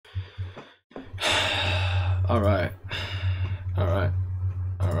Alright. Alright.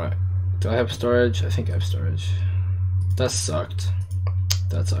 Alright. Do I have storage? I think I have storage. That sucked.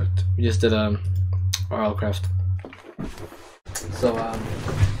 That sucked. We just did RL craft. So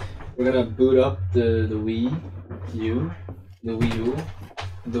we're gonna boot up the Wii U. The Wii U.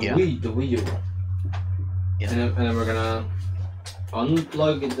 The Wii U. Yeah. And then we're gonna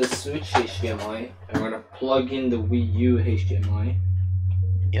unplug the Switch HDMI and we're gonna plug in the Wii U HDMI.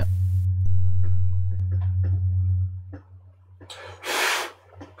 Yeah.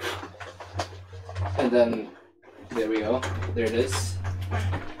 And then there we go. There it is.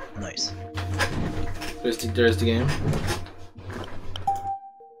 Nice. There's the game.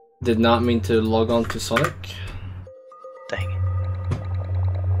 Did not mean to log on to Sonic. Dang.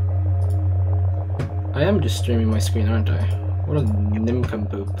 I am just streaming my screen, aren't I? What a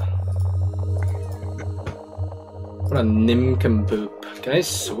nincompoop. What a nincompoop. Can I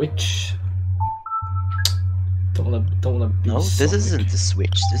switch? Don't wanna be No, this Sonic. isn't the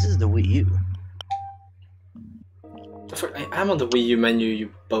Switch. This is the Wii U. I am on the Wii U menu,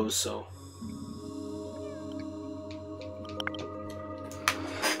 you bozo.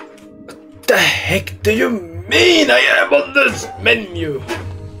 What the heck do you mean I am on this menu?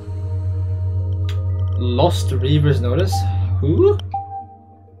 Lost Reaver's Notice? Who?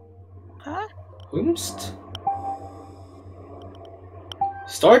 Huh? Whomst?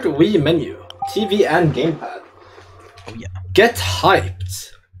 Start Wii menu. TV and gamepad. Oh yeah. Get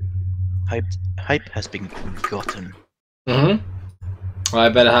hyped. Hype has been gotten. Mm-hmm. Well, I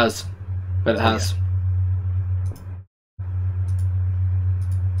bet it has. Bet it has.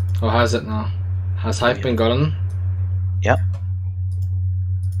 Oh, has it now? Has hype been gotten? Yep.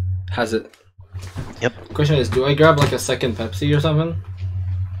 Has it? Yep. Question is, do I grab like a second Pepsi or something?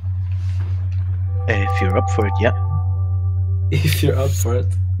 If you're up for it, yeah. If you're up for it.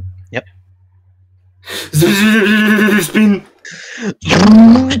 Yep. Spin.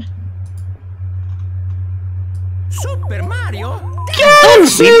 Super Mario?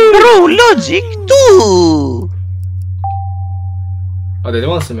 Bro, Logic 2! Oh, they're the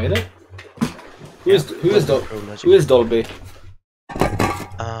ones who made it? Who is Dolby?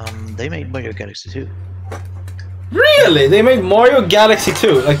 They made Mario Galaxy 2. Really? They made Mario Galaxy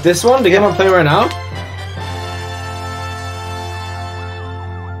 2? Like this one? The game I'm playing right now?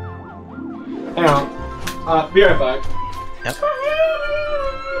 Hang on. Be right back. Yep.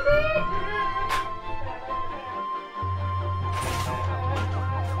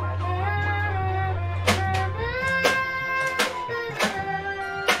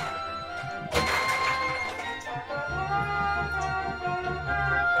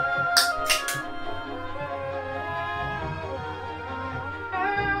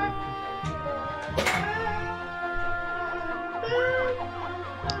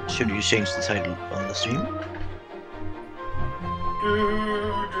 Should you change the title on the stream?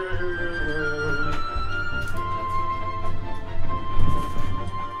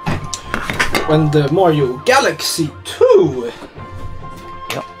 When the Mario Galaxy 2!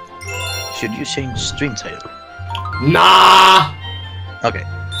 Yep. Should you change stream title? Nah! Okay.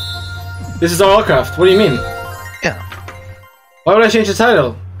 This is RL Craft. What do you mean? Yeah. Why would I change the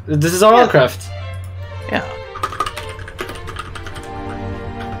title? This is RL Craft. Yeah.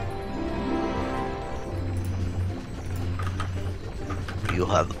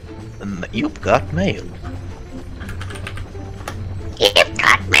 You've got mail. You've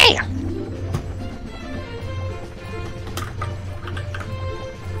got mail.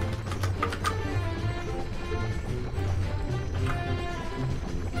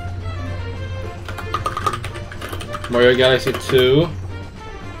 Mario Galaxy 2.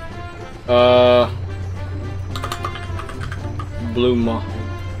 Bluma.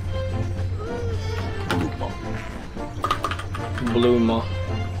 Bluma.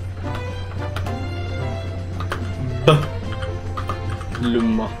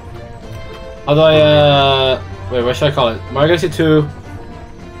 Bluma. How do I, wait, what should I call it? Mario Galaxy 2.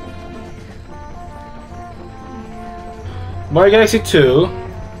 Mario Galaxy 2.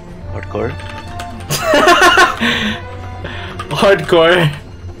 Hardcore. Hardcore.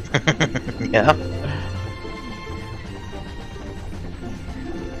 Yeah.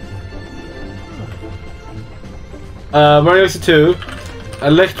 Mario Galaxy 2.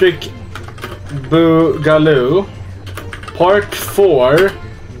 Electric Boogaloo. Part 4.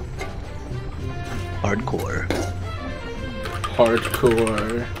 Hardcore.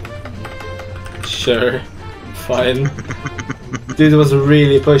 Hardcore. Sure. Fine. Dude was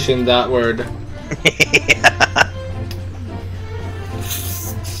really pushing that word. Yeah.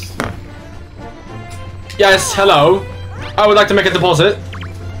 Yes, hello. I would like to make a deposit.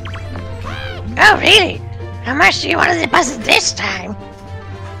 Oh, really? How much do you want to deposit this time?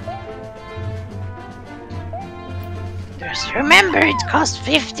 Just remember, it costs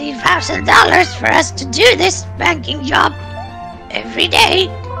 $50,000 for us to do this banking job every day.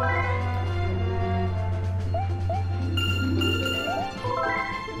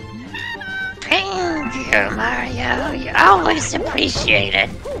 Thank you, Mario. You always appreciate it.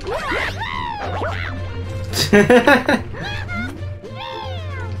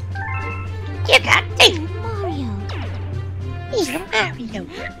 You got it. Mario. He's Mario.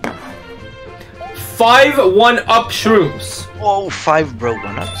 5 1-up shrooms. Oh, 5 bro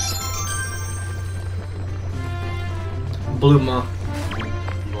 1-ups. Bluma.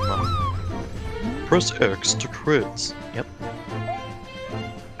 Press X to crits. Yep.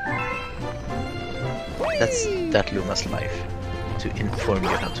 That's that Luma's life. To inform you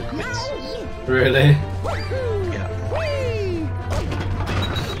how to quit. Really? Yeah.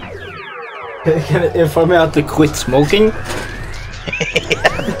 Can it inform me how to quit smoking?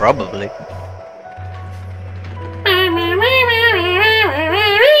 Yeah, probably.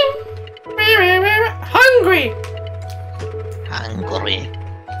 Hungry! Hungry.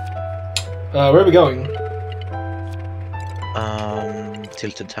 Where are we going?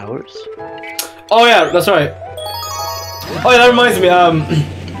 Tilted Towers. Oh yeah, that's right. Oh yeah, that reminds me.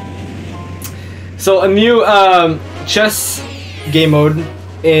 So a new chess game mode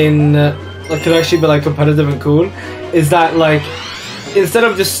in that could actually be like competitive and cool is that like instead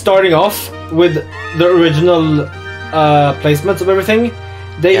of just starting off with the original placements of everything,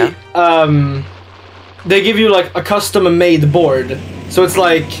 they give you like a custom made board. So it's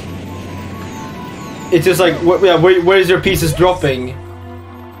like it's just like where's your pieces dropping?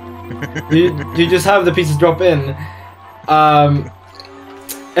 you just have the pieces drop in. And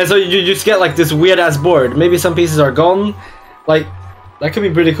so you just get like this weird ass board. Maybe some pieces are gone. Like that could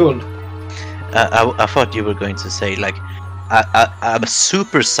be pretty cool. I thought you were going to say like a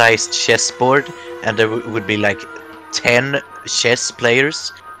super-sized chessboard, and there would be like 10 chess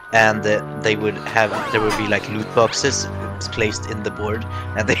players, and there would be like loot boxes placed in the board,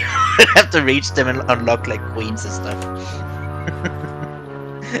 and they have to reach them and unlock like queens and stuff.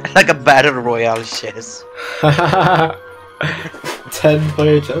 Like a battle royale chess. 10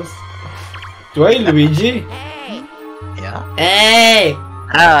 player chess. Do I Luigi? Yeah. Hey!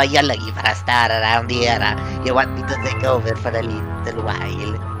 Oh, you're looking for a star around here. You want me to take over for a little while?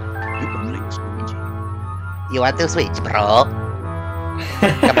 You can play this, Luigi. You want to switch, bro?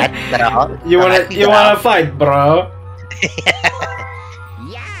 Come on, bro. You wanna fight, bro?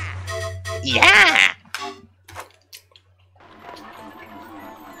 Yeah!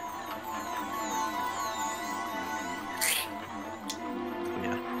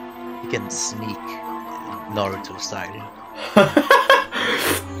 You can sneak Naruto style.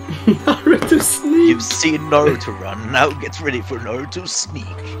 Naruto sneak. You've seen Naruto run, now get ready for Naruto sneak.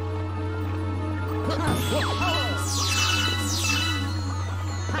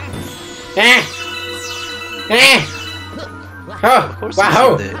 Oh, Of course,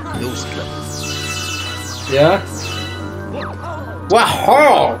 wow. the Ghost Club. Yeah.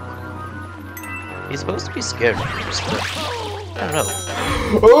 Wow. He's supposed to be scared of Ghost Club. I don't know.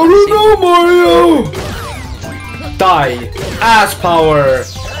 I don't know, Mario. Die. Ass power.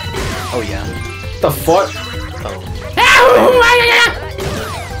 Oh yeah. The fuck? Oh.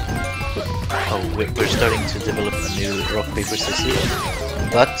 Oh, we're starting to develop a new rock paper scissors.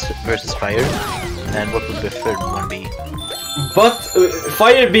 Butt versus fire. And what would the third one be? Butt.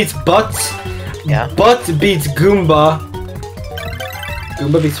 Fire beats butt. Yeah. Butt beats Goomba.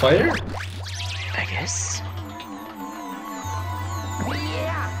 Goomba beats fire? I guess.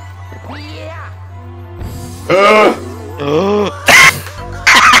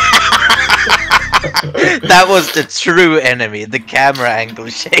 That was the true enemy. The camera angle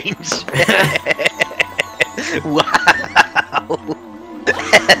changed. Wow.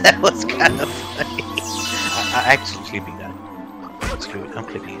 That was kind of funny. I'm actually clipping that. Screw it, I'm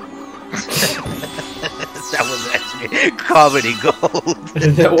clipping it. That was actually comedy gold.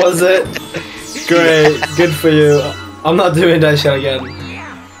 That was it? Great. Good for you. I'm not doing that shit again.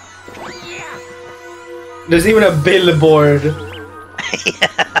 There's even a billboard.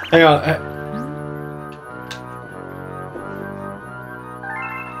 Hang on.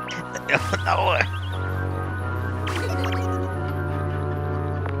 No.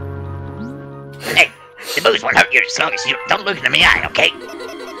 Hey, the booze won't hurt you as long as you don't look into my eye, okay?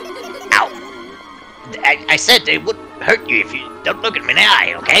 Ow. I said they wouldn't hurt you if you don't look at me in the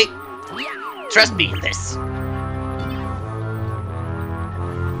eye, okay? Trust me in this.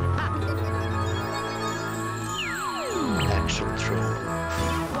 Actual troll.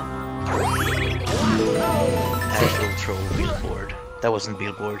 troll billboard. That wasn't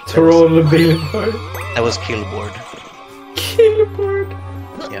billboard. Troll billboard. That was killboard. Killboard.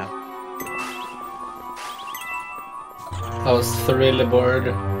 Yeah. That was thrillboard.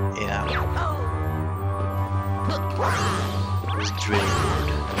 Yeah. It was drillboard.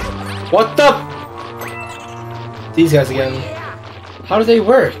 What the? These guys again. How do they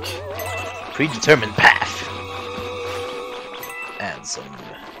work? Predetermined path. And some...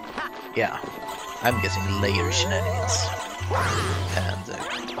 Yeah. I'm guessing layer shenanigans. And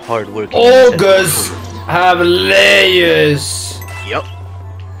hard working. Ogres have layers. Yup.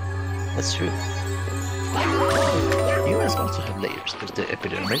 That's true. Humans also have layers. There's the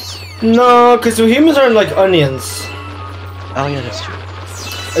epidermis. No, because the humans are like onions. Oh yeah, that's true.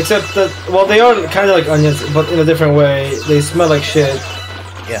 Except that, well, they are kind of like onions, but in a different way. They smell like shit.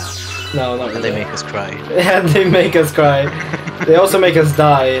 Yeah. No, not really. And they make us cry. And they make us cry. They also make us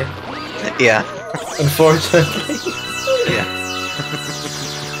die. Yeah. Unfortunately. Yeah.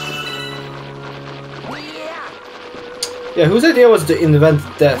 Yeah, whose idea was to invent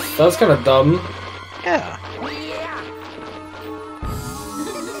death? That was kind of dumb. Yeah.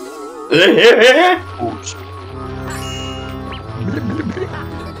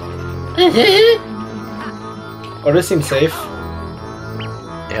 Oh, this seems safe.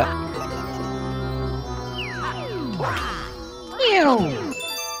 Yeah.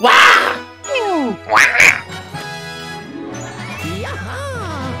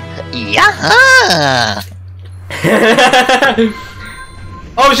 Yeah.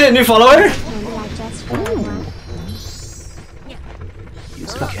 Oh shit, new follower?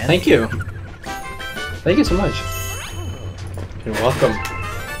 Use it again. Thank you. Thank you so much. You're welcome.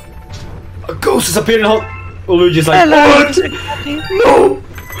 A ghost has appeared in the hall. Luigi's like, what? No!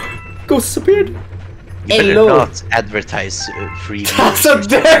 Ghost has appeared. You better Hello. not advertise free. That's a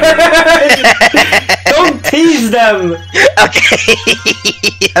Don't tease them! Okay.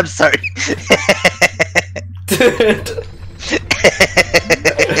 I'm sorry. Dude.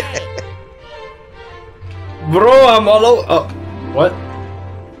 Bro, I'm all over. Oh, what?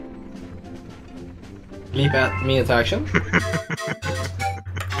 Leap at me into action?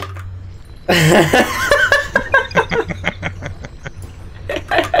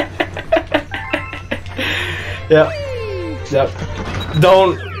 Yeah. Yep.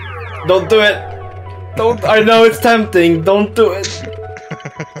 Don't do it. Don't. I know it's tempting. Don't do it.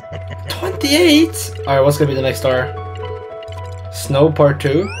 28. All right. What's gonna be the next star? Snow Part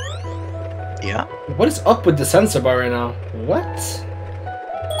 2. Yeah. What is up with the sensor bar right now? What?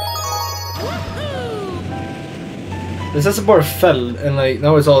 The sensor bar fell and like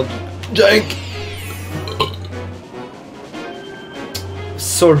now it's all jank.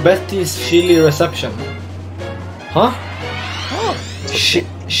 Sorbetti's chili reception. Huh? Oh.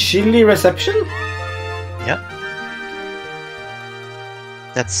 Chili reception? Yeah.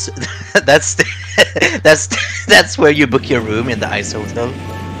 That's that's where you book your room in the ice hotel.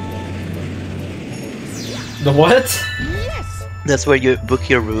 The what? That's where you book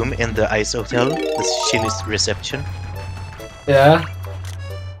your room in the ice hotel. The Chili's reception. Yeah.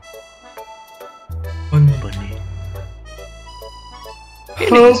 Bunny.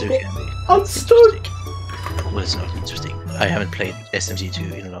 Help. Laser candy. I'm stuck. Well, it's not interesting. I haven't played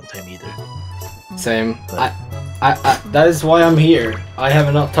SMG2 in a long time either. Same. I that is why I'm here. I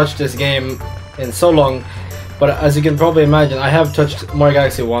have not touched this game in so long, but as you can probably imagine, I have touched Mario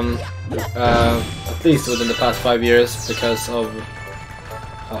Galaxy 1 at least within the past 5 years because of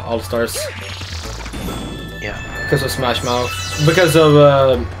All Stars. Yeah. Because of Smash Mouth. Because of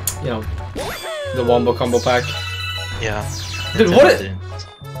you know, the Wombo Combo Pack. Yeah. Dude, I what? didn't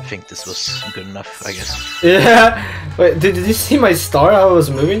think this was good enough, I guess. Yeah. Wait, did you see my star? How I was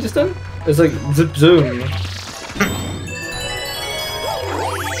moving just then? It's like zip zoom.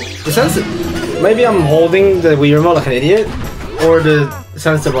 The sensor. Maybe I'm holding the Wii remote like an idiot, or the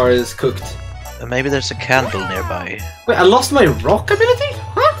sensor bar is cooked. Maybe there's a candle nearby. Wait, I lost my rock ability?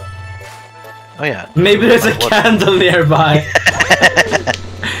 Huh? Oh yeah. Maybe there's a candle nearby.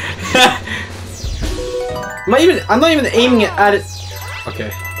 I'm not even aiming at it.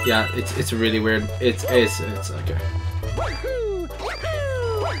 Okay, yeah, it's really weird. It's okay.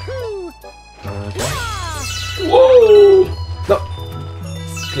 Okay. Whoa! No.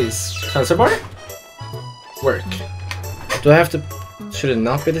 Please, sensor bar? Work. Do I have to? Should it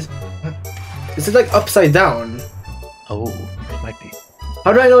not be this? What? Is it like upside down? Oh, it might be.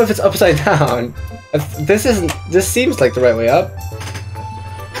 How do I know if it's upside down? This seems like the right way up.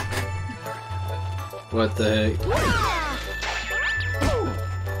 What the heck?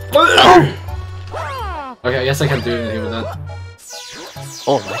 Okay, I guess I can't do anything with that.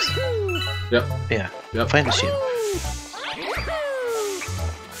 Oh, nice. Yep. Yeah. Yep. Find the ship.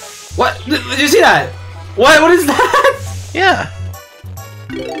 What? Did you see that? What is that? Yeah.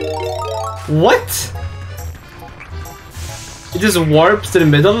 What? It just warps to the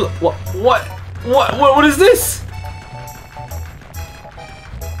middle? What is this?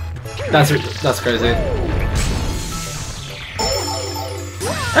 That's crazy.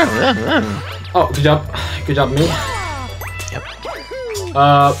 Oh, good job. Good job, me. Yep.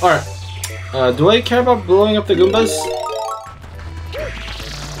 Alright. Do I care about blowing up the Goombas?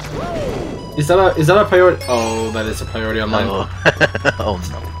 Is that a priority? Oh, that is a priority on mine. Oh. Oh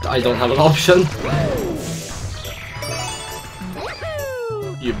no. I don't have an option.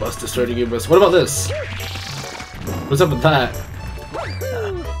 You must destroy the Goombas. What about this? What's up with that?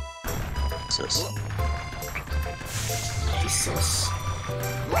 Sus. Sus.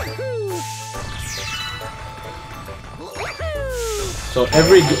 So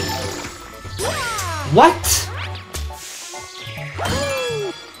every what?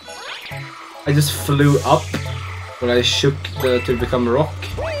 I just flew up when I shook to become a rock.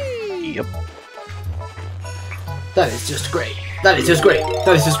 Yep. That is just great. That is just great.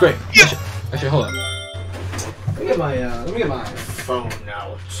 That is just great. Yep. Actually, hold on. Let me get my phone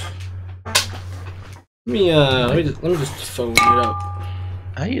out. Let me just phone it up.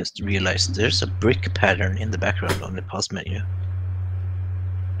 I just realized there's a brick pattern in the background on the pause menu.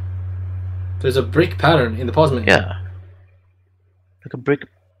 There's a brick pattern in the pause menu. Yeah. Like a brick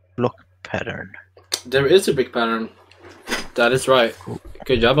block pattern. There is a brick pattern. That is right.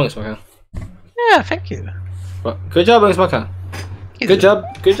 Good job, Ugnsmackas. Yeah, thank you. Well, good job, Ugnsmackas. Good job,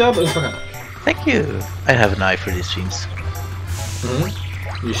 Ugnsmackas. Thank you. I have an eye for these things.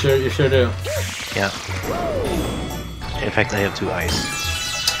 Mm-hmm. You sure do. Yeah. In fact, I have 2 eyes.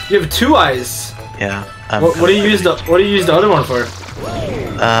 You have 2 eyes. Yeah. What do you use the other one for?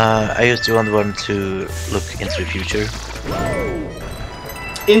 I used the other one to look into the future.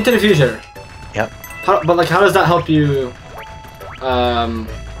 Into the future. Yeah. How does that help you?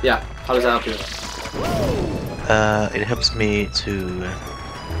 Yeah. How does that help you? It helps me to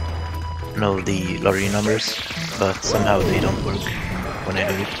know the lottery numbers, but somehow they don't work when I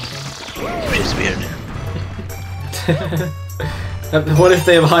do it, which is weird. What if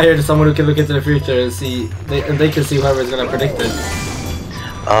they've hired someone who can look into the future and see they can see whoever's gonna predict it?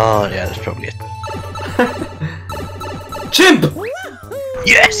 Oh yeah, that's probably it. Chimp!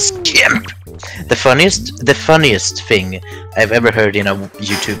 Yes, chimp! The funniest thing I've ever heard in a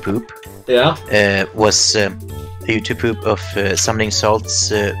YouTube poop. Yeah. Was a YouTube poop of Summoning Salt's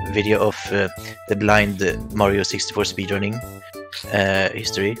video of the blind Mario 64 speedrunning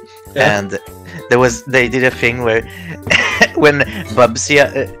history, yeah. And they did a thing where when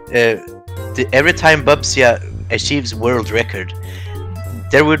Bubsia every time Bubsia achieves world record,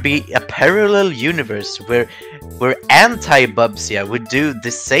 there would be a parallel universe where anti-Bubsia would do the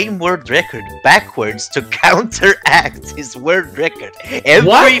same world record backwards to counteract his world record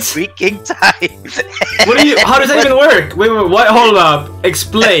every freaking time. How does that even work? Wait, what? Hold up.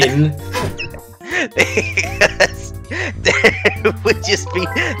 Explain. There would just be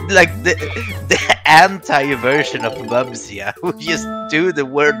like the anti-version of Bubsia who would just do the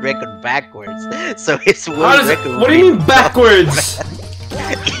world record backwards. So his world record. What do you mean backwards?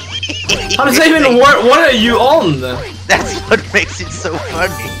 How does that even work? What are you on? That's what makes it so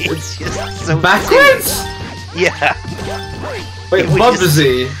funny. It's just so backwards? Silly. Yeah. Wait,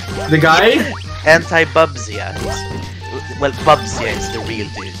 Bubsy, the guy? Anti-Bubsia. Well, Bubsia is the real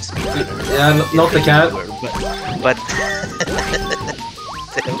dude. Yeah, not the cat. But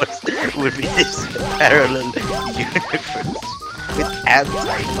there would be this parallel universe with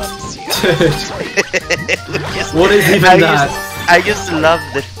anti-Bubsia. What is even that? I just love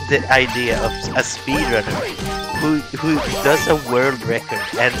the idea of a speedrunner who does a world record,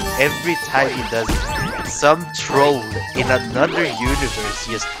 and every time he does it, some troll in another universe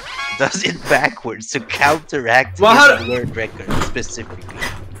just does it backwards to counteract his world record specifically.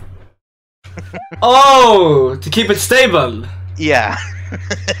 Oh, to keep it stable. Yeah.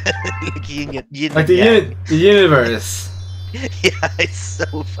 Like the universe. Yeah, it's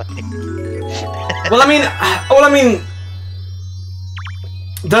so funny. Well, I mean,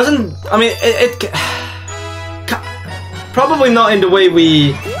 doesn't it probably not in the way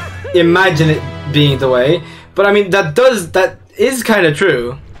we imagine it being the way, but I mean that is kind of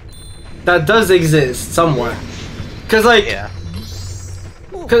true. That does exist somewhere. Cause like, yeah.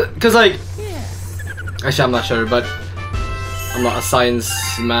 Cause like, actually I'm not sure, but I'm not a science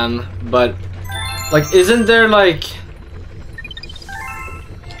man. But like, isn't there like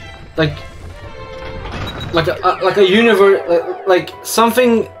a universe, like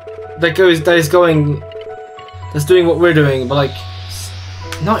something that is going that's doing what we're doing, but like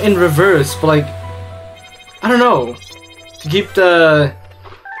not in reverse, but like I don't know, to keep the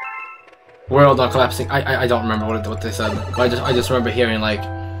world not collapsing. I don't remember what they said, but I just remember hearing like,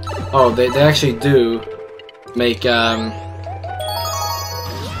 oh, they actually do make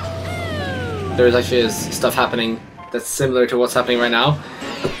there's actually stuff happening that's similar to what's happening right now,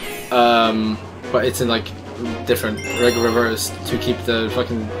 but it's in like different reverse to keep the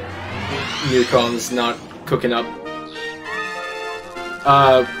fucking neutrons not cooking up.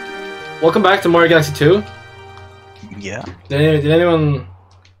 Welcome back to Mario Galaxy 2. Yeah. Did anyone?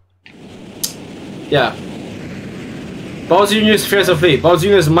 Yeah. Bowser Jr.'s Fears of Fleet. Bowser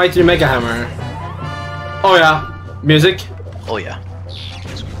Jr.'s Mighty Mega Hammer. Oh yeah. Music. Oh yeah.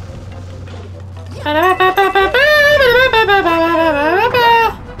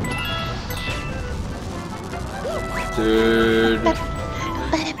 Dude.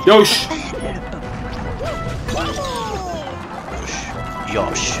 Yosh!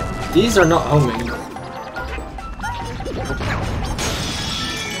 Yosh. These are not homing.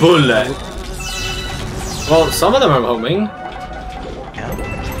 Bullet. Well, some of them are homing. Yeah.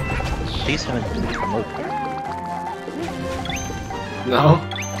 These haven't been promoted. No.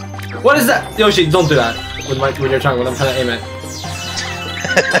 What is that? Yoshi, don't do that with your tongue when I'm trying to aim it.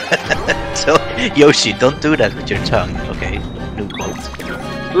 So, Yoshi, don't do that with your tongue, okay? New quote.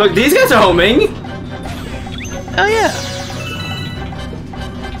 Look, these guys are homing! Oh yeah!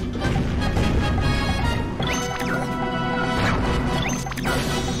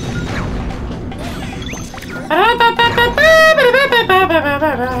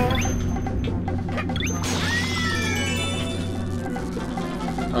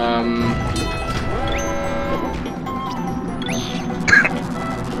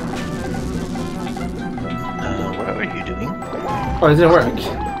 What are you doing? Oh, it didn't work.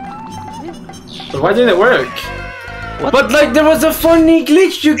 But why didn't it work? What? But like, there was a funny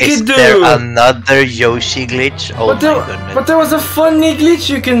glitch you could do! Is there another Yoshi glitch? Oh my goodness. But there was a funny glitch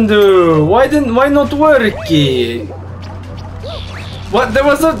you can do! Why not worky? What? There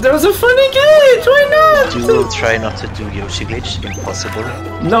was a funny glitch! Why not? You will try not to do Yoshi glitch? Impossible.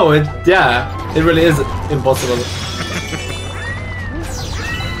 No, it really is impossible.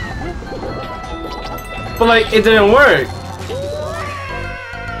 But like, it didn't work.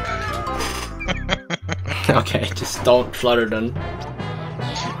 Okay, just don't flutter then.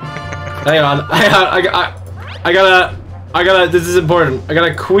 Hang on, I gotta, this is important. I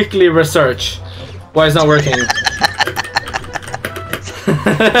gotta quickly research why it's not working.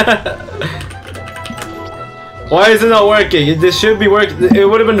 Why is it not working? This should be working. It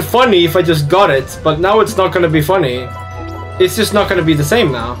would have been funny if I just got it, but now it's not gonna be funny. It's just not gonna be the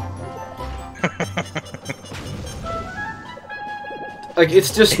same now. Like,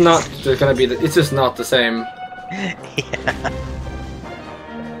 it's just not gonna be it's just not the same. Yeah.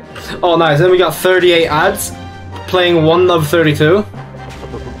 Oh, nice. Then we got 38 ads playing 1 of 32.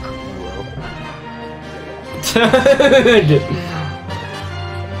 Dude.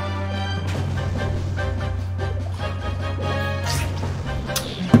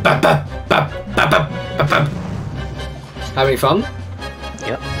 Having fun?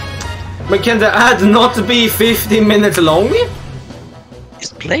 Yep. But can the ad not be 50 minutes long?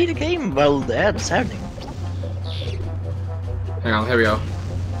 Just play the game while the ad's happening. Hang on, here we go.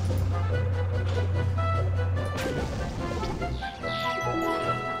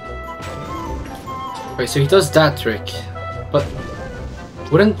 Wait, so he does that trick, but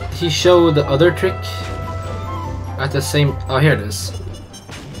wouldn't he show the other trick at the same... Oh, here it is.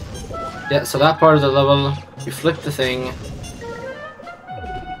 Yeah, so that part of the level, you flip the thing.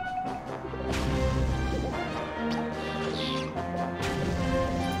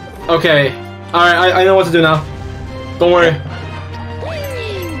 Okay, alright, I know what to do now. Don't worry.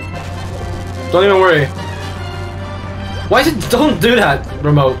 Don't even worry. Why did... Don't do that,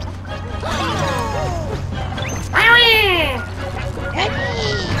 remote.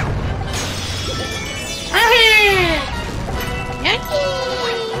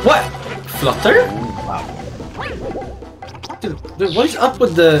 What? Flutter? Dude, what is up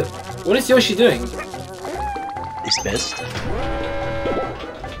with the... What is Yoshi doing? It's best.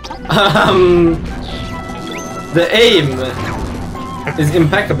 The aim is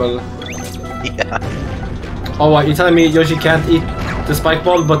impeccable. Yeah. Oh, what? You're telling me Yoshi can't eat the spike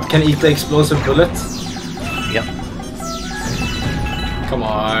ball, but can eat the explosive bullet? Yep. Come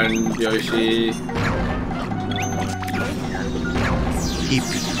on, Yoshi. Keep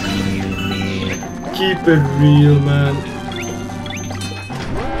it real, man. Keep it real, man.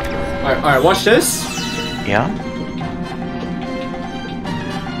 Alright, watch this. Yeah.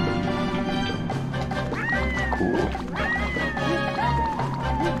 Cool.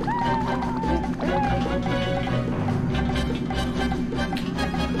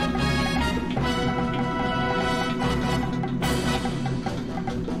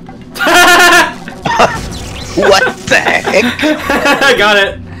 What the heck? I got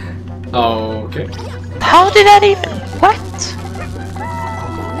it! Oh, okay. How did that even... What?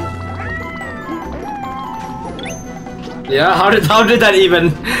 Yeah, how did that even?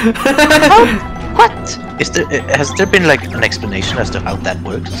 What? Has there been like an explanation as to how that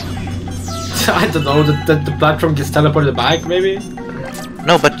works? I don't know, the platform gets teleported back, maybe?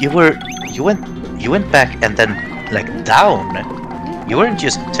 No, but you went back and then like down. You weren't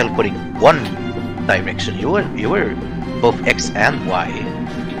just teleporting one direction. You were both X and Y.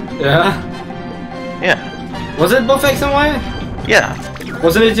 Yeah? Yeah. Was it both X and Y? Yeah.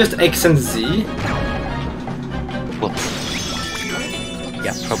 Wasn't it just X and Z? Well,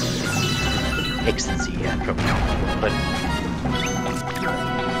 yeah, probably. X and Z, yeah, probably. But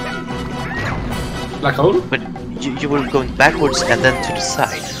Black hole? but you were going backwards and then to the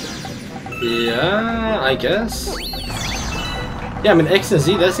side. Yeah, I guess. Yeah, I mean X and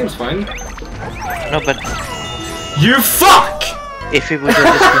Z, that seems fine. No, but You fuck! if it would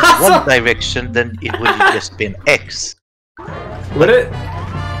have just been one direction, then it would have just been X. Would it?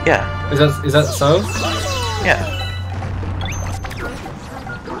 Yeah, Is that so? yeah.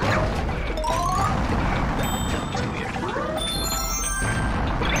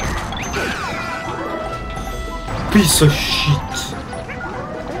 Piece of shit.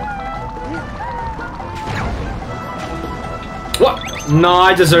 What? No,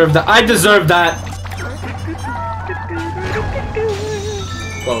 I deserve that. I deserve that.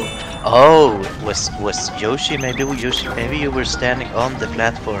 Whoa. Oh, was Yoshi? Maybe you were standing on the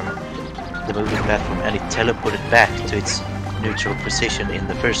platform, the moving platform, and it teleported back to its neutral position in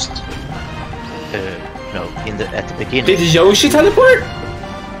the first. No, at the beginning. Did Yoshi teleport?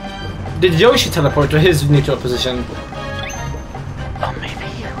 Did Yoshi teleport to his neutral position? Oh,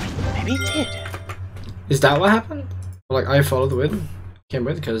 maybe it did. Is that what happened? Like I followed with, came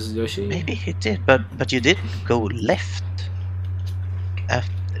with because Yoshi. Maybe it did, but you did go left.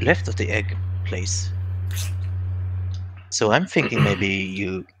 Left of the egg place. So I'm thinking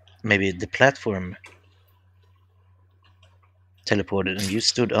maybe the platform teleported and you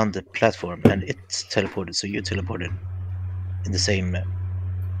stood on the platform and it teleported, so you teleported in the same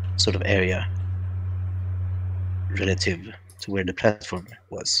sort of area relative to where the platform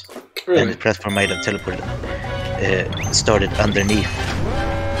was. Really? And the platform might have teleported, started underneath,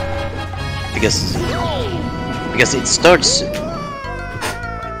 because it starts.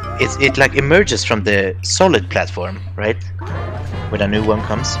 It like emerges from the solid platform, right? When a new one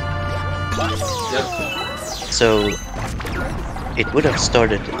comes. Yep. So it would have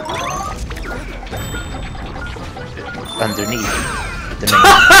started underneath the main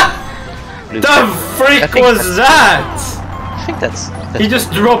blue The platform. freak was that? I think that's He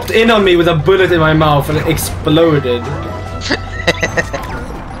just dropped in on me with a bullet in my mouth and it exploded.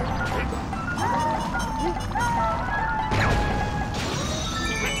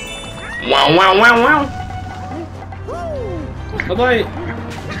 Wow, wow, wow, wow. How do I...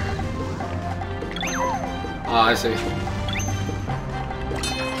 Ah, I see.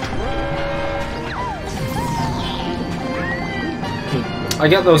 I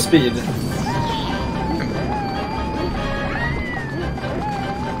get no speed.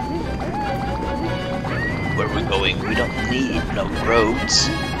 where we're going. We don't need no roads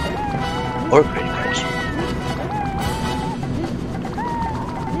or credit cards.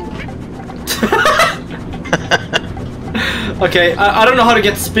 Okay, I don't know how to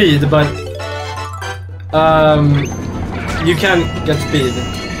get speed, but you can get speed.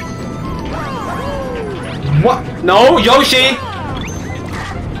 What? No, Yoshi!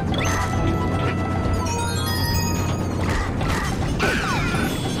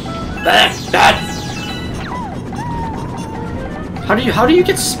 How do you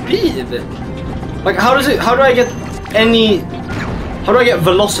get speed? Like how do I get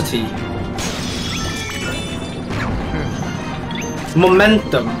velocity?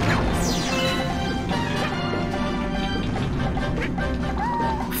 Momentum.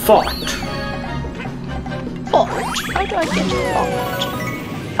 Fart. Fart? How do I get fart?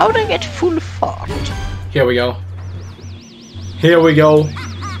 How do I get full fart? Here we go. Here we go.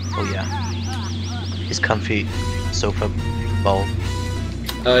 Oh yeah. His comfy sofa ball.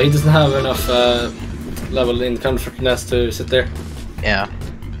 He doesn't have enough level in comfortness to sit there. Yeah.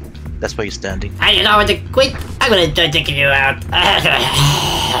 That's why you're standing. Are you going to quit? I'm gonna try taking you out.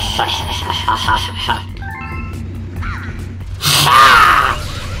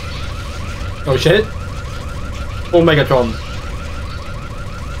 Oh shit. Oh Megatron.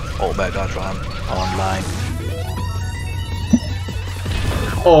 Oh Megatron online.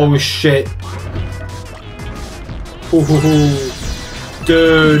 Oh shit. Ooh,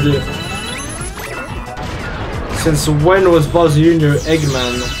 dude. Since when was Buzz Jr.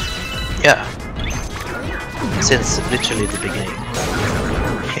 Eggman? Yeah. Since literally the beginning.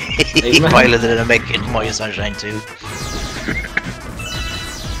 He Eggman? piloted a mech in Mario Sunshine too.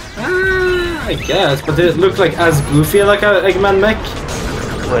 I guess, but did it look like as goofy like an Eggman mech?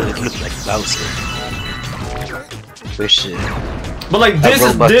 Well, it looked like Bowser. Which, but like this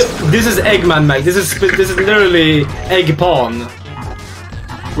is Eggman mech. This is literally Egg Pawn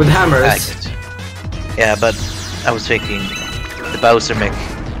with hammers. yeah, but I was thinking the Bowser mech.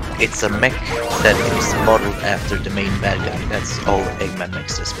 It's a mech that is modeled after the main bad guy. That's all Eggman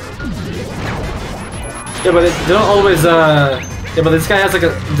mechs as well. Yeah, but they don't always. Yeah, but this guy has like a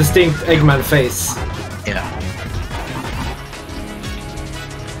distinct Eggman face. Yeah.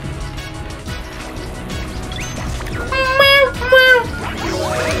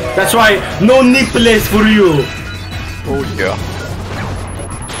 That's right, no nipples for you! Oh yeah.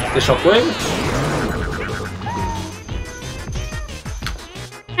 The shockwave?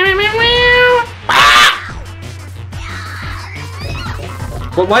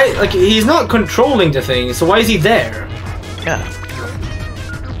 But why, like, he's not controlling the thing, so why is he there? Yeah.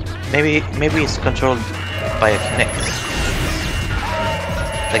 Maybe it's controlled by a Kinect.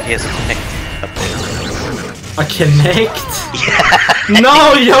 Like he has a Kinect up there. A Kinect? Yeah.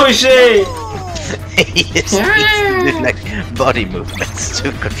 No, Yoshi! He just needs to do like body movements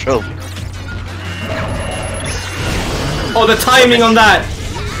to control. Oh, the timing on that!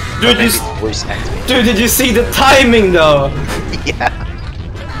 Dude, Voice activated. dude, did you see the timing though? Yeah.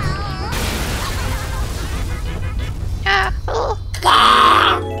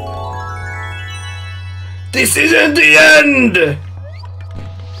 This isn't the end!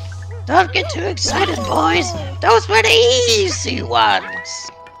 Don't get too excited, boys. Those were the easy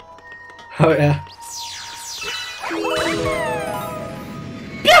ones. Oh yeah.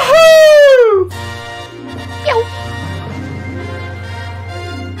 Yahoo!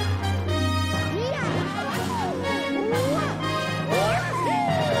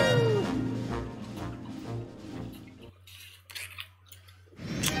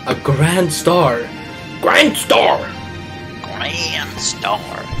 A grand star. Grand star. Grand star.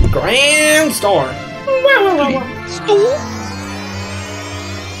 Grand star.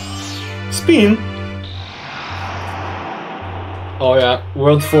 Spin. Oh yeah,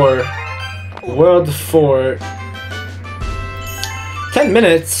 World 4. World 4. 10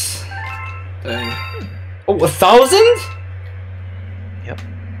 minutes. Dang. Oh, 1,000? Yep.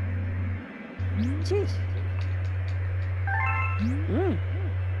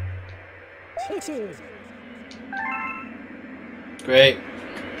 Great.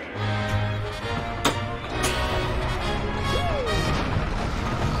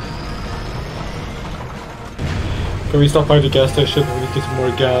 Can we stop by the gas station? We need to get some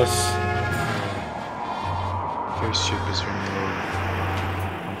more gas. Face chip is running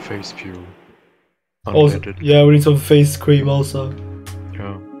low on face fuel. Also, Unleaded. yeah, we need some face cream also.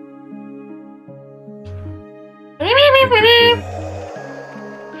 Yeah.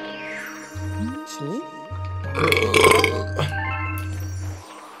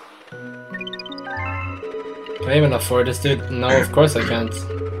 Can I even afford this dude? No, of course I can't.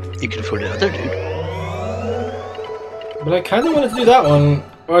 You can afford the other dude. But I kinda wanted to do that one.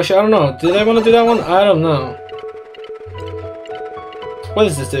 Or actually, I don't know. Did I want to do that one? I don't know. What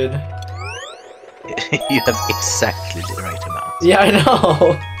is this dude? You have exactly the right amount. Yeah, I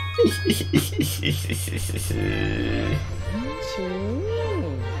know.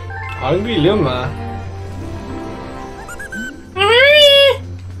 Hungry Luma.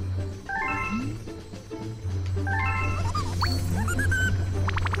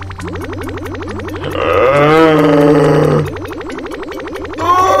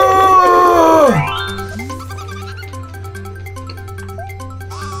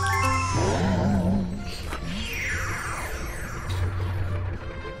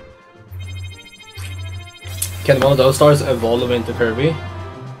 Can one of those stars evolve into Kirby?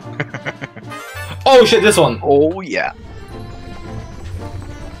 Oh shit, this one! Oh yeah.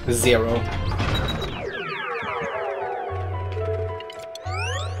 0.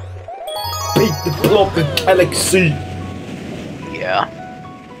 Beat the block of galaxy! Yeah.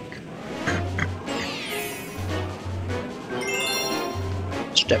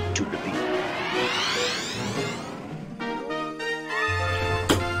 Step to the beat.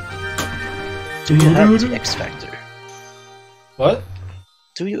 Do you have the X Factor? What?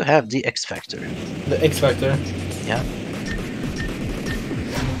 Do you have the X Factor? The X Factor. Yeah.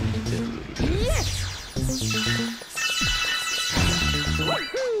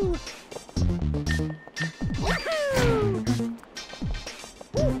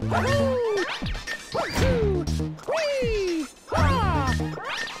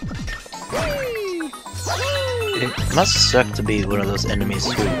 must suck to be one of those enemies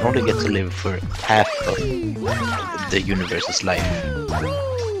who only get to live for half of the universe's life.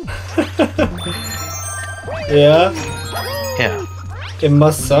 Yeah. Yeah. It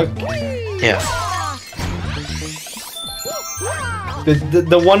must suck. Yeah.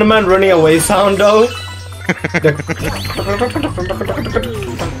 The one man running away sound though.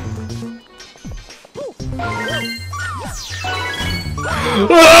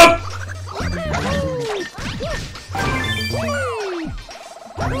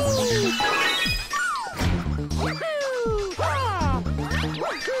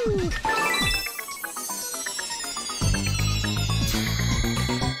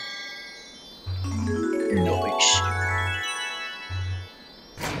 Noise.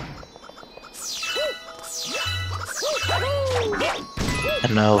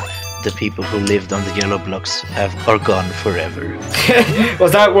 And now the people who lived on the yellow blocks are gone forever.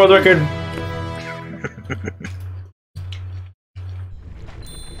 Was that world record?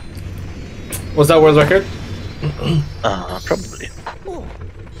 Was that world record? Probably.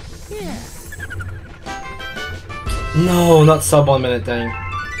 No, not sub 1 minute, dang.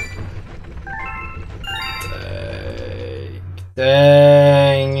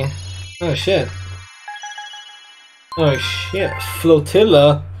 Dang. Oh shit. Oh shit.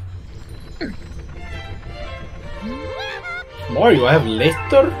 Flotilla. Mario, I have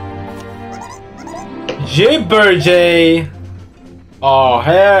later? Jibber J! Oh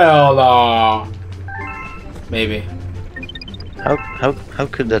hell no. Maybe. How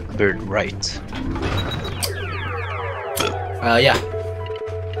could that bird write? Yeah.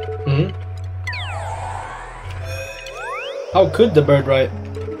 How could the bird write?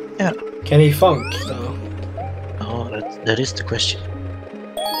 Yeah. Can he funk though? Oh, that is the question.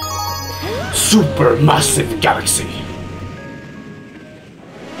 Supermassive galaxy.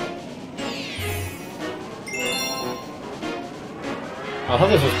 I thought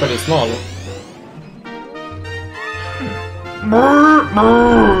this was pretty small.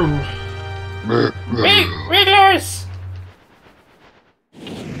 Wigglers!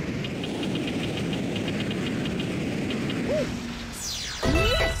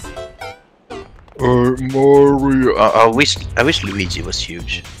 Mario. I wish Luigi was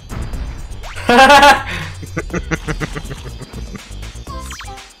huge.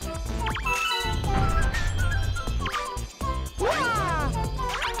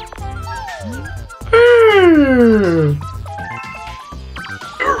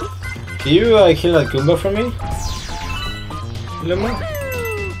 Can you kill that Goomba for me? Lemon?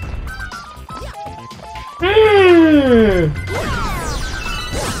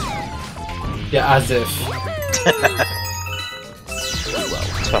 Yeah, as if. Wow,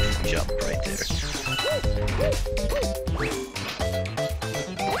 tough jump right there.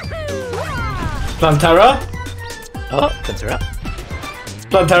 Plantera? Oh, Plantera.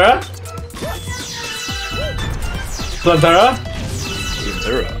 Plantera? Plantera?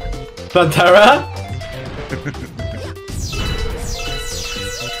 Plantera?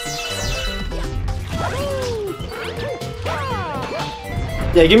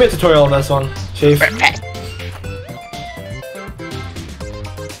 Yeah, give me a tutorial on this one, Chief. Perfect.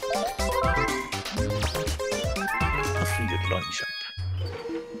 Good long jump.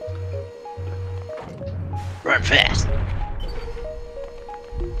 Run fast.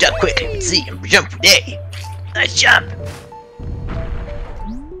 Jump quick, see him. Jump for day. Nice jump.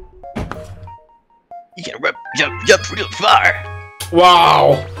 You can jump real far.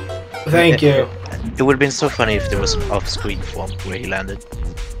 Wow! Thank you. It would have been so funny if there was an off-screen form where he landed.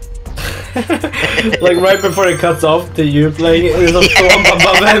 Like right before it cuts off to you playing it, there's a storm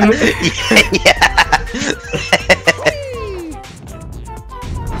above him. Yeah.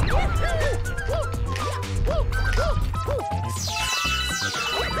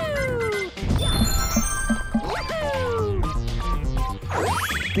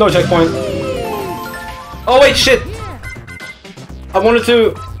 No checkpoint. Oh wait, shit! I wanted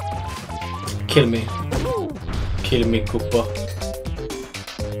to... Kill me. Kill me, Koopa.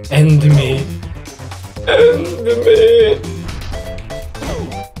 End me. End me.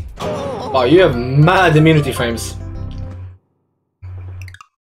 Wow, you have mad immunity frames.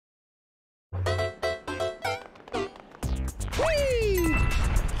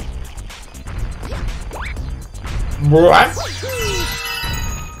 What?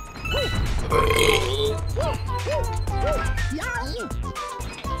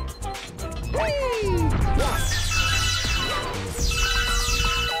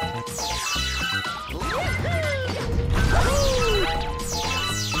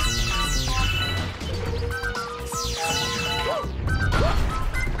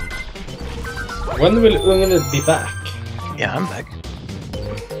 When will Ugnsmackas be back? Yeah, I'm back.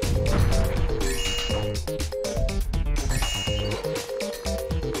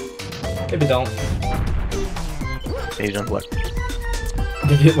 Maybe don't. You don't what?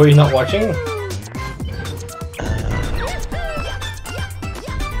 Were you not watching?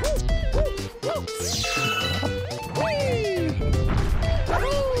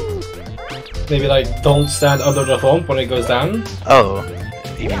 Maybe like don't stand under the bump when it goes down. Oh,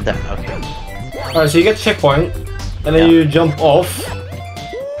 even that, okay. Alright, so you get the checkpoint, and then you jump off.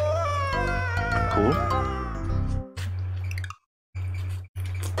 Cool.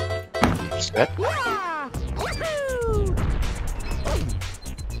 Strat.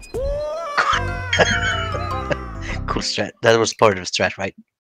 Cool strat. That was part of the strat, right?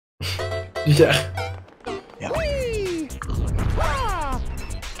 Yeah. Yeah.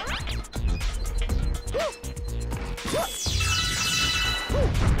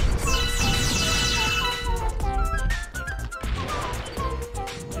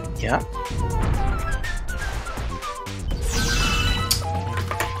 Yeah.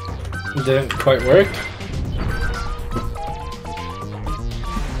 Didn't quite work.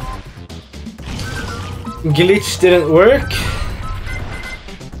 Glitch didn't work.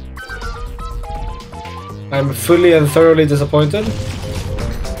 I'm fully and thoroughly disappointed.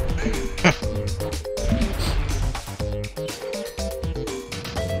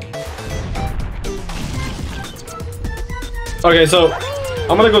 Okay, so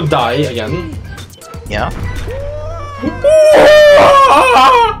I'm gonna go die again. Yeah.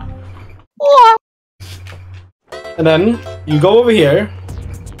 And then you go over here.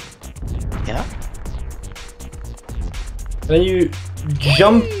 Yeah. And then you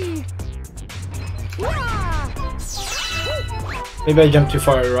jump. Maybe I jumped too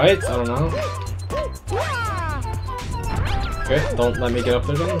far right, I don't know. Okay, don't let me get up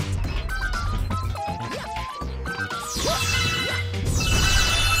there then.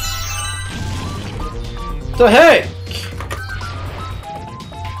 The heck?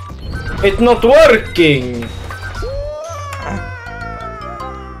 It's not working!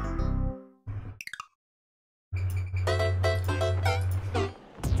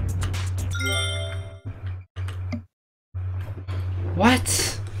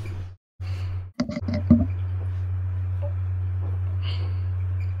 What?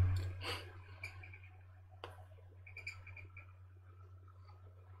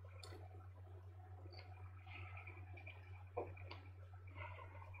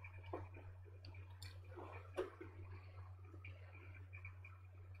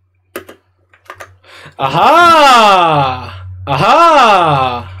 Aha!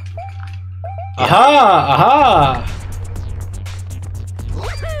 Aha! Aha! Aha!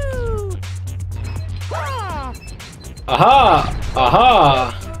 Aha!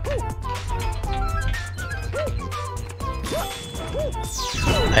 Aha!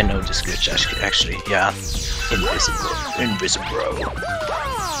 I know this glitch actually. Yeah. Invisible. Invisible.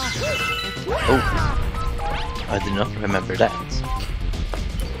 Oh. I did not remember that.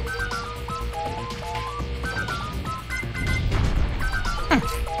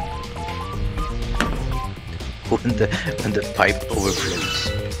 When the pipe overflows.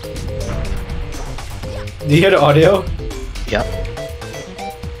 Do you hear the audio? Yeah.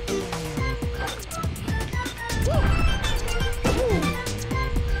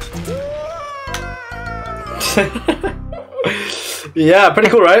 Yeah, pretty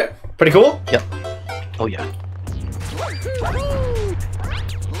cool, right? Pretty cool? Yeah. Oh yeah.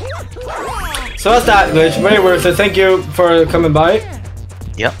 So that's that glitch, very worth it. Thank you for coming by.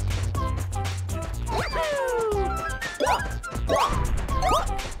 Yeah.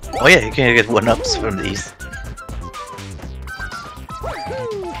 Oh yeah, you can get one-ups from these.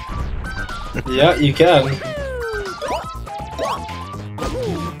 Yeah, you can.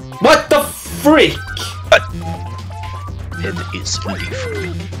 What the freak? It is leaf.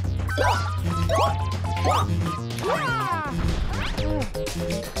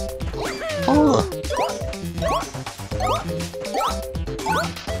 Oh.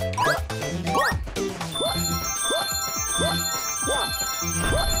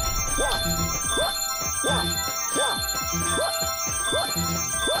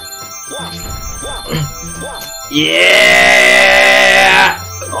 Yeah!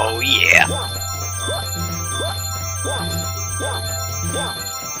 Oh yeah.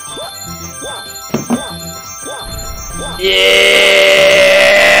 Yeah!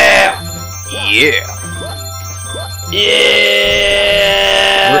 Yeah. Yeah!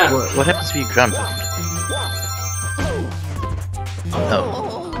 What happens if you ground pound?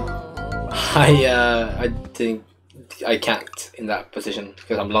 Oh. I think I can't in that position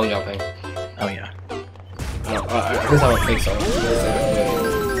because I'm long jumping. Oh yeah. At least I don't think so.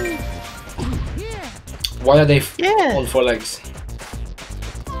 Why are they on 4 legs?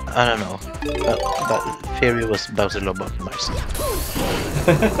 I don't know. But Fury was Bowser lobotomized.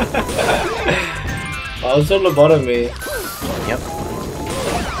 Bowser lobotomy. Yep.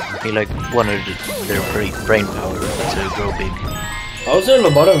 He like wanted their brain power to grow big. Bowser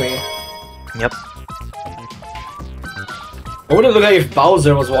lobotomy? Yep. What would it look like if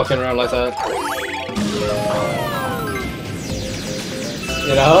Bowser was walking around like that?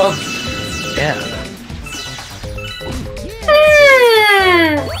 You know? Yeah.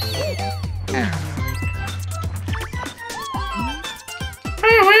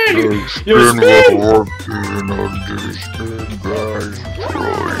 Your spin!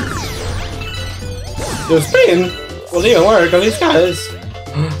 Your spin? Will even work on these guys?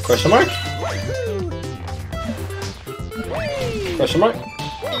 Question mark? Question mark?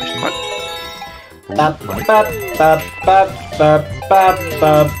 Bap, bap, bap, bap, bap, bap,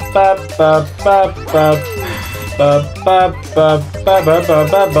 bap, bap, bap, bap, bap, bap.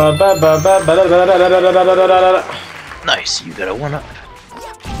 Nice, you got a 1-up.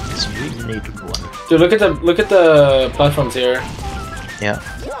 It's really needed one. Dude, look at the platforms here. Yeah.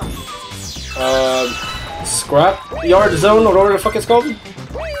 Scrap yard zone or whatever the fuck it's called.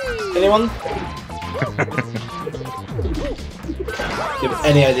 Anyone? Do you have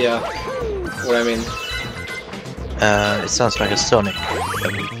any idea what I mean? It sounds like a Sonic.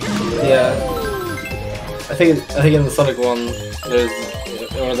 Yeah. I think in the Sonic one, there's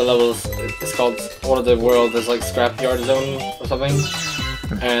one of the levels. It's called one of the world. There's like scrap yard zone or something,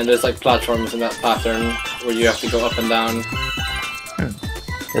 and there's like platforms in that pattern where you have to go up and down.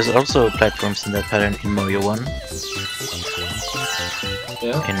 There's also platforms in that pattern in Mario 1.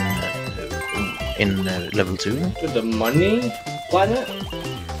 Yeah. In level 2. Dude, the money planet.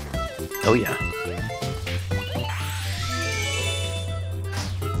 Oh yeah.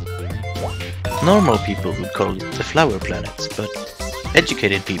 Normal people would call it the flower planet, but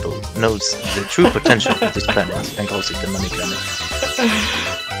educated people knows the true potential of this planet and calls it the money planet.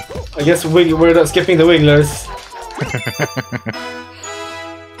 I guess we're not skipping the wigglers.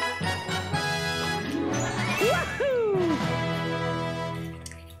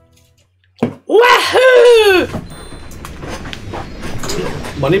 Wahoo!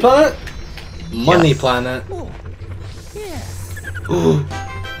 Money planet? Money planet. Ooh.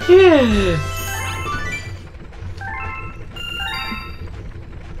 Yeah.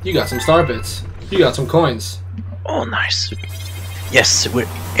 You got some star bits. You got some coins. Oh, nice. Yes, we're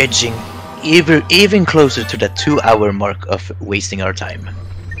edging even closer to that 2-hour mark of wasting our time.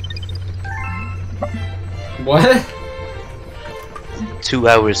 What? 2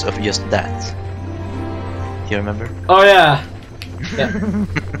 hours of just that. Do you remember? Oh yeah. Yeah.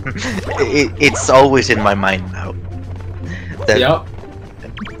 It's always in my mind now. That Yep.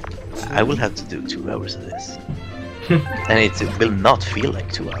 I will have to do 2 hours of this. And it will not feel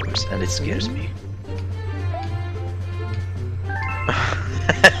like 2 hours, and it scares me.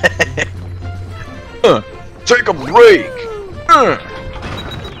 Take a break!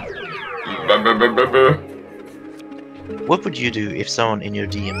 What would you do if someone in your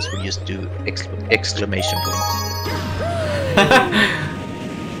DMs would just do exclamation points?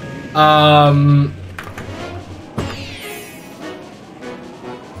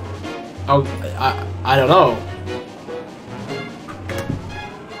 Oh, I don't know.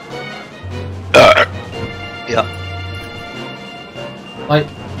 Yeah. Like,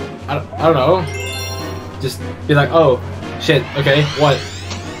 I don't know. Just be like, oh, shit, okay, what?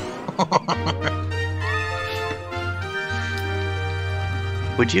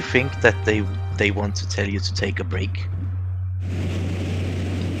 Would you think that they want to tell you to take a break?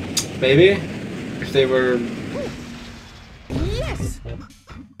 Maybe? If they were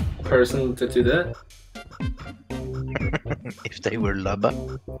a person to do that? If they were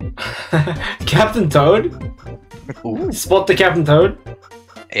Lubba? Captain Toad? Ooh. Spot the Captain Toad?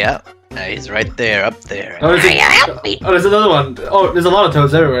 Yeah, he's right there, up there. Oh, Help me! there's another one. Oh, there's a lot of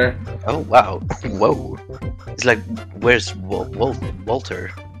toads everywhere. Oh wow, whoa. It's like, where's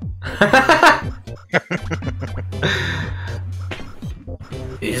Walter?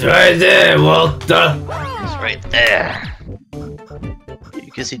 He's right there, Walter. It's right there.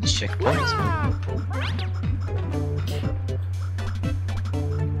 You can see the checkpoints.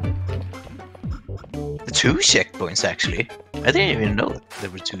 The 2 checkpoints actually. I didn't even know that there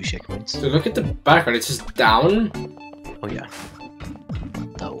were 2 checkpoints. Dude, look at the background. It's just down. Oh yeah.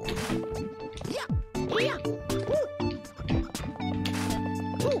 Down.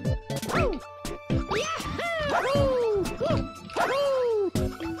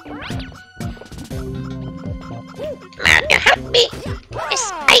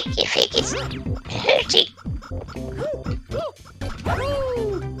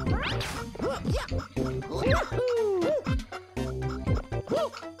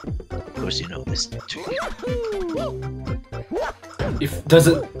 Of course you know this trick. If does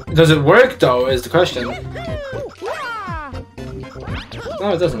it work though? Is the question.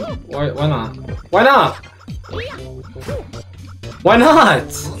 No, it doesn't. Why not? Why not? Why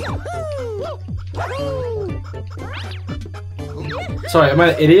not? Sorry, am I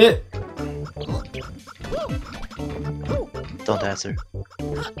an idiot? Don't answer.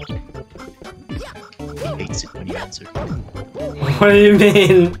 He hates it when you answer. What do you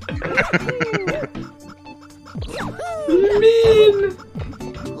mean? What do you mean?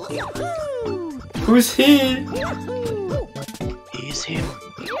 Who's he? He's him.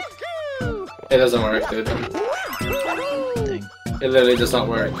 It doesn't work, dude. Thing. It literally does not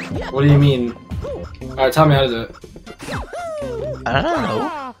work. What do you mean? Alright, tell me how to do it. I don't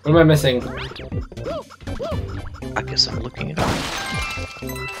know. What am I missing? I guess I'm looking it up.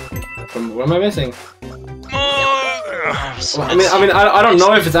 What am I missing? So I mean, I don't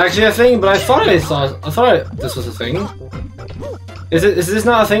know if it's actually a thing, but I thought this was a thing. Is this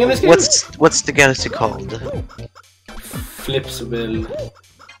not a thing in this game? What's the galaxy called? Flipsville.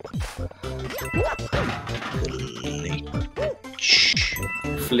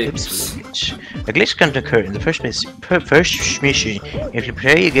 Flips. A glitch can occur in the first mission. If the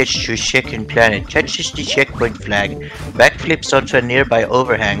player gets to a second planet, touches the checkpoint flag, backflips onto a nearby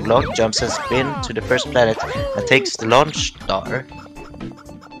overhang, long jumps and spin to the first planet, and takes the launch star.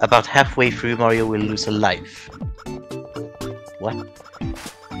 About halfway through, Mario will lose a life. What?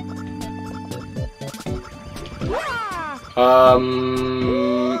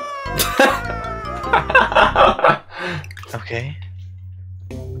 Okay.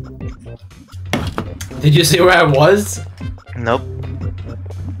 Did you see where I was? Nope.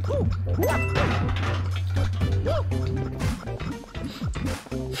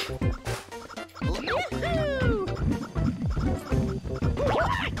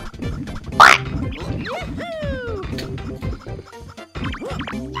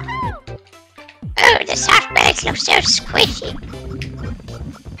 Oh, the soft bags look so squishy.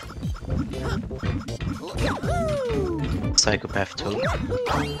 Psychopath Toad.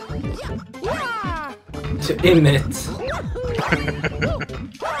 In it.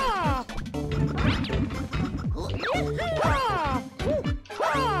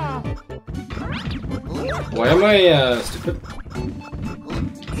 Why am I stupid?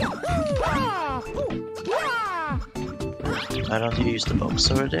 Why don't you use the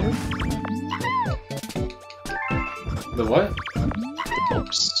box over there? The what? The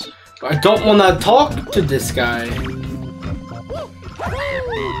box. I don't want to talk to this guy.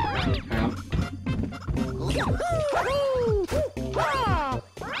 Hang on.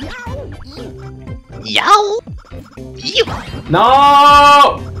 Yow! You!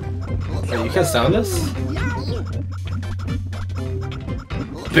 No! Wait, you can sound this?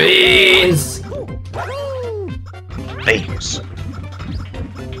 Beans! Beans.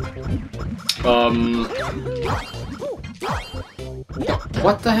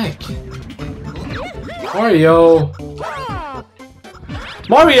 What the heck? Mario!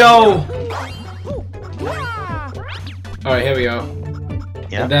 Mario! Alright, here we go.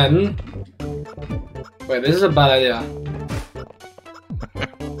 Yeah. And then... Wait, this is a bad idea.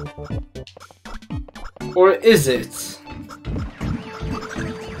 Or is it?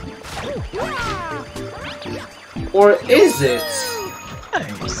 Or is it?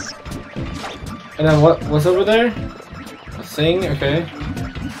 Nice. And then what's over there? A thing? Okay.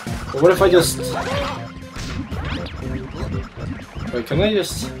 But what if I just... Wait, can I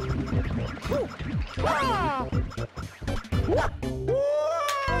just...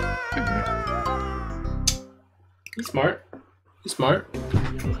 He's smart. He's smart.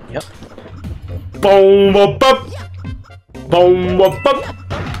 Yep. Boom up up. Boom up up.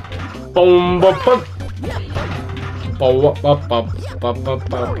 Boom up up. Boom up up up up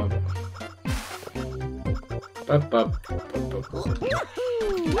up up. Up up.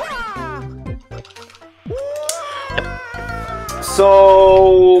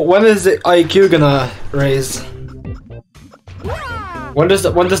 So when is the IQ gonna raise? When does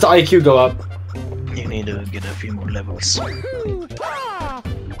the IQ go up? You need to get a few more levels.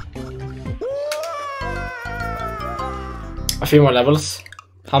 A few more levels?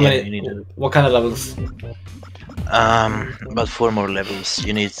 How Yeah, many? you need to- What kind of levels? About 4 more levels.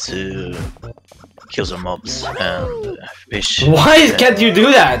 You need to kill some mobs and fish. Why can't you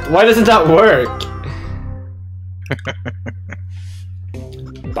do that? Why doesn't that work?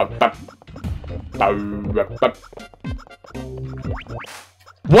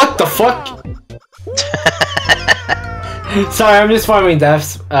 What the fuck? Sorry, I'm just farming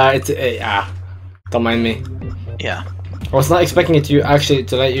deaths. Don't mind me. Yeah. I was not expecting it to actually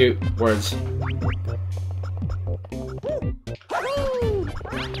to let you words.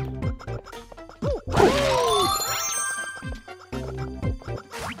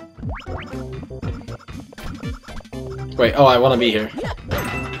 Wait, oh, I want to be here.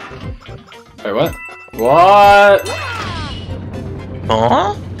 Wait, what? What?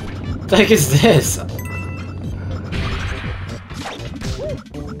 Huh? What the heck is this?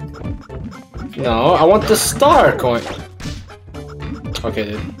 No, I want the star coin.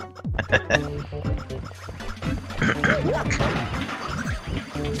 Okay, dude.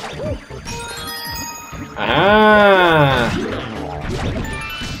 Ah!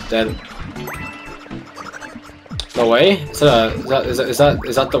 Dead. No way? Is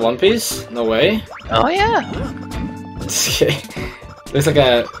that the One Piece? No way. Oh yeah. Okay. Looks like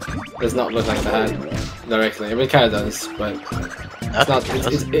a. Does not look like that directly. I mean, it kind of does, but it's not.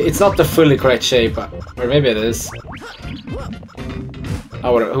 It's not the fully correct shape, or maybe it is. Why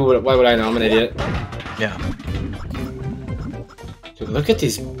would I know? I'm an idiot. Yeah. Dude, look at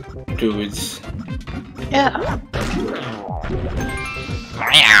these dudes. Yeah.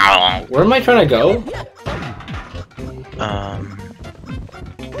 Where am I trying to go?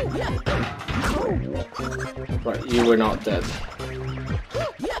 Right, you were not dead.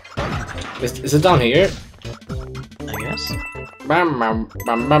 Is it down here? I guess.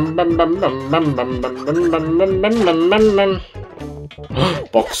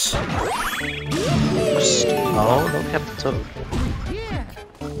 Box. Oh, look at the toad.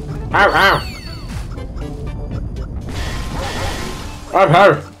 Ow, ow! Ow,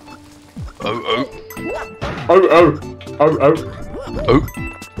 ow! Oh, oh. Oh, oh! Oh, oh! Oh.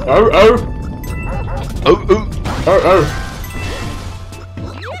 Oh, oh! Oh, oh. Oh, oh!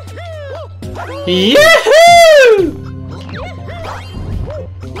 Yahoo!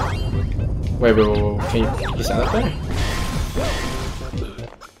 Wait, can you stand up there?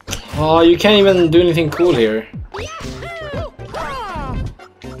 Oh, you can't even do anything cool here.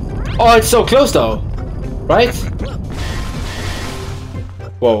 Oh, it's so close though, right?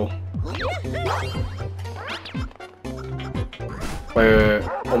 Whoa. Wait.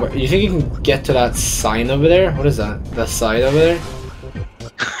 Oh my, you think you can get to that sign over there? What is that? That side over there?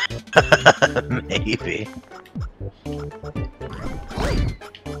 Maybe.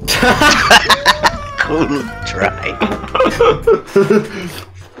 Cool try.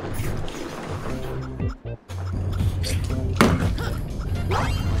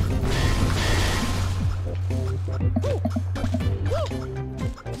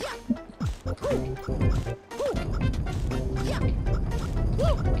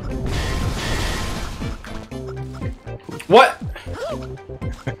 What?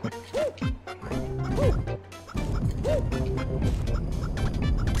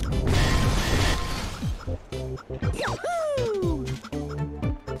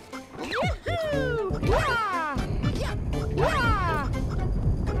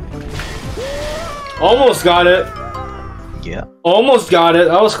 Almost got it. Yeah. Almost got it.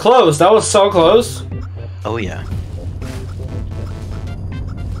 That was close. That was so close. Oh yeah.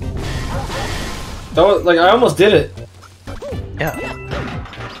 That was like I almost did it. Yeah.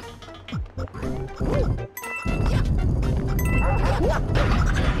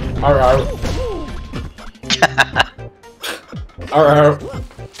 Arr. Arr.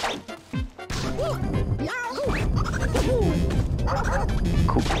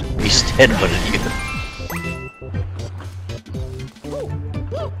 Cool. He's headbutted you.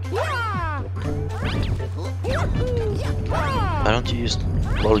 Why don't you use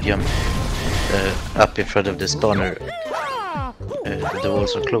wall jump up in front of the spawner? The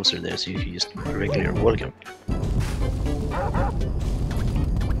walls are closer there, so you can use regular wall jump.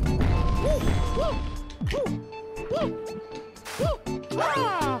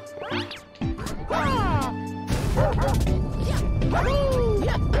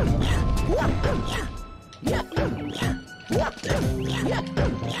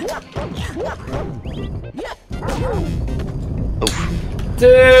 Oof.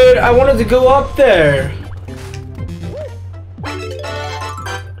 Dude, I wanted to go up there.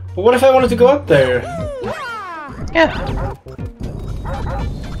 But what if I wanted to go up there? Yeah.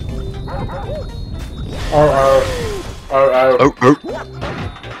 Oh. Oh, oh.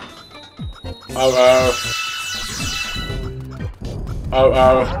 Oh. Oh.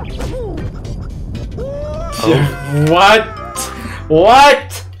 What?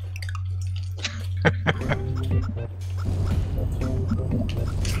 What?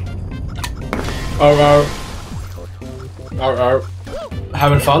 Oh.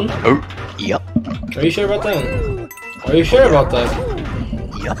 Having fun? Oh. Yep. Are you sure about that? Are you sure about that?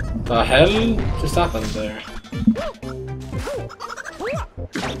 Yep. The hell just happened there?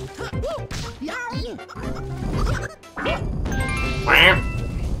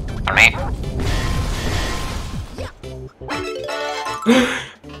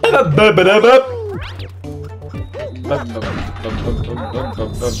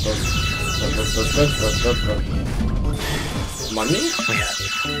 Money? Oh,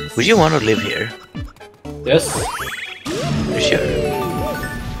 yeah. Would you want to live here? Yes. For sure.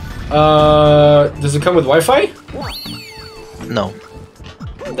 Does it come with Wi-Fi? No.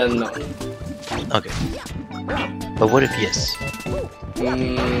 Then no. Okay. But what if yes?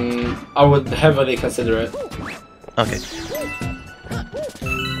 I would heavily consider it. Okay.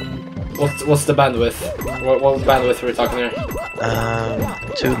 What's the bandwidth? What bandwidth are we talking here?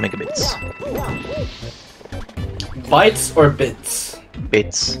 2 megabits. Bytes or bits?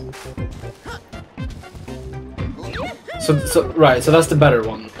 Bits. So right, so that's the better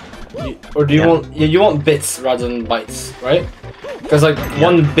one. Or do you want you want bits rather than bytes, right? Because like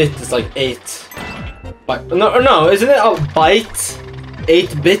 1 bit is like 8. No, isn't it a byte?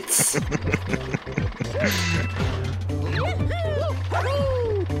 8 bits?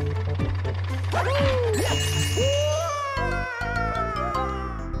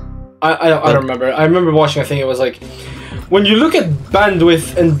 I don't remember. I remember watching a thing. It was like, when you look at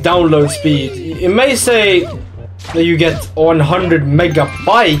bandwidth and download speed, it may say that you get 100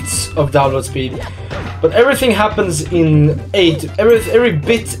 megabytes of download speed, but everything happens in 8. Every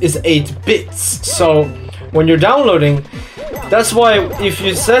bit is 8 bits. So when you're downloading, that's why if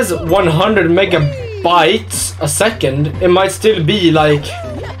it says 100 megabytes a second, it might still be like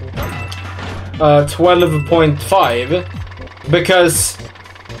 12.5, because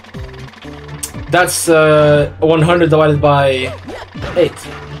that's 100 divided by 8.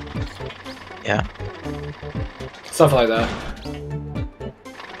 Yeah. Stuff like that.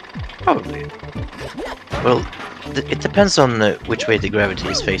 Probably. Well, it depends on which way the gravity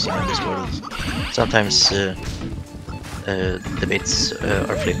is facing in this world. Sometimes the bits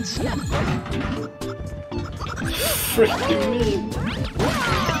are flipped. Freaking mean.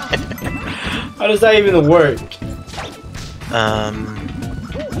 How does that even work?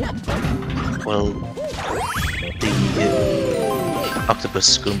 Well, the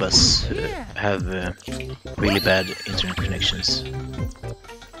octopus Goombas have really bad internet connections.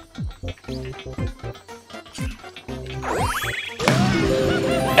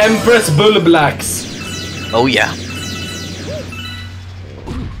 Empress Bull Blacks. Oh yeah.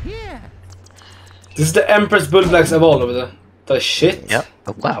 This is the Empress Bull Blacks evolved. The shit. Yeah.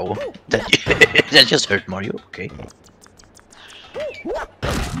 Oh wow. That that just hurt Mario. Okay.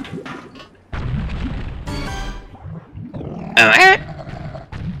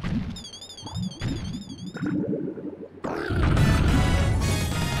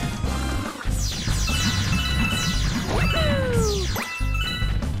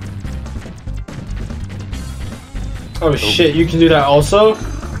 Oh shit, you can do that also?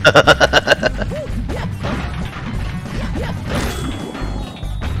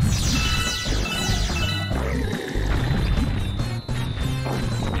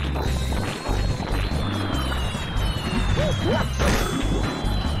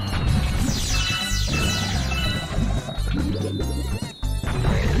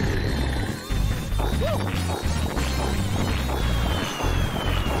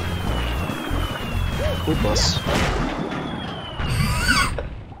 Cool boss.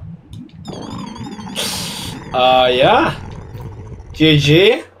 Yeah.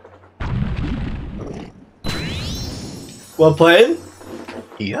 GG. Well played.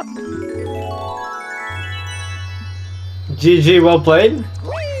 Yeah. GG, well played.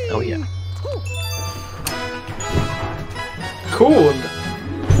 Oh yeah. Cool.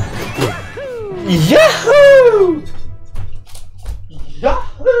 Yahoo!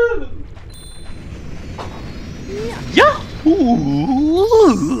 Yahoo! Yahoo!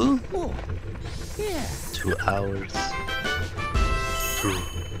 2 hours.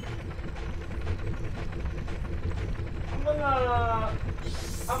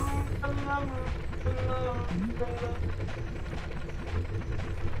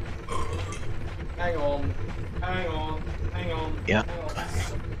 Hang on. Yeah.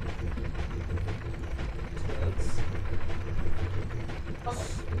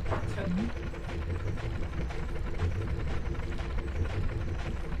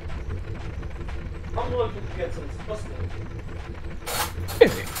 I'm looking to get some disgusting.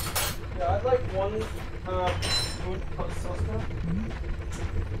 Really? Yeah, I'd like one spoon of sauce.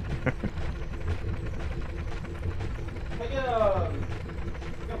 I get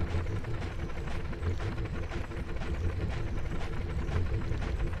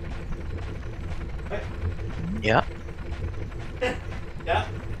Yeah. Yeah.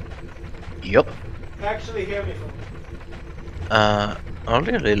 Yup. You actually hear me from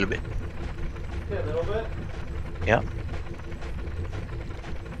Only a little bit. a little bit. Yeah.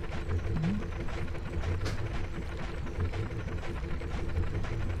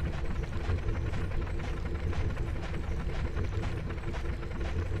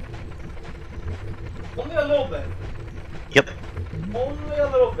 Only a little bit. Yep. Only a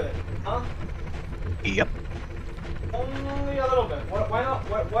little bit. Huh? Yep. Only a little bit. Why not?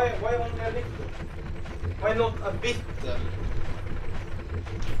 Why only a little? Why not a bit then?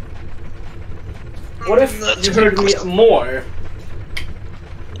 What if you heard me more?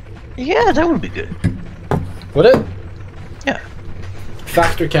 Yeah, that would be good. Would it? Yeah.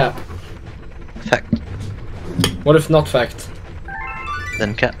 Fact or cap? Fact. What if not fact?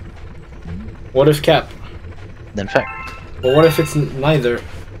 Then cap. What if cap? Then fact. But what if it's neither?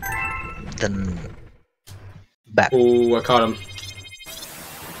 Then back. Oh, I caught him.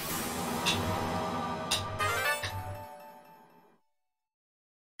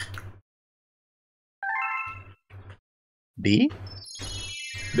 B.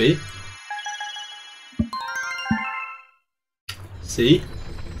 B. C.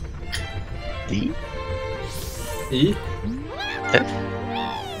 D. E. F.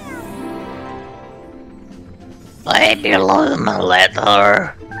 Lady Luma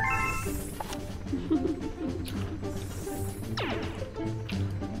letter.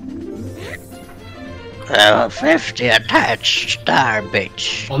 There are 50 attached star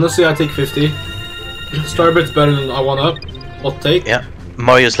bitch. Honestly, I take 50. Starbit's better than I 1-up. Hot take. Yeah.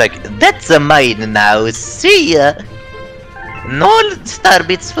 Mario's like, that's a mine now. See ya. No star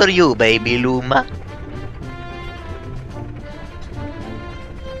bits for you, baby Luma.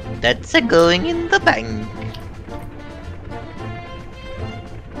 That's a going in the bank.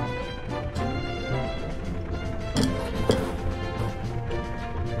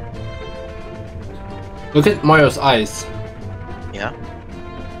 Look at Mario's eyes. Yeah.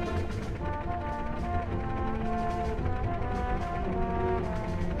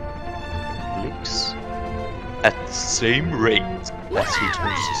 Blinks at the same rate as he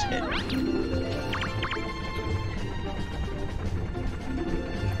turns his head.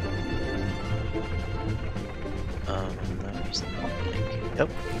 No, he's not blinking. Yep.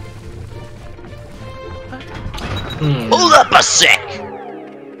 Hold up a sec!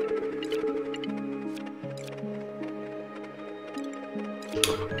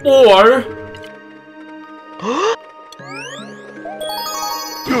 Or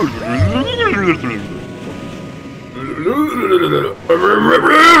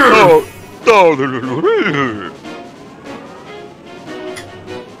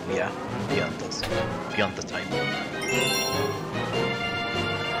Yeah, beyond the time.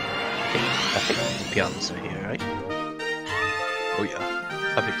 I think the pianos are here, right? Oh yeah.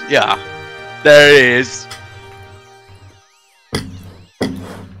 I think, yeah. There it is.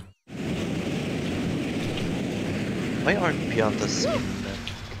 Why aren't pianos in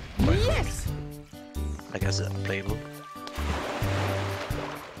Yes. like as a playable?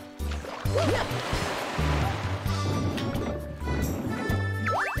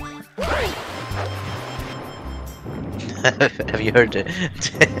 Have you heard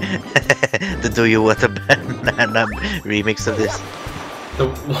the Do You Want a Banana remix of this? the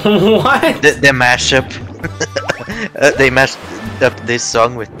what? The mashup. They mashed up this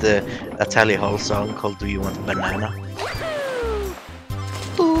song with the Tally Hall song called Do You Want a Banana?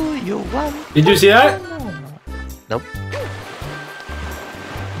 Do you want? Did you see that? Nope.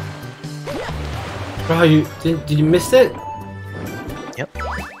 Bro, did you miss it? Yep.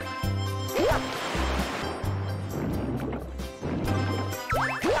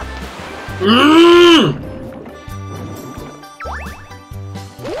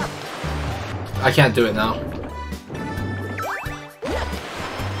 I can't do it now.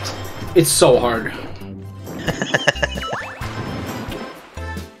 It's so hard.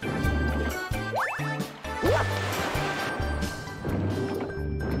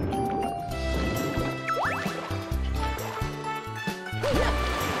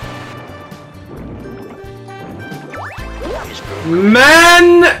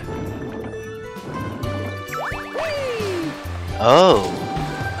 Man! Oh.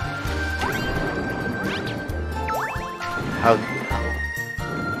 How?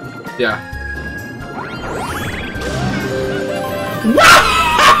 Yeah.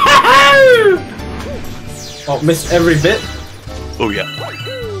 Oh, missed every bit. Oh yeah.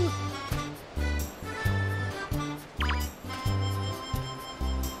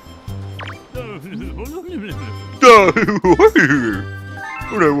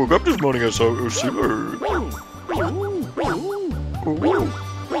 When I woke up this morning, I saw a silver.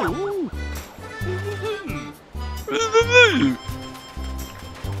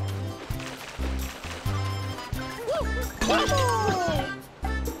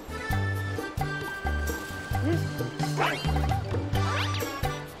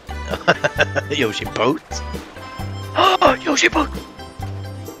 Yoshi boat. Oh, Yoshi boat.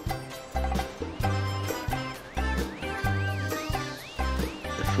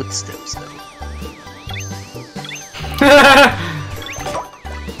 The footsteps, though.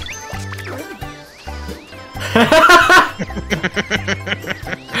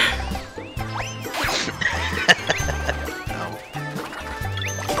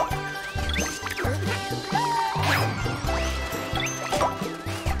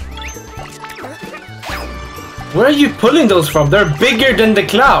 Where are you pulling those from? They're bigger than the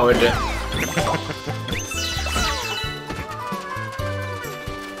cloud.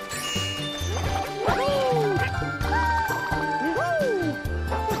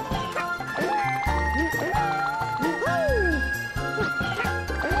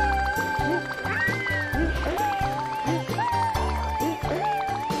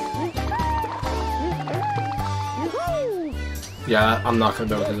 Yeah, I'm not gonna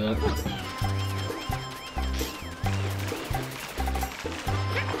be able to do that.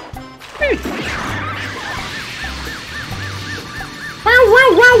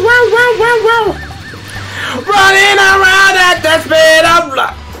 Wow. Running around at the speed of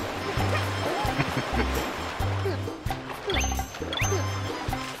light.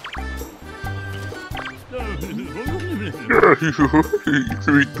 You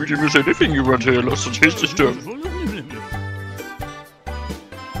can eat pretty much anything you want here, lots of tasty stuff.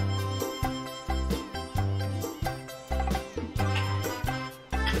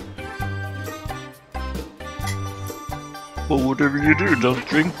 But whatever you do, don't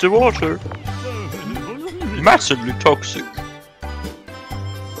drink the water. Massively toxic.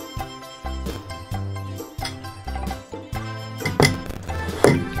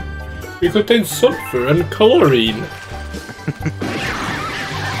 It contains sulfur and chlorine.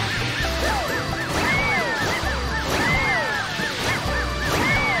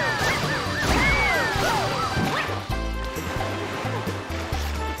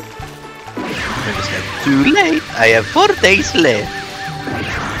 Too late. I have 4 days left.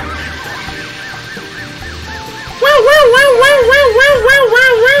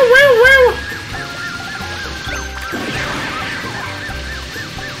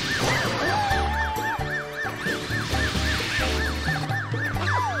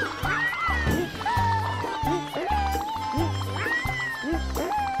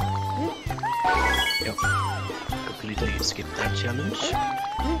 Yep. Completely skip that challenge.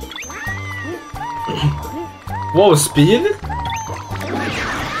 Whoa, speed?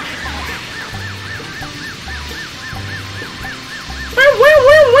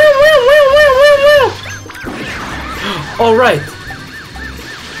 All right.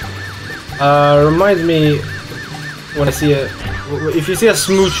 Remind me when I see a. If you see a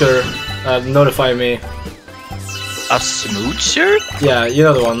smoocher, notify me. A smoocher? Yeah, you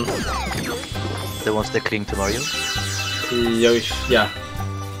know the one. The ones that cling to Mario? Yeah.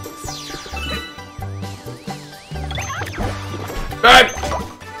 Right.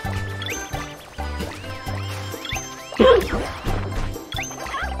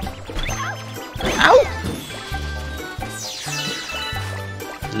 Ow!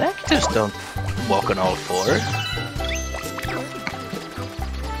 Lactors don't walk on all 4.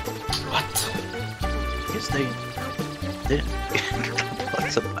 What? Yes, they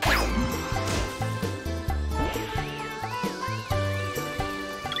What's up?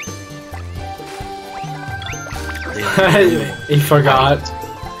 He forgot.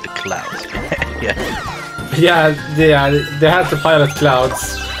 The clouds. Yeah. Yeah, they had to pilot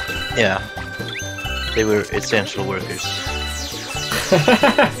clouds. Yeah. They were essential workers.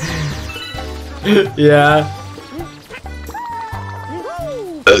 Yeah.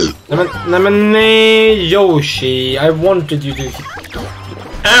 Nej, Yoshi, I wanted you to.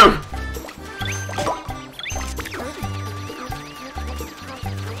 Ow!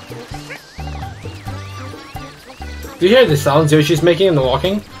 Do you hear the sounds Yoshi's making in the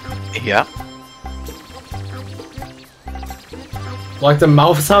walking? Yeah. Like the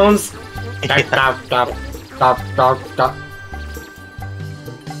mouth sounds? Yeah. Tap, tap, tap, tap, tap.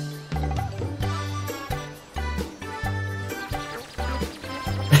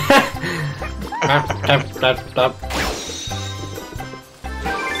 Tap, tap, tap, tap.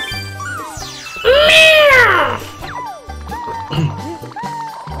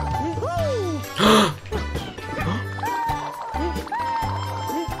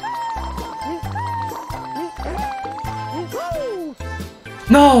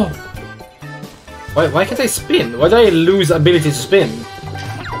 No! Why can't I spin? Why did I lose ability to spin?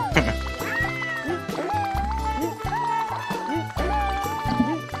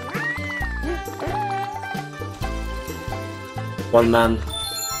 One man.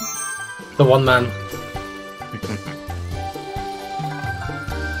 The one man.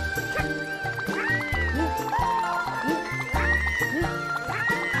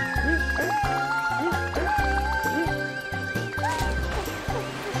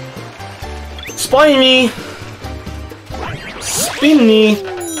 Spiny! Spinny!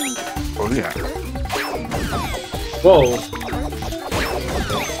 Oh yeah. Whoa.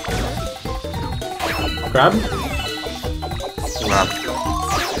 Grab? Well,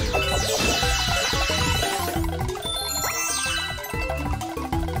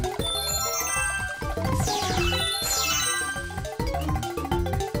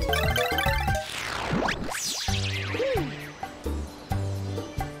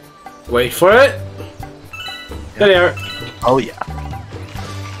 Wait for it. There they are. oh yeah.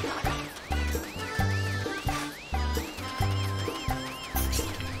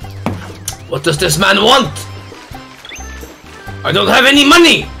 What does this man want? I don't have any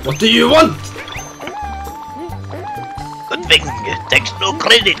money. What do you want? Good thing it takes no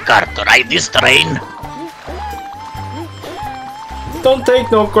credit card to ride this train. Don't take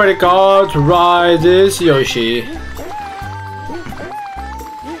no credit card to ride this Yoshi.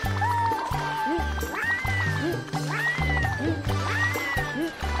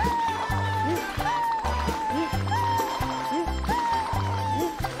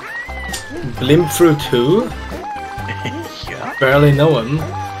 Blimp Fruit who? Yeah. Barely know him.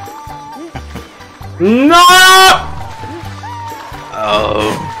 No!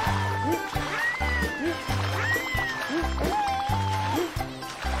 Oh.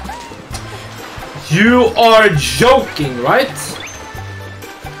 You are joking, right?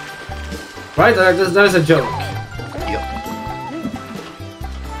 Right? That is a joke. Yeah.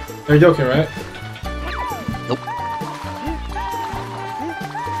 You're joking, right? Nope.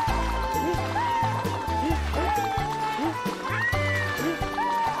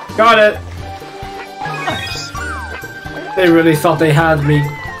 Got it! Nice. They really thought they had me.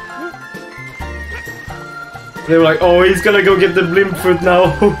 They were like, oh, he's gonna go get the blimp fruit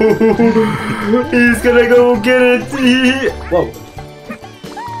now. He's gonna go get it. Whoa.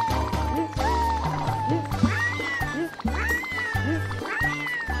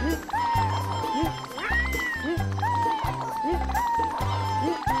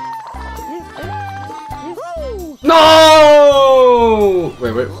 No!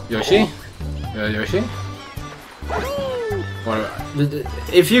 Wait, Yoshi? Yoshi? Or,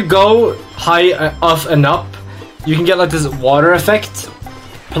 if you go high off and up, you can get like this water effect,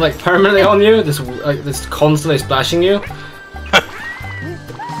 like permanently on you. This constantly splashing you.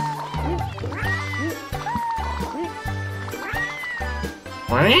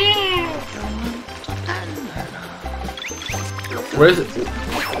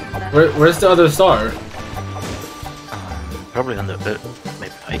 Where's the other star? Probably on the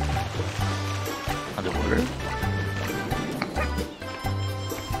maybe height. Underwater.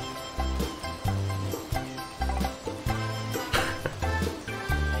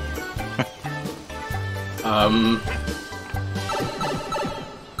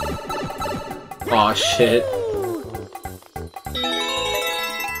 Aw, shit.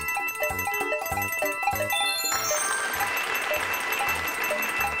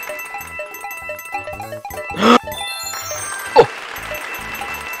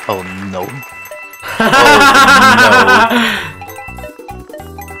 Oh no. Oh no.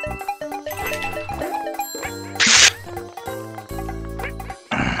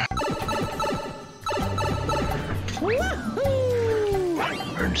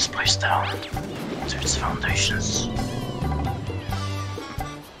 Burn this place down to its foundations.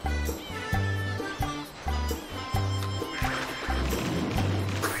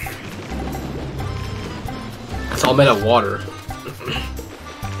 It's all made of water.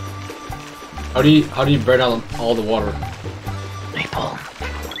 How do you burn out all the water? Maple.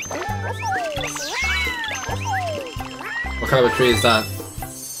 What kind of a tree is that?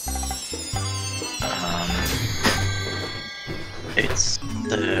 It's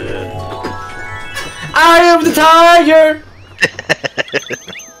the Eye of the tiger!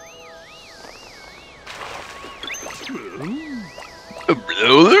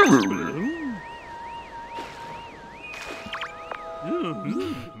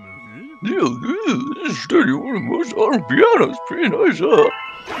 This study almost on piano's pretty nice, huh?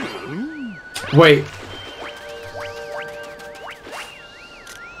 Wait.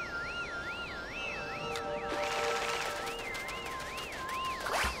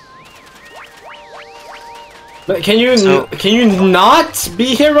 But can you not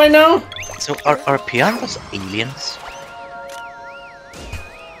be here right now? So are pianos aliens?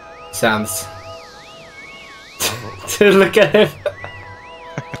 Sans. To look at him.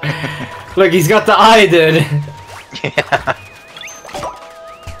 Look, he's got the eye, dude. Yeah.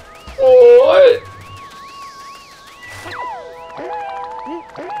 What?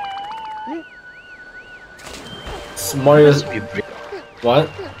 Mario's... What?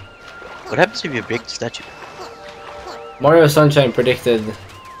 What happens if you break the statue? Mario Sunshine predicted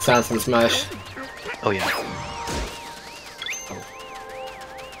Sans and Smash. Oh yeah.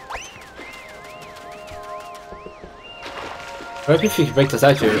 What if you break the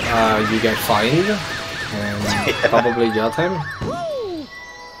statue? You get fined and probably jail time.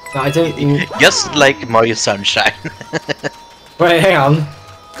 No, I think. Just like Mario Sunshine. Wait, hang on.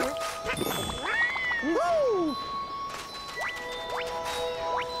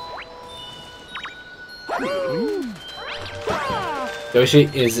 Yoshi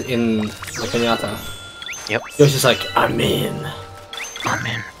is in the pinata. Yep. Yoshi's like, I'm in. I'm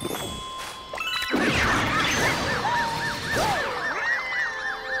in.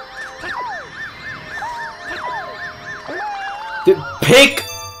 Pick!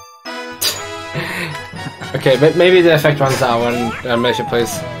 Okay, but maybe the effect runs out when animation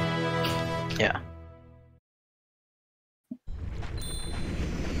plays. Yeah.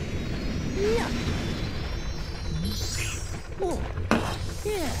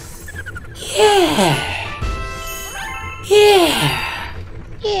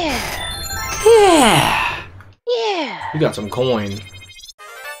 You got some coin.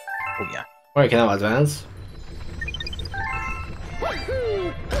 Oh yeah. Wait, can I advance?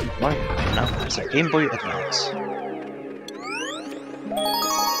 Mario now has a Game Boy Advance.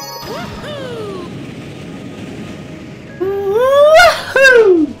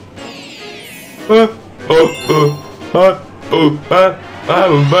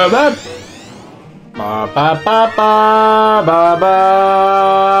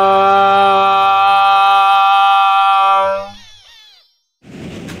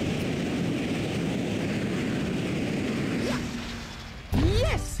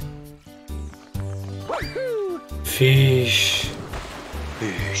 Fish.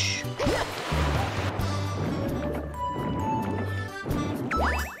 Fish.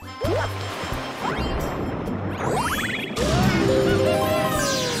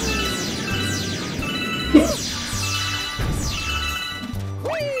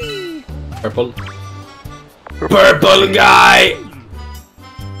 Purple. Purple guy!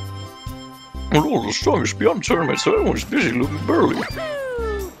 Well, all the strongest beyond tournament, so everyone's busy looking burly.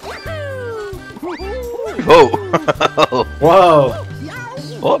 Whoa! Whoa!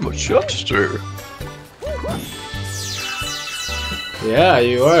 I'm a chubster. Yeah,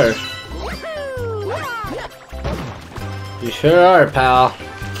 you are. You sure are, pal.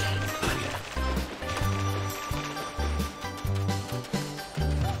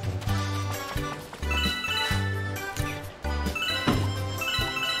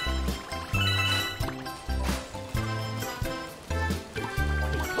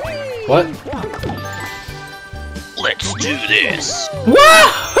 What? Let's do this.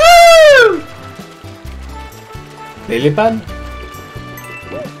 Woohoo! Lily pad?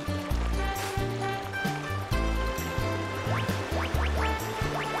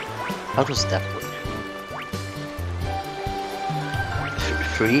 How does that work?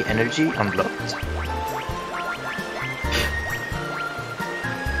 Free energy unlocked?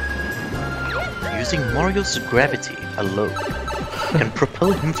 Using Mario's gravity alone can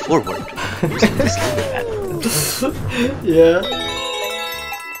propel him forward using this lily pad. Yeah.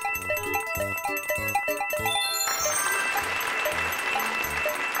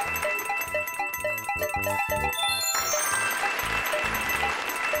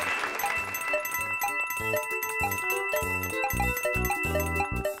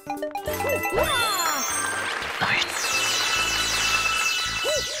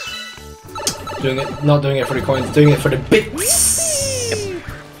 Doing it, not doing it for the coins, doing it for the bits. Yep.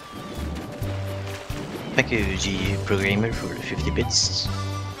 Thank you, G Programmer, for the 50 bits.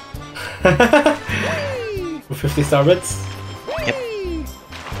 50 star bits. Yep.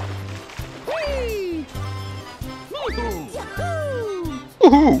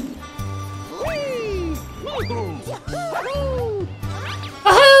 Woohoo!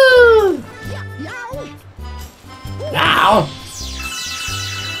 Woohoo! Now!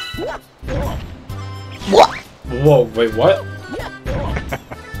 What? Whoa, wait, what?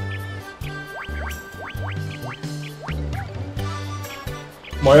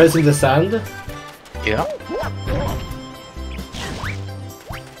 Mario's in the sand? Yeah.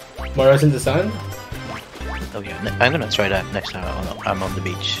 Mario's in the sand? Oh yeah, I'm gonna try that next time I'm on the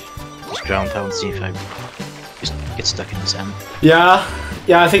beach. Just ground pound, see if I just get stuck in the sand. Yeah,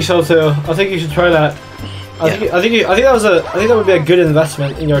 I think so too. I think you should try that. I think that would be a good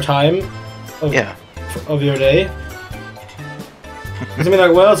investment in your time Yeah. of your day. I mean,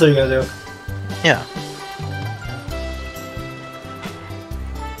 like, what else are you gonna do? Yeah.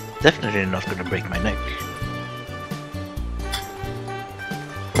 Definitely not gonna break my neck.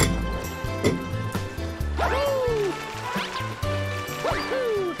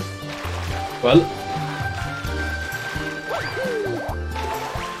 Well,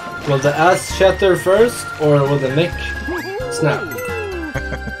 will the ass shatter first, or will the neck snap?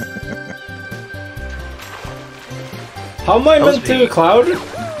 How am I meant to Cloud?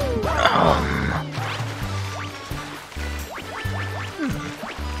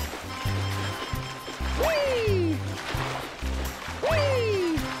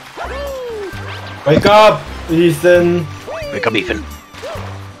 Wake up, Ethan! Wake up, Ethan.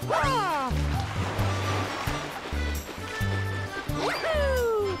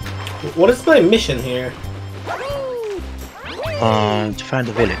 What is my mission here? To find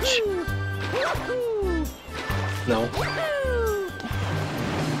the village. No.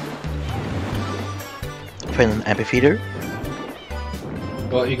 Find an amphitheater.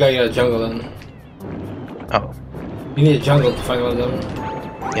 Well, you gotta get a jungle then. Oh, You need a jungle to find one of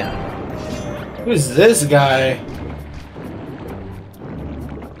them. yeah. Who's this guy?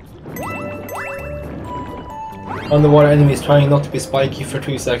 Underwater enemies trying not to be spiky for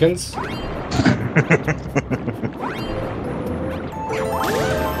 2 seconds.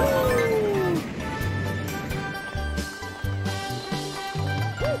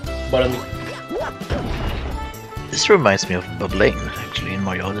 But This reminds me of Bob Lane, actually, in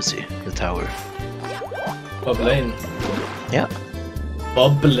Mario Odyssey, the tower. Bob Lane. Yeah.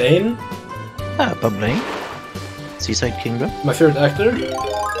 Bob Lane? Ah, Bob Lane. Seaside Kingdom. My favorite actor?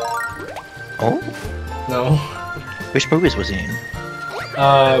 Oh, No. which movies was he in?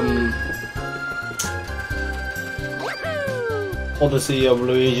 Odyssey of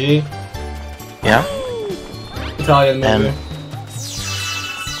Luigi. Yeah. Italian movie. And-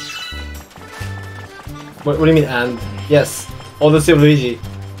 What do you mean and? Yes. Odyssey of Luigi.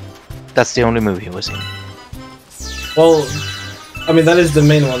 That's the only movie he was in. Well, I mean that is the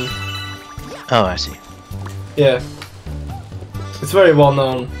main one. Oh, I see. Yeah. It's very well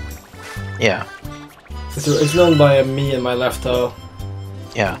known. Yeah. It's known by me and my left toe.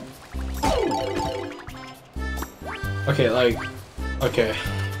 Yeah. Okay, like... Okay.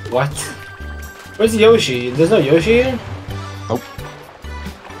 What? Where's Yoshi? There's no Yoshi here? Nope.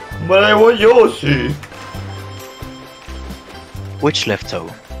 But I want Yoshi! Which left toe?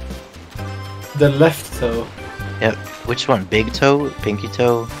 The left toe. Yeah. Which one? Big toe? Pinky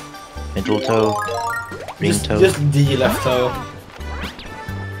toe? Middle toe? Ring toe? Just the left toe.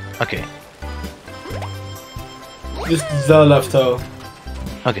 Okay. Just the left toe.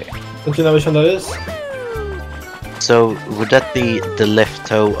 Okay. Don't you know which one that is? So, would that be the left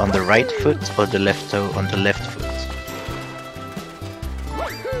toe on the right foot or the left toe on the left foot?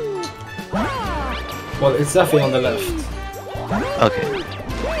 Well, it's definitely on the left. Okay.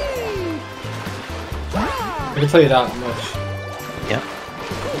 I can tell you that much. Yeah.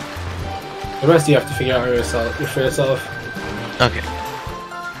 The rest you have to figure out for yourself. Okay.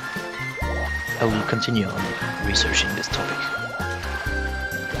 I will continue on researching this topic.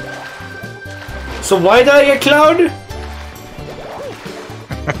 So why did I get Cloud?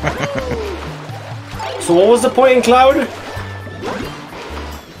 So what was the point in Cloud?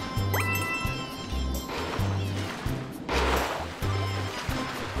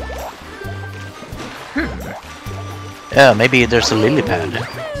 Yeah, maybe there's a lily pad.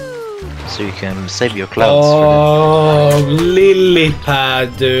 So you can save your clouds Oh, lily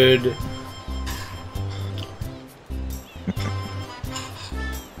pad, dude.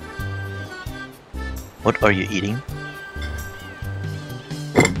 What are you eating?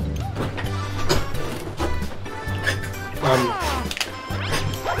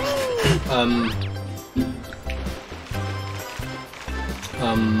 Um,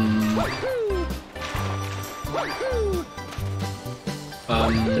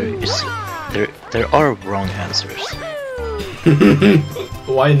 There are wrong answers.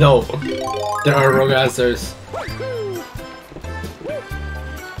 Why no? There are wrong answers.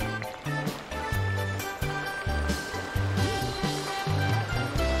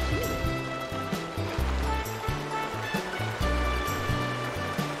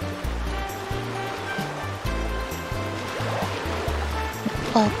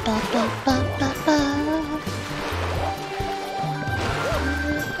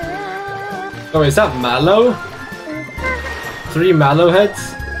 Oh, is that Mallow? 3 Mallow heads?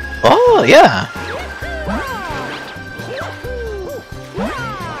 Oh, yeah!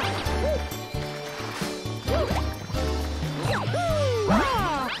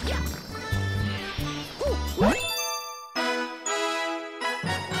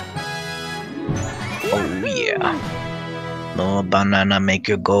 banana make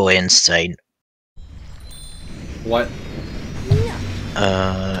you go insane? What?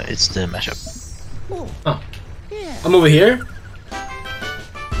 It's the mashup. Oh. I'm over here?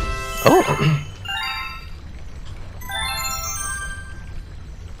 Oh!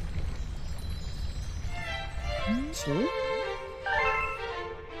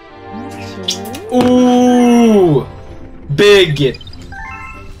 Ooh! Big!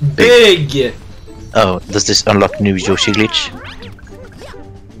 Big! Oh, does this unlock new Yoshi glitch?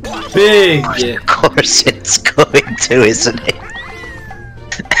 Big! Of course it's going to, isn't it?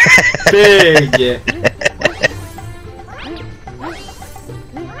 Big!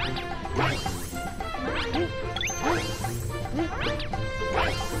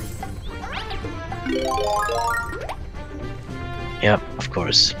 Yep, of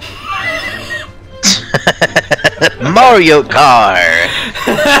course. Mario Kart!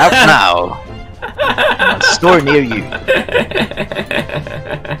 Out now! Store near you.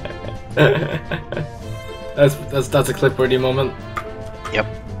 That's a clip-worthy moment. Yep.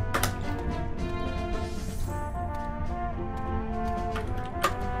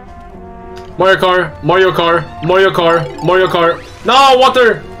 Mario Kart, Mario Kart, Mario Kart, Mario Kart. No,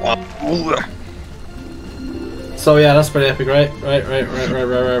 water! So yeah, that's pretty epic, right?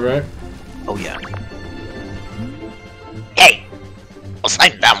 Right. Oh yeah. Hey! I'll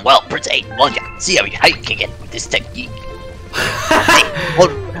slam down well pretty, won't ya? See how you can get with this technique. Hey,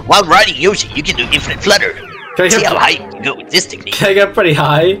 while riding Yoshi, you can do infinite flutter. See how high you can go with this technique. Can I get pretty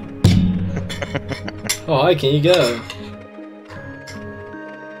high? How high can you go?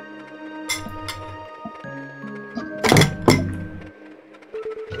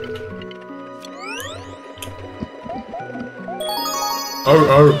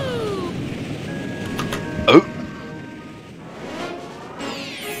 Oh. Oh.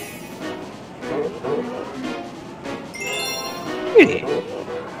 Really?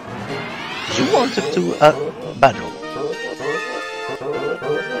 You wanted to battle?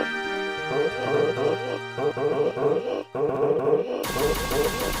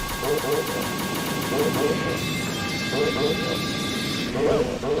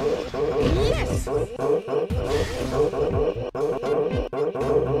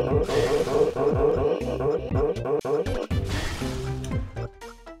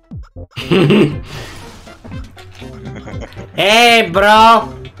 Hey, bro!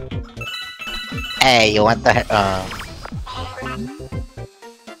 Hey, you want the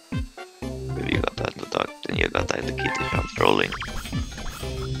You got that the duck, then you got that the kitty shop trolling.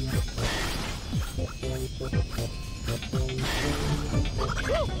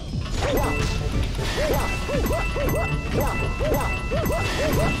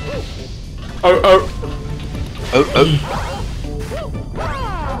 Oh.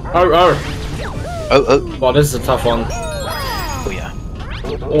 Wow, this is a tough one. Oh yeah.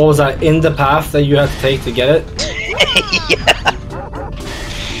 What was that, in the path that you had to take to get it? Yeah.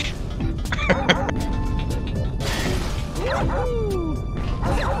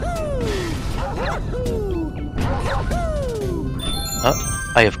 Oh,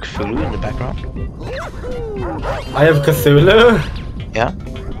 I have Cthulhu in the background. I have Cthulhu? Yeah.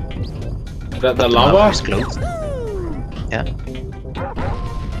 The lava? Is closed. Yeah.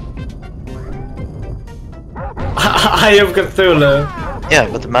 I have Cthulhu. Yeah,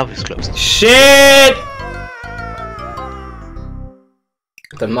 but the mouth is closed. Shit!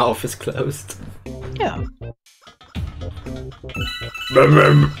 The mouth is closed. Yeah.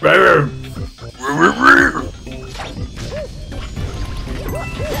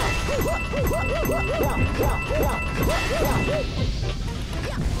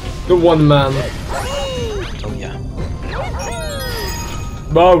 The one man. Oh yeah.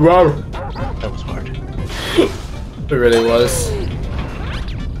 Row. That was hard. It really was.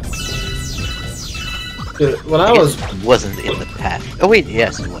 Dude, when I was It wasn't in the path. Oh wait,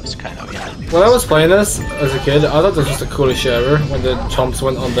 yes, it was kind of. Yeah. when I was playing this as a kid, I thought this was the coolest shit ever when the chomps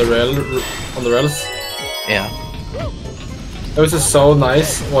went on the rails. Yeah. It was just so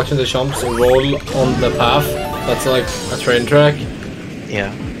nice watching the chomps roll on the path. That's like a train track.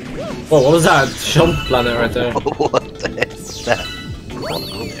 Yeah. Oh, what was that? Chomp planet right there. What the heck is that? Oh,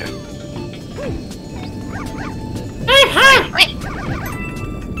 there.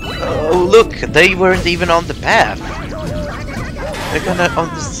 Oh look, they weren't even on the path. They're kinda on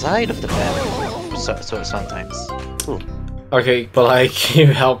the side of the path. So sometimes. Ooh. Okay, but like, can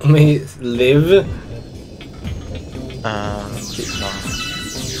you help me live? No.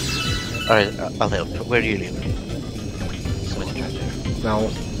 Alright, I'll help. Where do you live? So many treasure. No.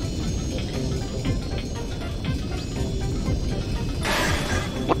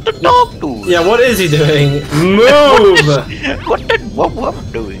 What the No! Yeah, what is he doing? Move! What did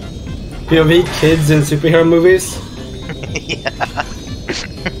Wub doing? POV kids in superhero movies? Yeah.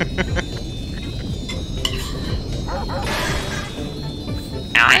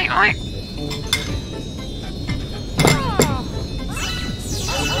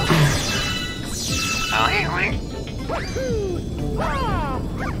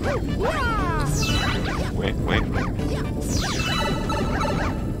 Wait.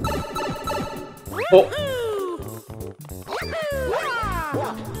 Oh!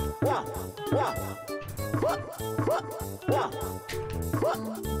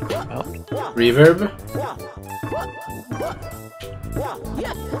 Reverb?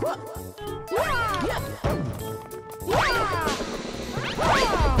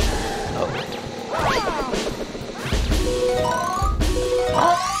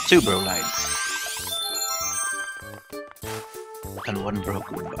 Two bro lights. And one bro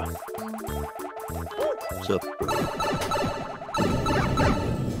Goomba. So,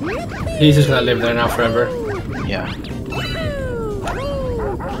 He's just gonna live there now forever. yeah.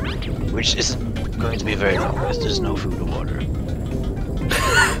 Which is going to be very long because there's no food or water.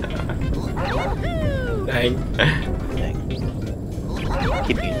 Dang. Dang.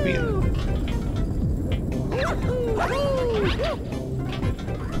 Keeping it real.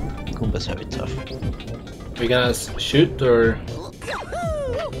 Goombas have it tough. We gonna shoot or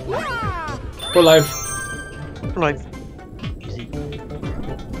go live? Life. Easy.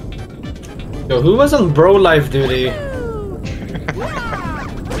 Yo, who was on bro life duty?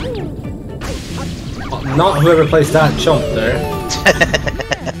 Not whoever placed that chump there.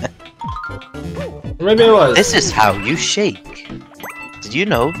 Maybe it was. This is how you shake. Did you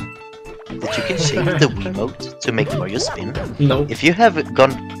know that you can shake the Wiimote to make Mario spin? No. If you have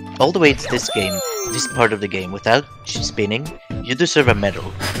gone all the way to this game, this part of the game, without spinning, you deserve a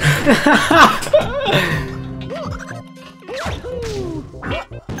medal.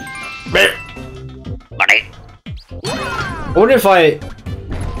 Buddy. I wonder if I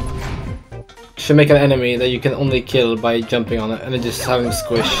should make an enemy that you can only kill by jumping on it and then just having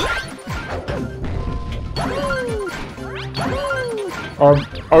squish. Or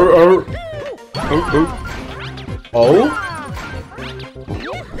oh?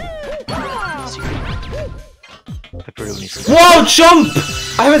 Pepperoni. Whoa, jump!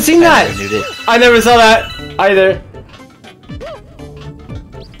 I haven't seen that! I never knew this. I never saw that either.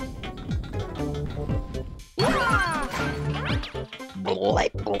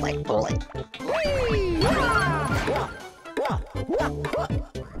 Bullet.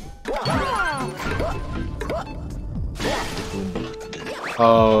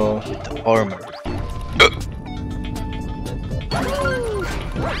 Oh. With the armor.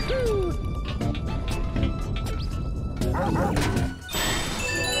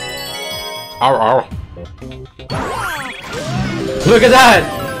 Ow, ow. Look at that!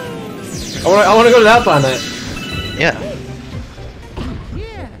 I wanna go to that planet. Yeah.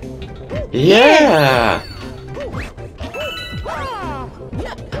 Yeah!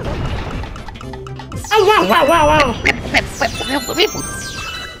 Oh, wow.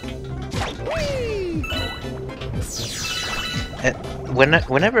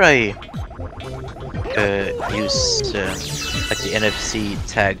 Whenever I use like the NFC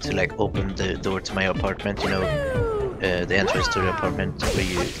tag to like open the door to my apartment, you know, the entrance to the apartment where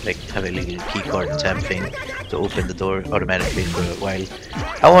you like have a little key card tab thing to open the door automatically for a while.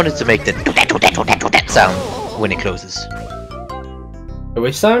 I wanted to make that sound when it closes.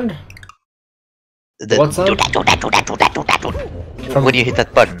 Which sound? The, What sound? when you hit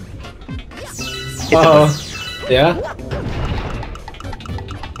that button. Hit the Oh, button. yeah.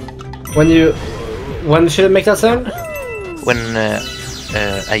 When should it make that sound? When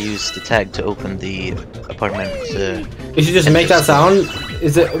I use the tag to open the apartment. You should just make that sound.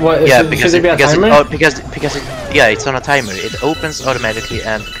 Is it what? Yeah, should because there be a timer? yeah, it's on a timer. It opens automatically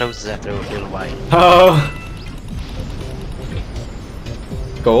and closes after a little while. Oh.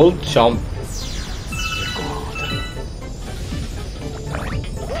 Gold chomp.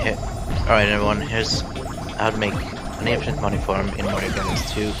 Alright everyone, here's how to make an infinite money farm in Mario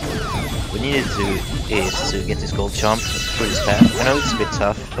Galaxy 2. What you need to do is to get this gold chomp through this path. I know it's a bit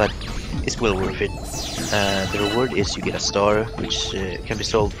tough, but it's well worth it. The reward is you get a star, which can be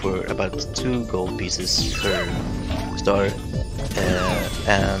sold for about 2 gold pieces per star.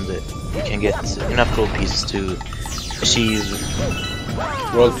 And you can get enough gold pieces to achieve...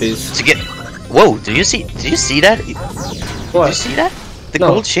 World peace. To get... Whoa, did you see that? What? Did you see that? The No.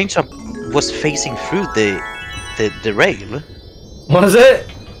 gold chain chomp was facing through the rail. Was it?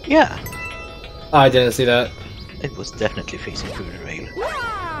 Yeah, I didn't see that. it was definitely facing through the rail.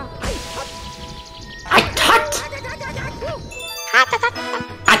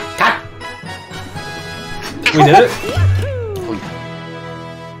 We did it?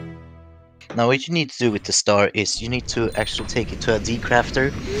 Now what you need to do with the star is you need to actually take it to a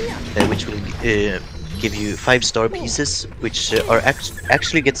decrafter, which will give you 5 star pieces, which are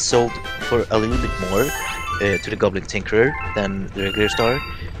actually get sold for a little bit more to the Goblin Tinkerer than the regular star.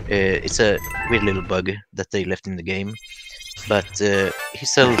 It's a weird little bug that they left in the game, but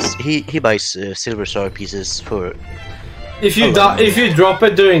he buys silver star pieces for. If you drop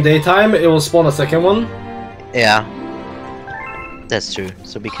it during daytime, it will spawn a second one. Yeah, that's true.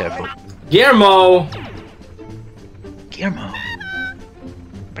 So be careful. Guillermo. Guillermo.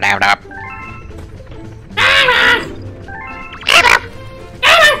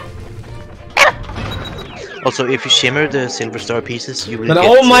 Also, if you shimmer the silver star pieces, you will get...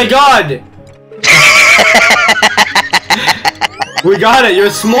 Oh my god! We got it,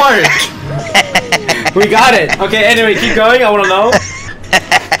 you're smart! We got it! Okay, anyway, keep going, I wanna know.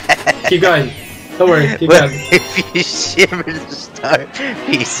 Keep going. Don't worry, keep going. If you shimmer the star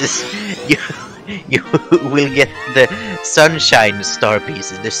pieces, you will get the sunshine star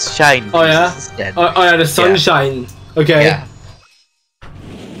pieces, the shine pieces instead. Oh yeah, the sunshine. Yeah. Okay. Yeah.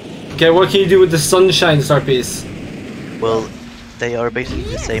 Okay, what can you do with the sunshine star piece? Well, they are basically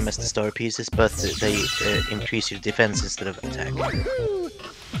the same as the star pieces, but they increase your defense instead of attack.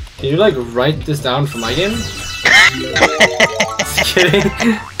 Can you like write this down for my game? Just kidding.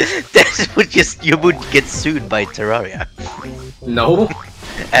 That's what you would get sued by Terraria. No.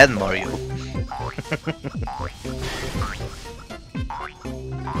 And Mario.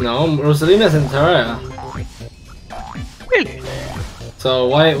 No, Rosalina's in Terraria. Really? So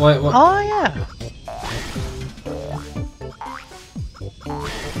why? Oh yeah.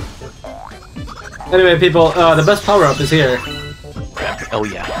 Anyway, people, the best power up is here. Oh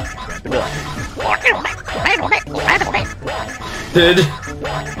yeah. Dude.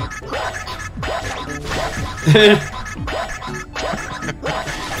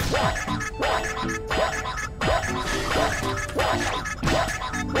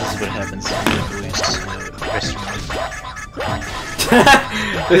 This is what happens in the boys' restaurant.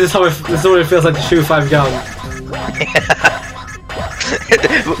 This is what it feels like to shoot 5 gun.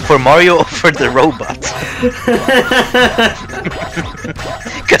 For Mario or for the robot?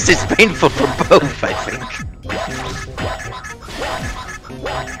 Because it's painful for both, I think.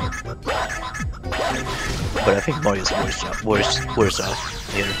 But I think Mario's worse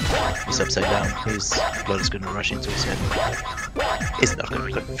off here. He's upside down. His blood is gonna rush into his head. It's not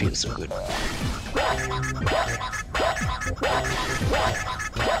gonna feel so good.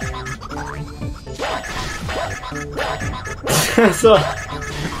 So.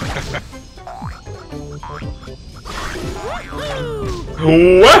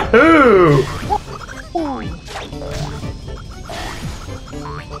 Woohoo!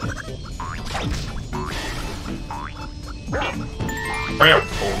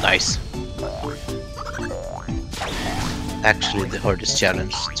 Oh, nice. Actually, the hardest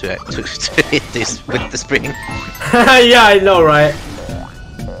challenge to hit this with the spring. Yeah, I know, right?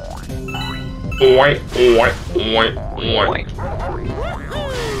 What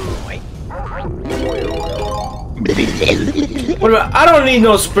about, I don't need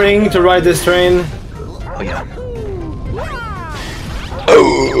no spring to ride this train. Oh yeah.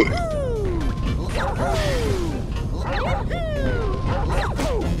 Oh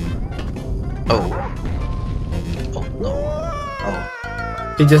no.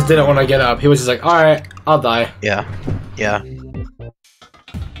 Oh. He just didn't want to get up. He was just like, alright, I'll die. Yeah. Yeah.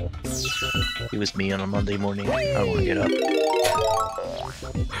 It was me on a Monday morning. I don't want to get up.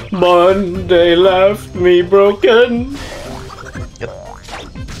 Monday left me broken. Yep.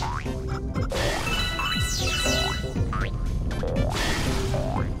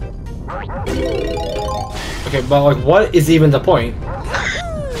 Okay, but like, what is even the point?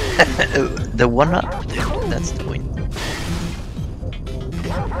 The one up, dude. That's the point.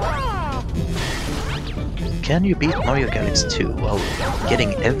 Can you beat Mario Galaxy 2 while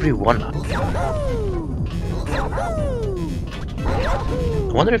getting every one up?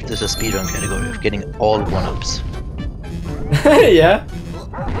 I wonder if there's a speedrun category of getting all 1-ups. Yeah.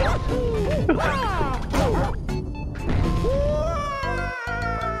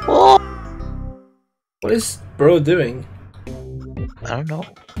 What is bro doing? I don't know.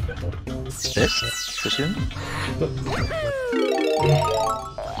 This? Presume?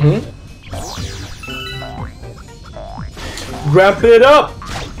 Hmm? Wrap it up!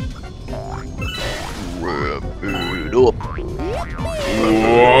 Wrap it up.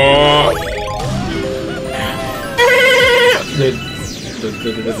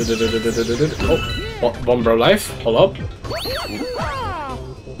 Oh, one bro life. Hold up.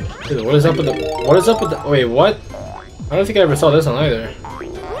 Dude, what is up with the? What is up with the? Wait, what? I don't think I ever saw this one either.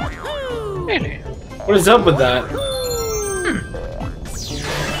 Really? What is up with that?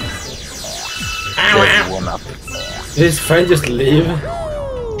 There's one up. Did his friend just leave?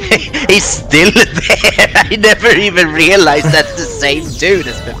 He's still there. I never even realized that's the same dude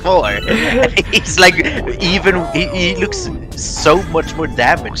as before. He's like even he looks so much more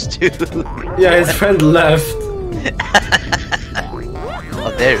damaged too. Yeah, his friend left. Oh,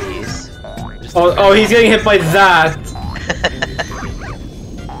 there he is. Oh, he's getting hit by that.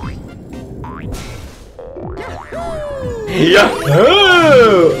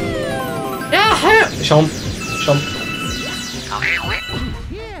 Yahoo! Yahoo! Chomp, chomp.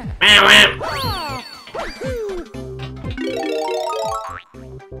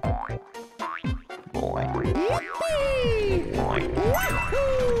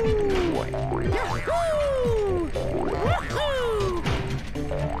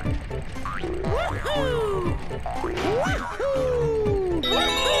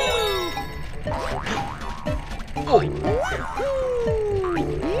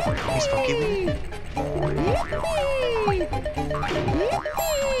 He's fucking with me.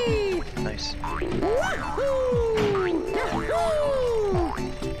 Nice.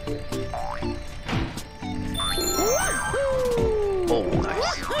 Oh, nice.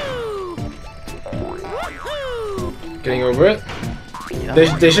 Getting over it. Yeah.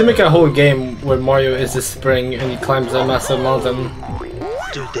 They should make a whole game where Mario is the spring and he climbs a massive mountain.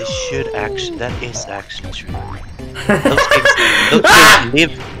 Dude, they should actually. That is actually true. Those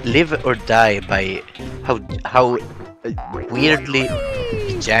games live or die by how weirdly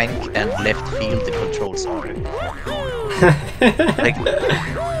jank and left field the controls are. Like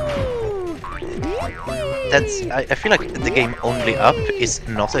that's I feel like the game Only Up is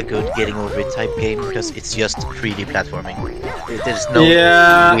not a good getting over it type game because it's just 3D platforming. There's no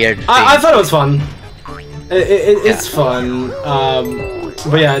weird thing. I thought it was fun. It's fun.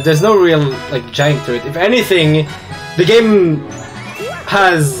 But yeah, there's no real like jank to it. If anything, the game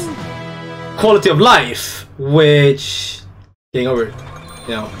has quality of life, which getting over it,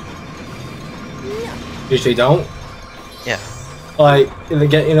 you know, usually don't. Yeah. Like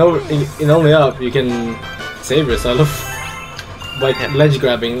in Only Up, you can save yourself by ledge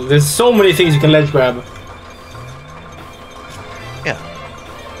grabbing. There's so many things you can ledge grab. Yeah.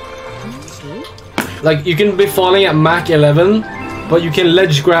 Like you can be falling at Mach 11, but you can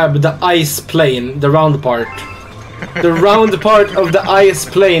ledge grab the ice plane, the round part. The round part of the ice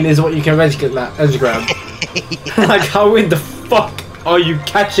plane is what you can edge grab. Like, how in the fuck are you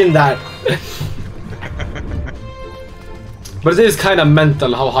catching that? But it is kind of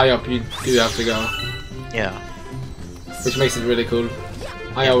mental how high up you do have to go. Yeah. Which makes it really cool.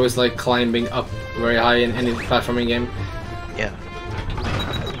 I always like climbing up very high in any platforming game. Yeah.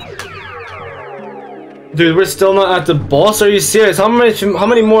 Dude, we're still not at the boss? Are you serious? How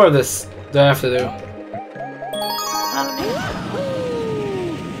many more of this do I have to do?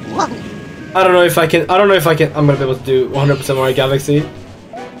 I don't know if I can. I'm gonna be able to do 100% Mario Galaxy.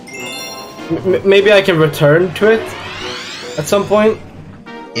 Maybe I can return to it at some point.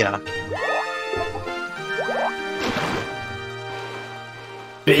 Yeah.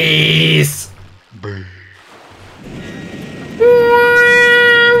 Peace.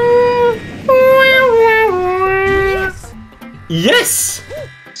 Yes.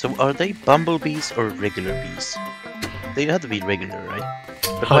 So are they bumblebees or regular bees? They have to be regular, right?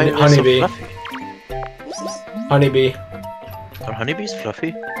 But Honeybee. So fluffy? Honeybee. Are honeybees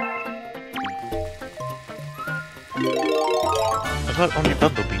fluffy? I thought only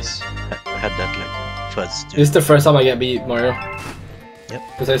bumblebees had that like fuzz. This is the first time I get beat Mario. Yep.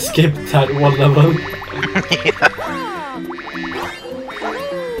 Because I skipped that one level. Yeah.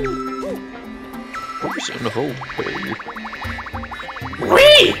 Oops, in the hole.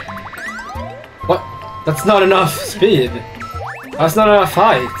 Whee! What? That's not enough speed. That's not enough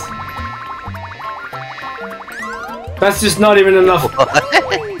height. That's just not even enough.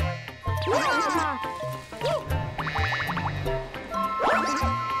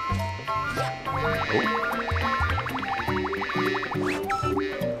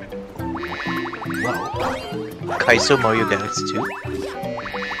 Wow. Kaizo Mario Galaxy 2?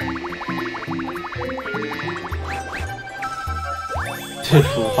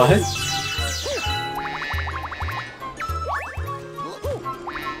 What?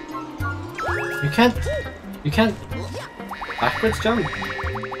 You can't backwards jump?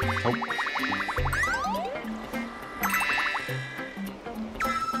 Nope.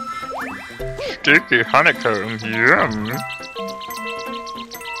 Sticky honeycomb, yum.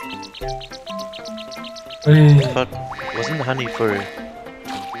 But wasn't the honey for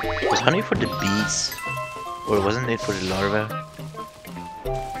Was honey for the bees? Or wasn't it for the larvae?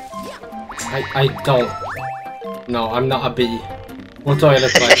 I don't. No, I'm not a bee. What do I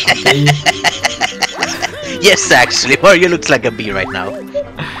look like? A bee? Yes, actually, Mario looks like a bee right now.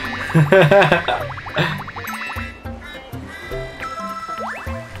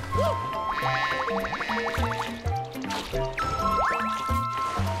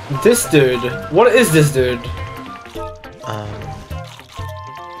 This dude. What is this dude?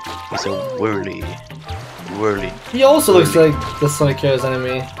 He's a whirly. He also looks like the Sonic Heroes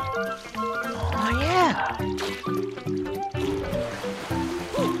enemy. Oh yeah.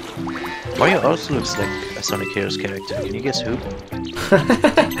 Mario also looks like a Sonic Heroes character. Can you guess who?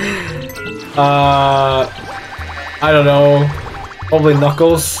 I don't know. Probably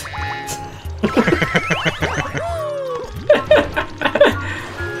Knuckles.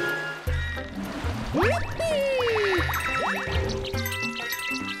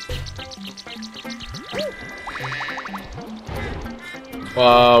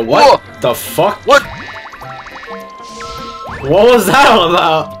 What the fuck? What? What was that all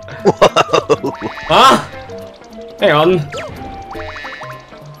about? Whoa! Huh? Hang on.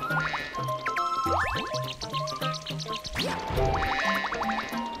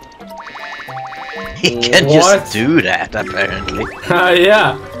 He can What? just do that, apparently.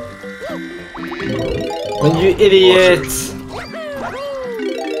 Yeah. Then you idiot.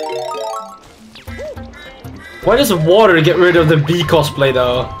 Why does water get rid of the bee cosplay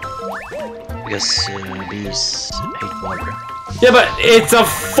though? Because bees hate water. Yeah, but it's a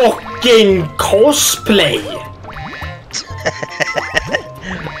fucking cosplay.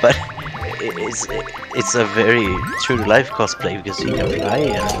 But it's a very true to life cosplay because he can fly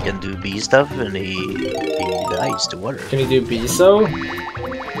and he can do bee stuff and he dives to water. Can you do Biso?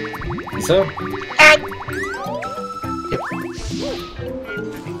 Biso? Yep.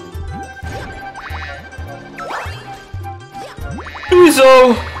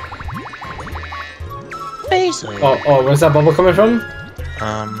 Biso! Basically. Oh, where's that bubble coming from?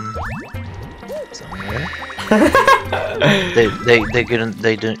 Somewhere. they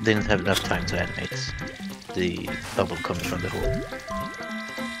didn't have enough time to animate the bubble coming from the hole.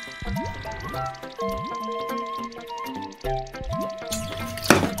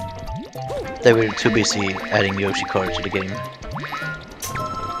 They were too busy adding Yoshi card to the game.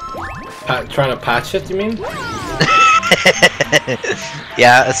 Trying to patch it, you mean?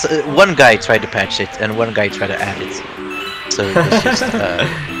 Yeah, one guy tried to patch it and one guy tried to add it. So it was just a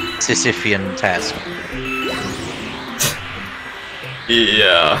Sisyphean task.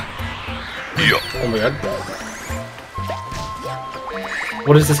 Yeah. Oh my god.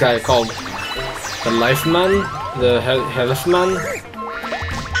 What is this guy called? The Life Man? The Health Man?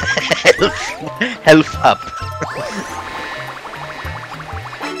 Health up.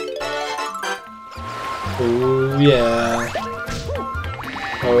 Oh yeah.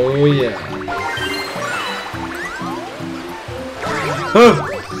 Oh yeah. Oh!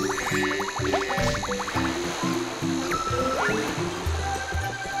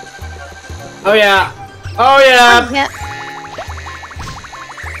 Oh yeah! Oh yeah! Yeah.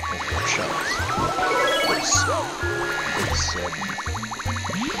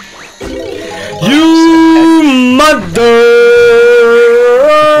 You mother!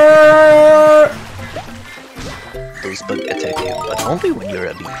 Those bugs attack you, but only when you're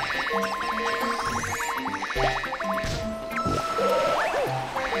a bee.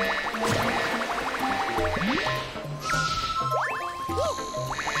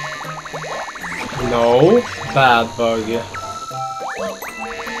 No, bad bug.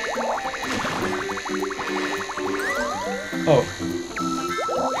 Oh.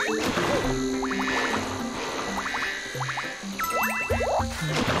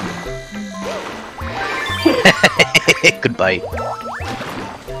 Goodbye.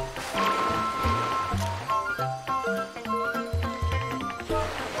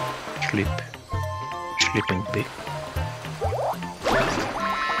 Sleeping bee.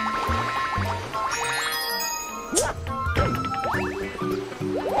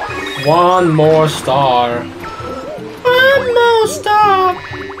 One more star. One more star.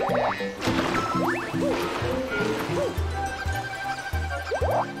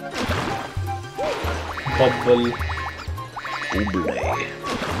 Bubble. Oblay.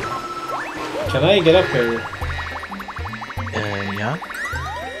 Can I get up here? Yeah.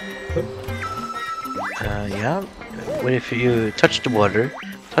 Yeah. Well, if you touch water,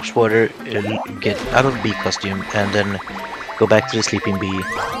 get out of bee costume, and then go back to the sleeping bee.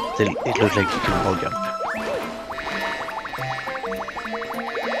 It looks like you can wall jump.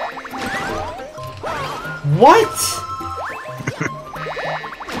 What?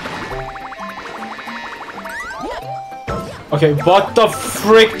 Okay, what the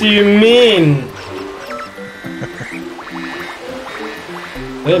frick do you mean?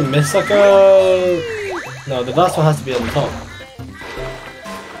 Did I miss like a... No, the last one has to be on the top.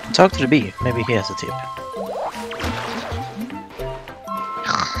 Talk to the bee. Maybe he has a tip.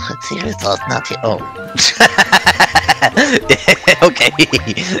 Serious thought, not here. Oh. Okay.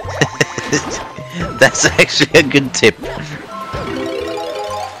 That's actually a good tip.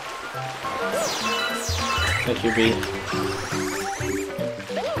 Thank you, B.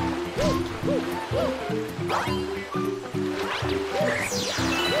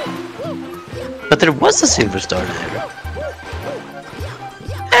 But there was a silver star there.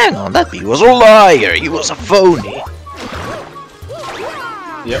 Hang on, that bee was a liar. He was a phony.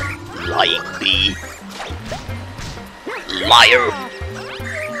 Yep. Lying bee. Liar.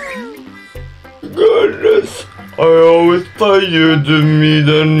 Goodness, I always thought you'd meet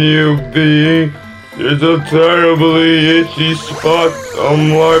a new bee. There's a terribly itchy spot on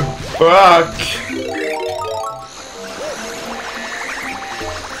my back.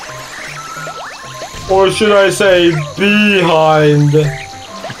 Or should I say, behind?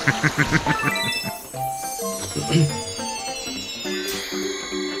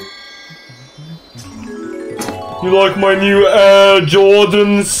 You like my new Air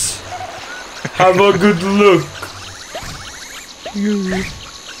Jordans? Have a good look.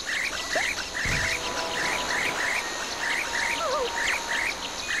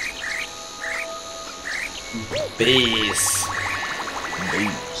 Bees.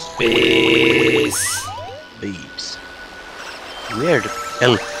 Bees. Bees. Bees. Weird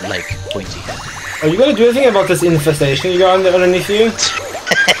elf-like pointy head. Are you gonna do anything about this infestation you got underneath you?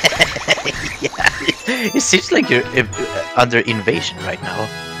 Yeah, it seems like you're under invasion right now.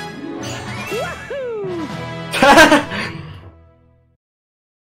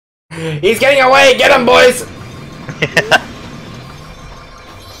 He's getting away! Get him, boys!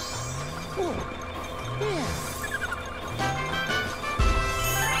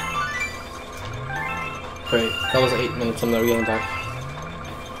 Great, that was 8 minutes. I'm never getting back.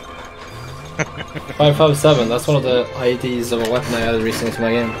 557. That's one of the IDs of a weapon I added recently to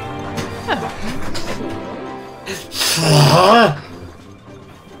my game.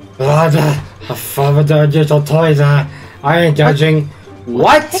 A father digital toy there. I ain't judging.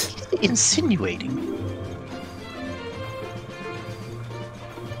 What? Insinuating.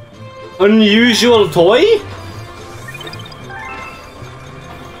 Unusual toy?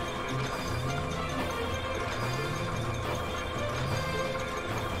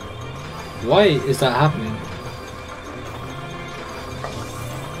 Why is that happening?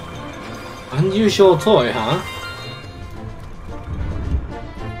 Unusual toy, huh?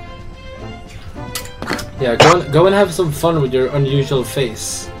 Yeah, go and have some fun with your unusual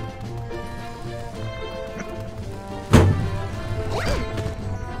face.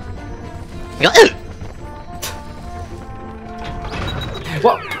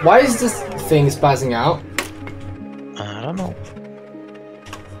 What? Why is this thing spazzing out? I don't know.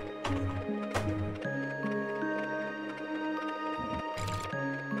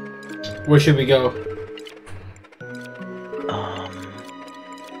 Where should we go?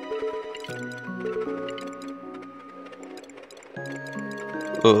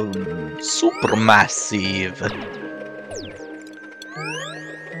 Supermassive.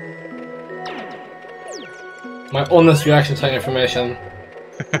 My honest reaction to that information.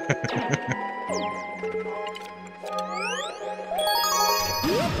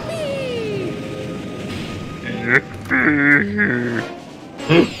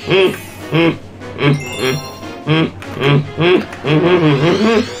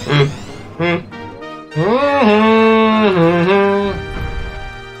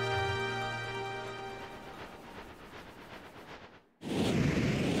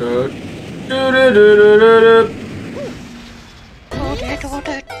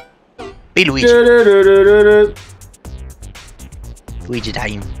 Be Luigi. Luigi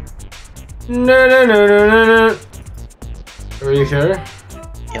time. Are you sure?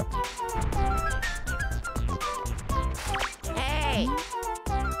 Yep.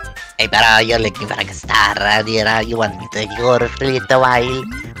 Hey, but you're looking for a star, you want me to go for a little while?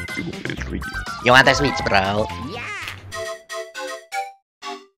 You want a sweets, bro?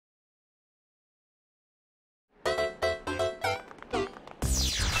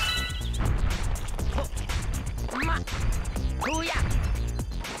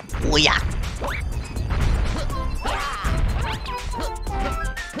 Oh yeah.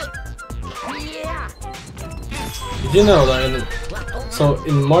 Did you know that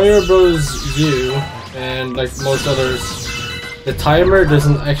in Mario Bros. U and like most others, the timer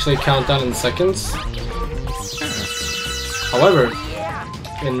doesn't actually count down in seconds? However,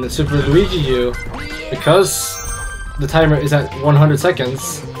 in Super Luigi U, because the timer is at 100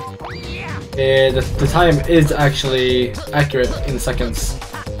 seconds, the time is actually accurate in seconds.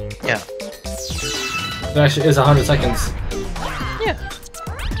 Yeah. It actually is 100 seconds. Yeah.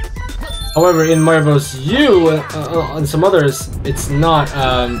 However, in Mario Bros. U and some others, it's not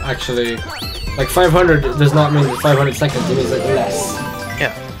actually like 500 does not mean 500 seconds. It means like less.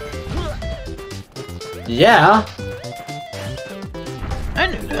 Yeah. Yeah. I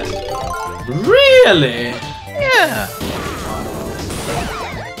knew that. Really? Yeah.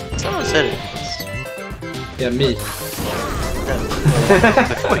 Someone said it. Yeah, me.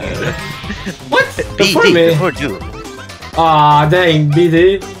 Before you. What? Before BD, me? before you. Ah, dang,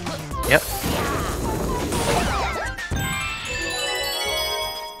 BD. Yep.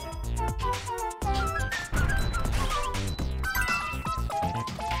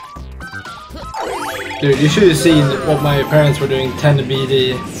 Dude, you should have seen what my parents were doing 10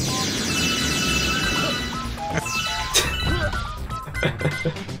 BD.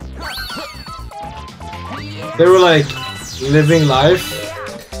 They were like living life,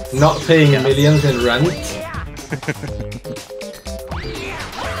 not paying millions in rent.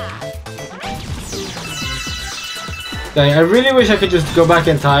 Dang, I really wish I could just go back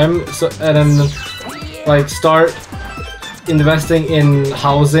in time and then like start investing in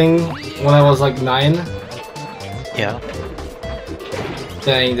housing when I was like 9. Yeah.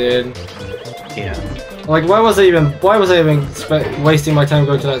 Dang, dude. Yeah. Like, why was I even wasting my time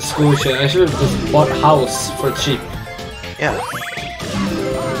going to that school shit? I should have just bought a house for cheap. Yeah.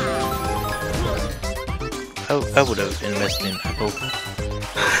 I would have invested in hope.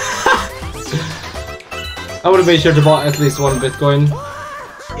 I would have made sure to buy at least 1 Bitcoin.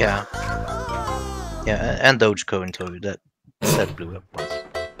 Yeah. Yeah, and Dogecoin too. That blew up once.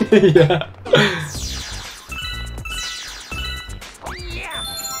 Yeah.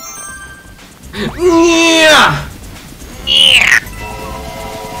 Yeah.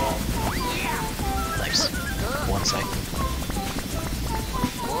 Nice. One side.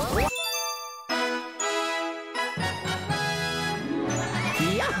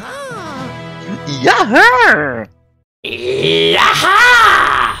 Yahoo! Yaha!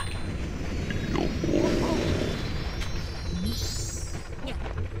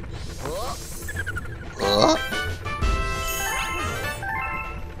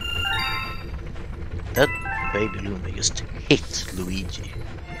 That baby Luma just hit Luigi.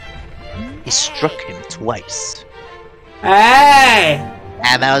 He struck him twice. Hey!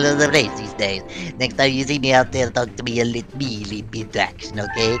 I'm all over the place these days. Next time you see me out there, talk to me a little bit action,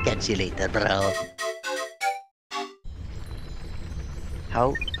 okay? Catch you later, bro.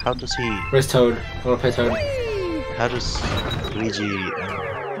 How does he? Where's Toad? I wanna play Toad. How does Luigi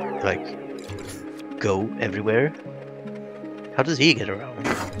like go everywhere? How does he get around?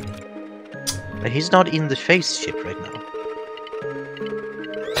 Like, he's not in the spaceship right now.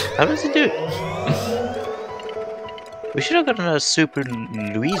 How does he do it? We should have gotten a Super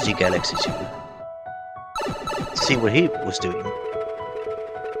Luigi Galaxy to see what he was doing.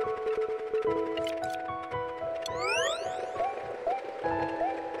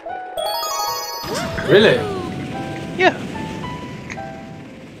 Really? Yeah.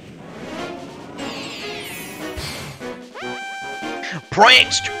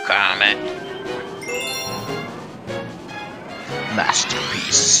 Prankster comment.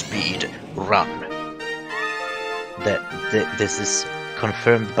 Masterpiece speed run. This is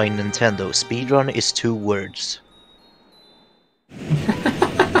confirmed by Nintendo. Speedrun is 2 words.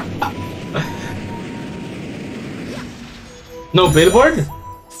 No billboard?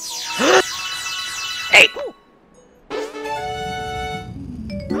 Hey,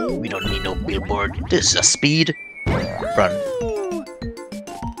 We don't need no billboard. This is a speed run.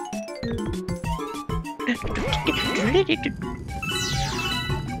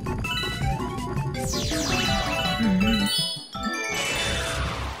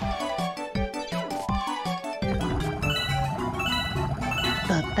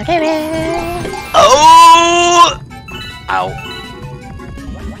 Oh! Ow.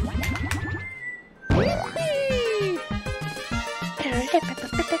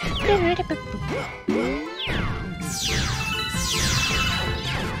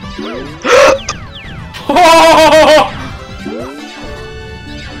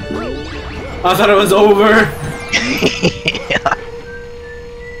 I thought it was over. Yeah.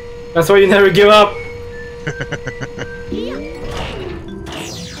 That's why you never give up.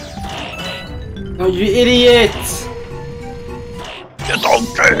 Oh, you idiot! you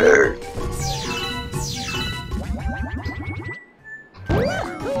don't care.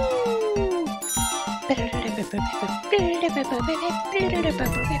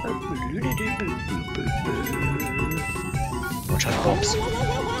 Watch out, bombs.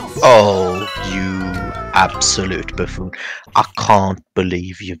 Oh, you absolute buffoon. I can't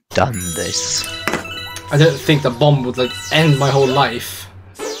believe you've done this. I didn't think the bomb would like end my whole life.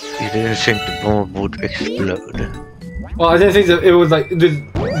 You didn't think the bomb would explode. Well, I didn't think that it would like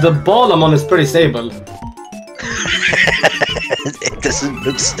the ball I'm on is pretty stable. It doesn't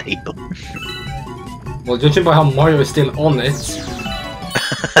look stable. Well, judging by how Mario is still on it.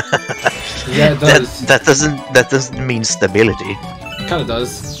 Yeah, it does. That doesn't mean stability. It kinda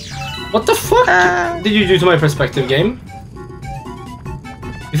does. What the fuck did you do to my perspective game?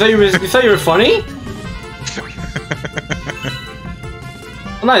 You thought you were funny?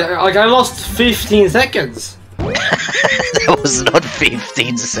 No, like I lost 15 seconds. That was not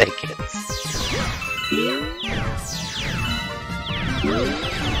 15 seconds.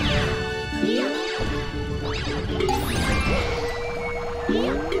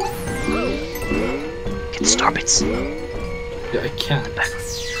 Get starbits. Yeah, I can't.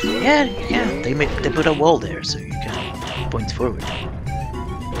 Yeah, you can. They put a wall there so you can point forward.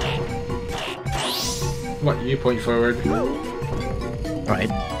 What, you point forward?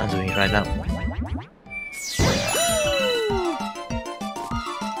 Right, I'm doing it right now.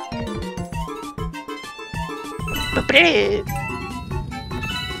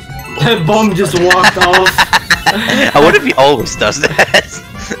 The bomb just walked off. I wonder if he always does that.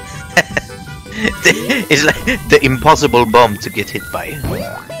 It's like the impossible bomb to get hit by.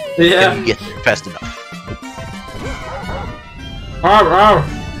 Yeah. Can you get fast enough? Arr.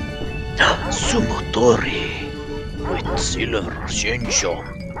 Sumotori with Silver Shensho.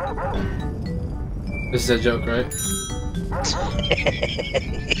 This is a joke, right?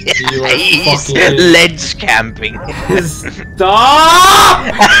 You are He's fucking idiot. ledge camping.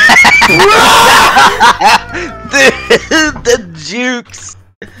 Stop! the jukes.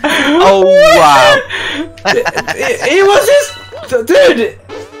 Oh wow! It was his dude.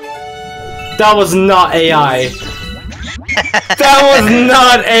 That was not AI. That was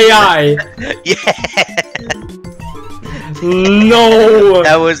not AI. Yeah. No.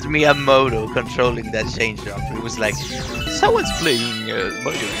 That was Miyamoto controlling that change jump. It was like, someone's playing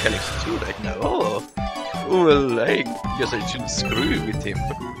Mario Galaxy 2 right now. Oh, well, I guess I should screw with him.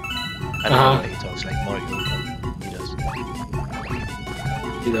 I don't know why he talks like Mario, but he does.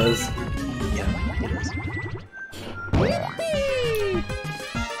 He does. Yeah, he does.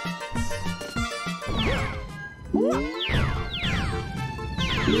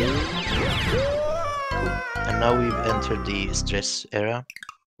 And now we've entered the stress era,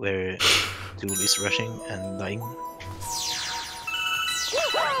 where Tool is rushing and dying.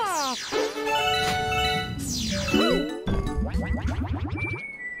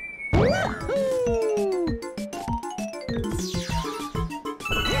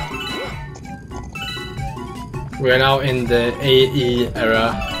 We are now in the AE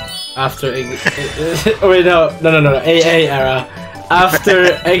era. After oh wait, no, AA era.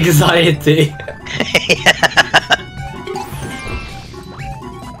 After anxiety.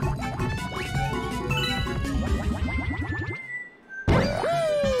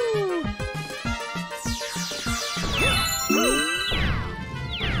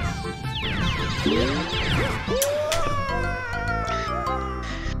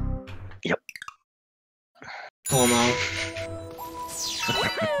 Yep. Oh no.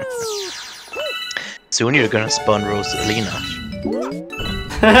 Soon you're gonna spawn Rosalina.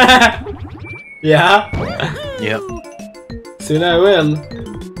 Yeah? Yep. Soon I will.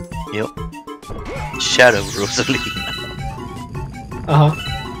 Yep. Shadow Rosalina. Uh-huh.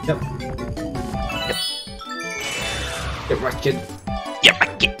 Yep. Yep. Get right, kid. Yep, I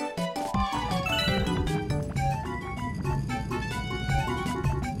get.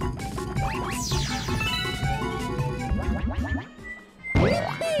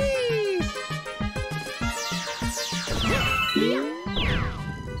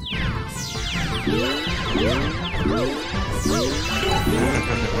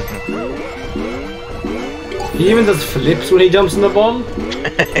 He even does flips when he jumps in the ball.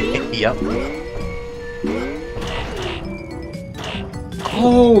 Yep.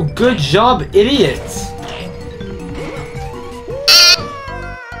 Oh, good job, idiot!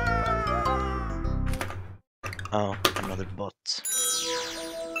 Oh, another bot.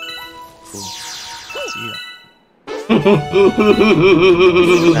 Cool. See ya.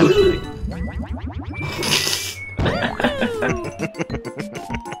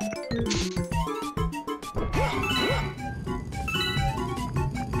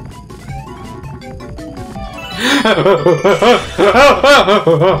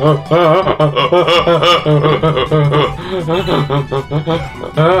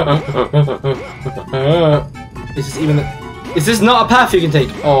 Is this not a path you can take?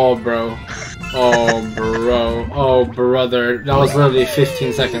 Oh, bro. Oh, bro. Oh, brother. That was literally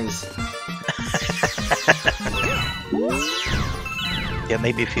 15 seconds. Yeah,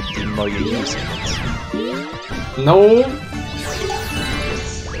 maybe 15 more you seconds. No.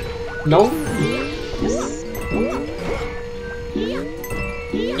 No.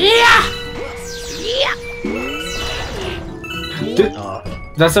 Yeah. Dude,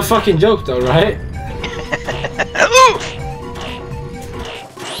 that's a fucking joke, though, right?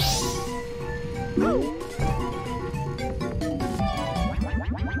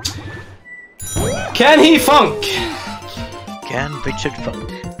 Can he funk? Can Richard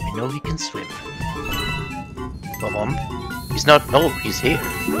funk? I know he can swim. Bomb. He's not. No, he's here.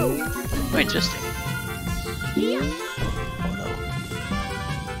 Oh, interesting. Oh no.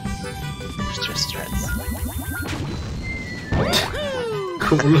 Strats.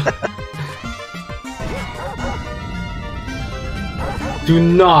 Cool. Do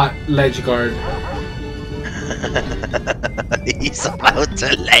not ledge guard. He's about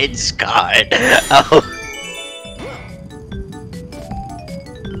to ledge guard. Oh.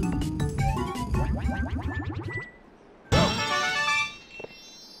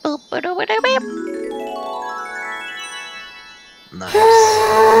 Nice.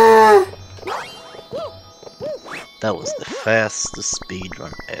 That was the fastest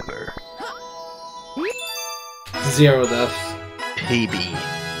speedrun ever. 0 deaths. PB.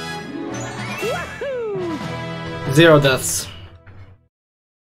 0 deaths.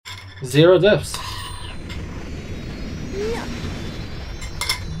 0 deaths.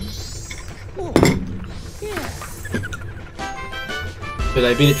 Did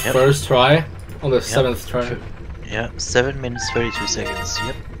I beat it first try? On the 7th try? Yeah, 7 minutes 32 seconds.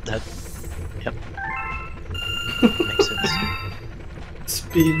 Yep, that. Yep. Makes sense.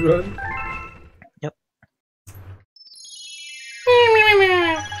 Speedrun. Yep.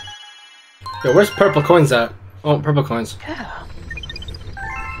 Yo, where's purple coins at? Oh, purple coins. Yeah.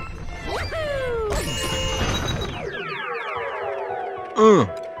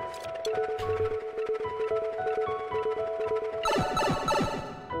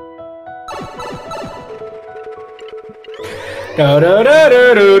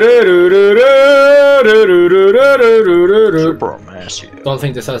 Don't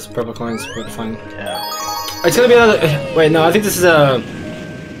think this has purple coins, but fine. Yeah. It's gonna be another. Wait, no, I think this is a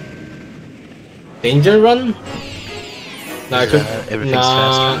danger run. No, it could. Everything's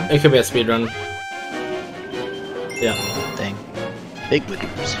fast run. It could be a speed run. Yeah. Dang. Big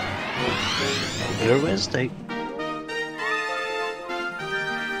wiggles. Your Wednesday.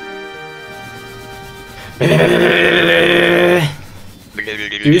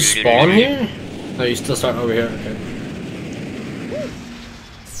 Do you spawn here? No, you still start over here. Okay.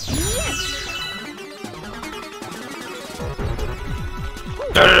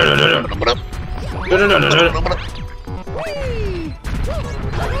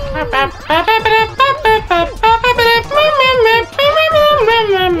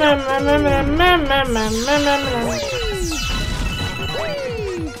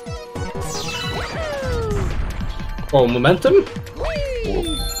 Oh, momentum?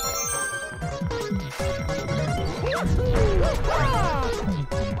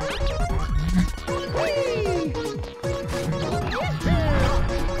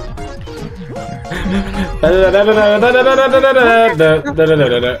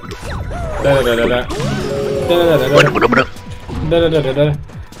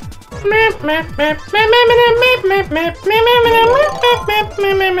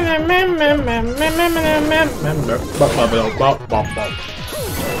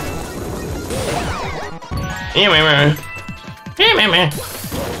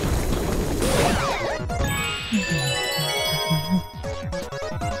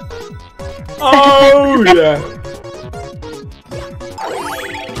 Oh yeah.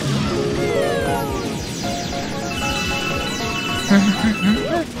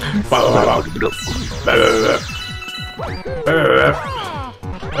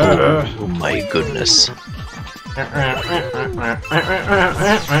 Oh my goodness.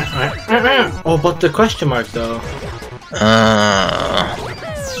 Oh, but the question mark though.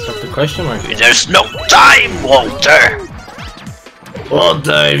 But the question mark. There's no time, Walter!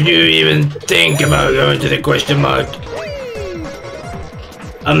 Walter, if you even think about going to the question mark,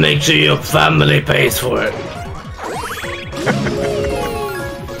 I'll make sure your family pays for it.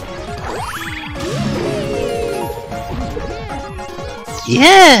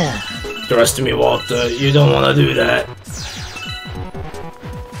 Yeah! the rest of me water. You don't want to do that.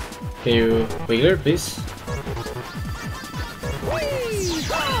 Can you wiggle, please?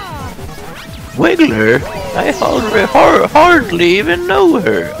 Wiggler? I hardly even know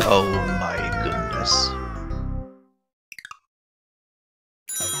her. Oh my goodness.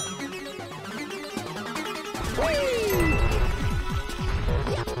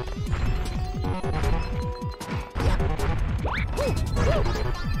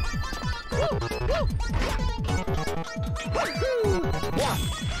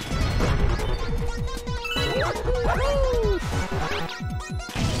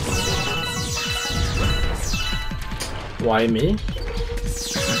 Why me?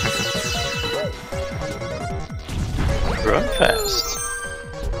 Run fast.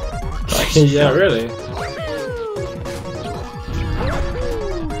 Yeah, really.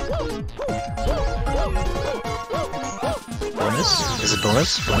 Bonus? Is it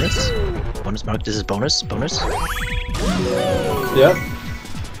bonus? Bonus? Bonus mark, this is bonus? Bonus? Yep.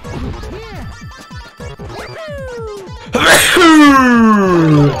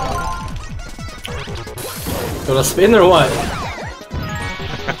 Gonna spin or what?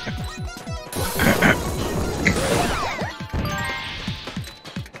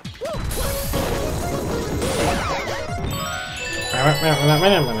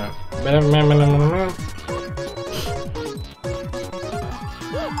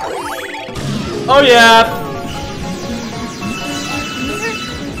 Oh yeah!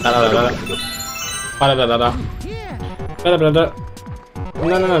 No.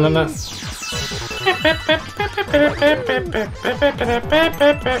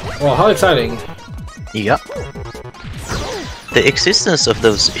 Well, how exciting! Yeah. The existence of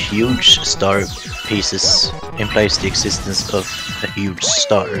those huge star pieces implies the existence of a huge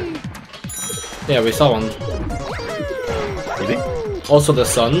star. Yeah, we saw one. Did we? Also the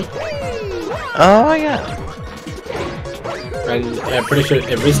sun. Oh yeah. And I'm pretty sure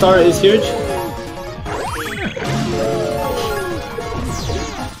every star is huge.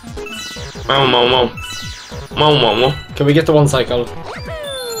 Can we get to one cycle?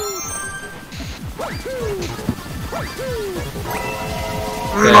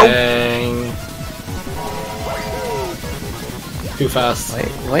 Dang. Too fast.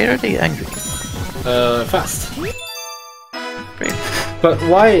 Why are they angry? Fast. Great. But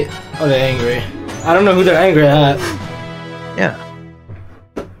why are they angry? I don't know who they're angry at. Yeah.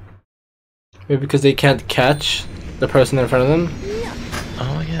 Maybe because they can't catch the person in front of them.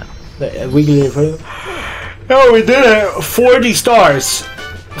 Oh yeah. The wiggly in front of them. Oh, we did it! 40 stars!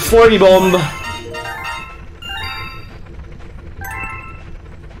 40 bomb!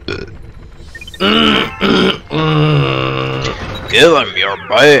 Give him your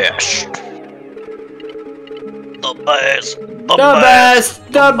best. The best. The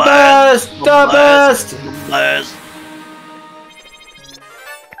best! Best.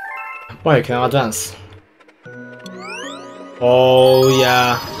 Why can I advance? Oh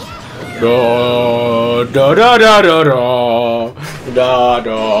yeah. Da da da da da da da da da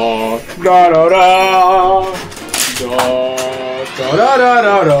da da da da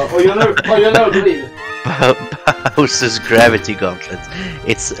da da. Oh, you know, believe. Bowser's Gravity Gauntlet.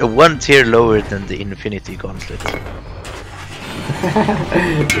 It's one tier lower than the Infinity Gauntlet.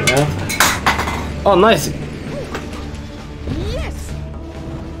 Yeah. Oh, nice.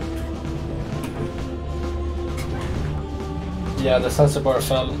 Yeah, the sensor bar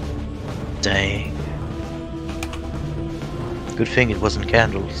fell. Dang. Good thing it wasn't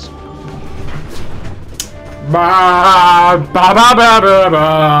candles. Ba ba ba ba ba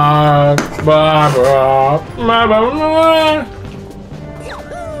ba ba ba ba ba.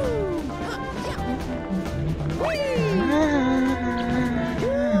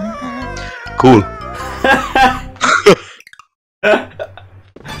 Cool.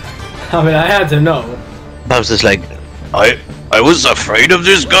 I mean, I had to know. Bowser's like, I was afraid of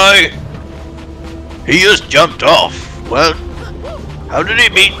this guy. He just jumped off. Well, how did he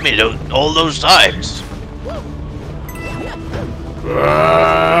beat me all those times?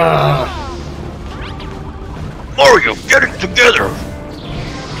 Mario, get it together!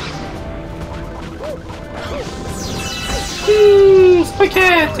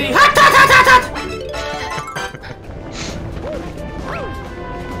 Spaghetti! Hot, hot, hot, hot, hot.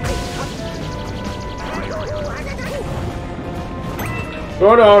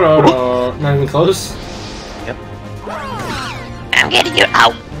 No. Not even close. yep. I'm getting you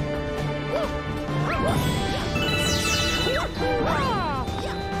out.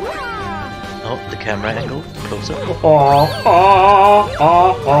 Oh, the camera angle, close up.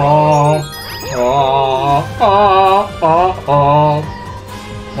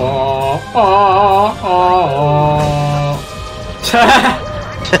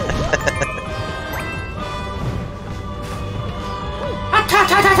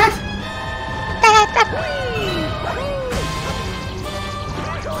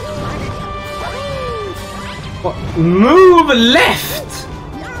 What? Move left!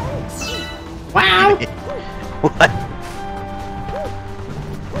 Wow! What?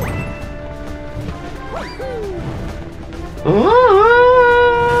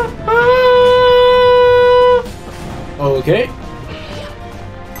 Okay. I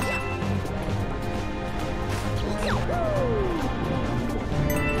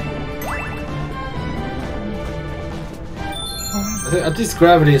think at least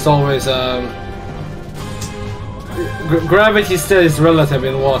gravity is always gravity still is relative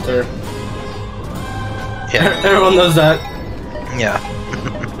in water. Yeah. Everyone knows that. Yeah.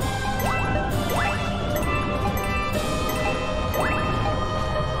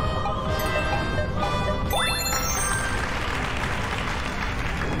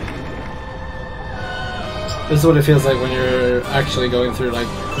 This is what it feels like when you're actually going through like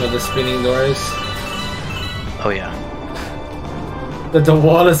the spinning doors. Oh yeah. That the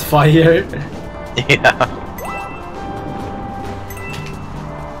wall is fire. Yeah.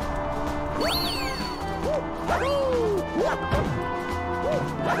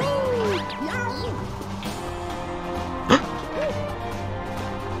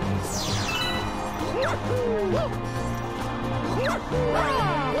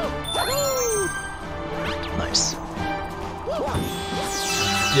 Nice.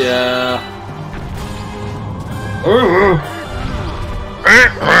 Yeah.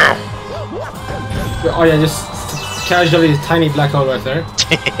 Oh yeah, just casually tiny black hole right there.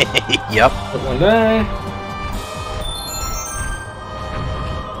 Yep. Put one there.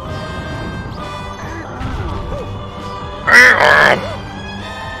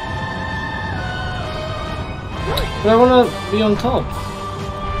 But I wanna be on top.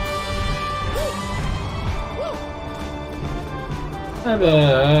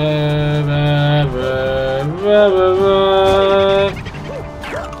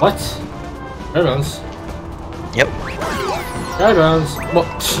 What? Airbounds? Yep. Airbounds?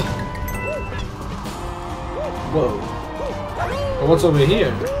 What? Whoa. But what's over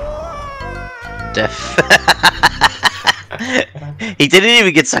here? Death. He didn't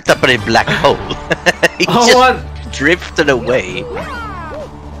even get sucked up in a black hole. He just What? drifted away.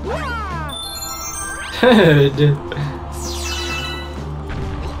 Dude.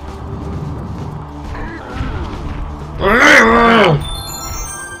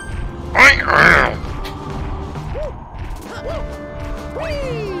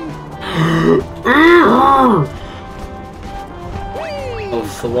 Oh,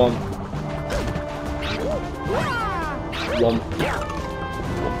 for one. One.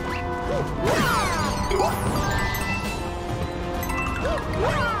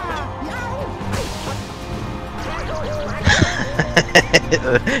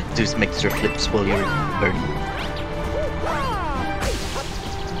 Do some extra flips while you're burning.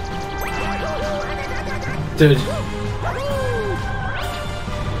 Dude.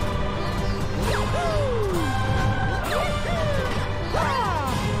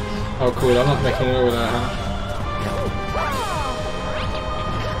 Oh cool, I'm not making over that, huh?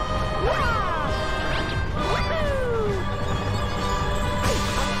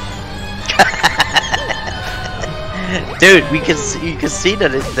 Dude, you can see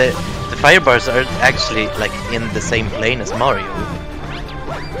that the fire bars are actually like in the same plane as Mario.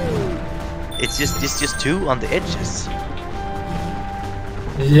 It's just two on the edges.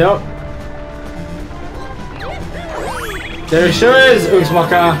 Yep. There it sure is,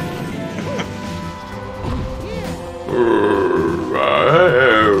 Ugnsmackas.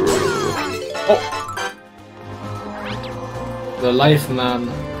 Oh. The life man.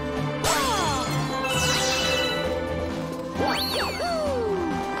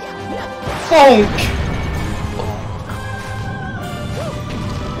 Bonk!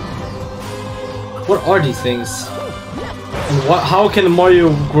 What are these things? And what? How can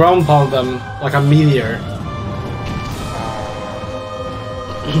Mario ground pound them like a meteor?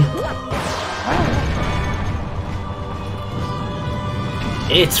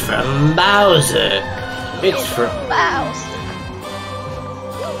 It's from Bowser. It's from Bowser.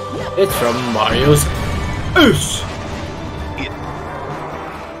 It's from Mario's Oos.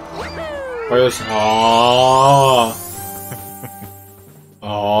 Mario's aww.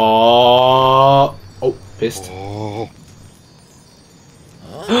 Aww. Oh, pissed.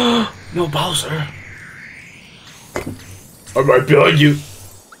 No Bowser. I'm right behind you.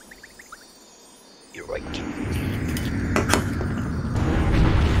 You're right.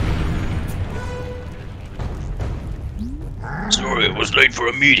 was late for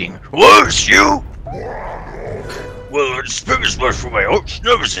a meeting. Was you? Well, it's Spiggersworth for my arch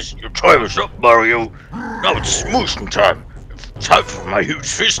nemesis. Your time is up, Mario. Now it's smooshing time. Time for my huge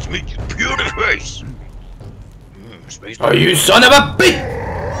fist to meet your puny face. Oh, you son of a bitch!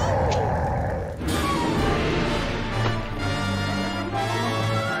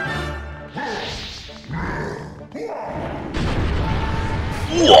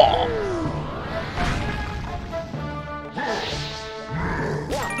 Whoa!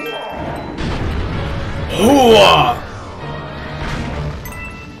 Hooah!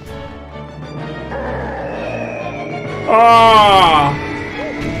 Ah!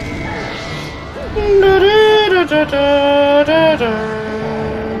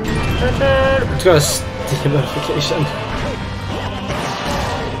 It's got a Steam notification.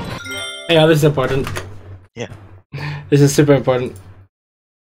 Yeah, this is important. Yeah. This is super important.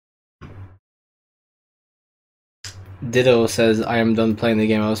 Ditto says, I am done playing the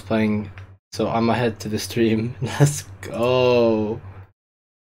game I was playing, so I'm ahead to the stream. Let's go.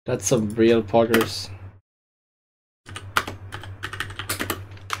 That's some real progress.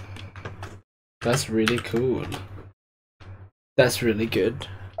 That's really cool. That's really good.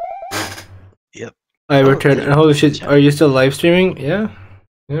 Yep. I returned. Holy shit, are you still live streaming? Yeah.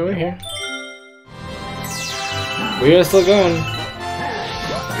 Yeah, we're here. We are still going.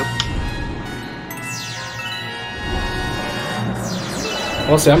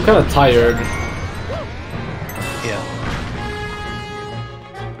 Honestly, I'm kind of tired. Yeah.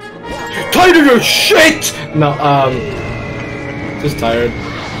 Tired of your shit! No, just tired.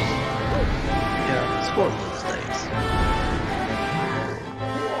 Yeah, it's one of those days.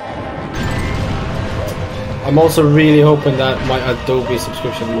 I'm also really hoping that my Adobe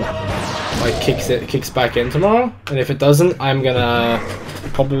subscription like kicks back in tomorrow, and if it doesn't, I'm gonna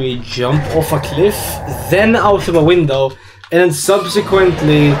probably jump off a cliff, then out of a window, and then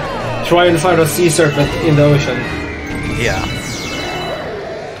subsequently try and find a sea serpent in the ocean. Yeah.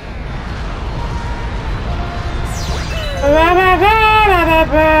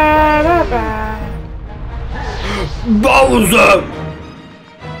 Bowser!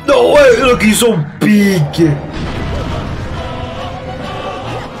 No way! Look, he's so big!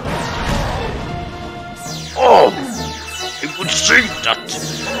 Oh! It would seem that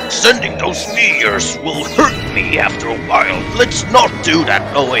sending those meteors will hurt me after a while. Let's not do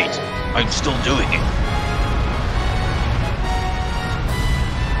that. Oh wait, I'm still doing it.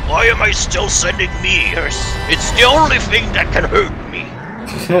 Why am I still sending meteors? It's the only thing that can hurt me.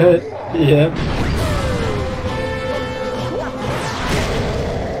 Yeah.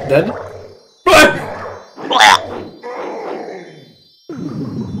 Dead?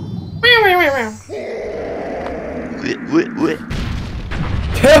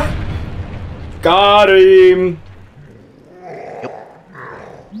 Got him!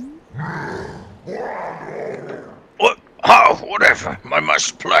 What? How? Whatever. My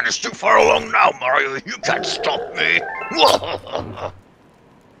master plan is too far along now, Mario. You can't stop me.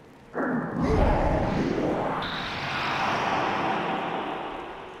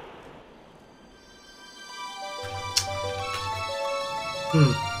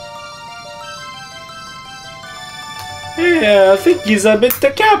 Yeah, I think he's a bit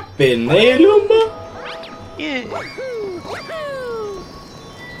the captain, eh, Lumba? Yeah.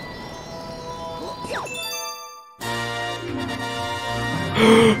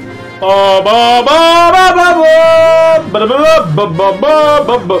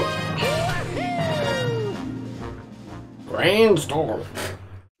 Grand storm.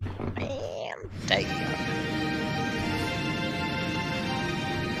 Man, damn.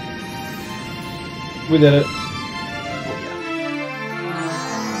 We did it.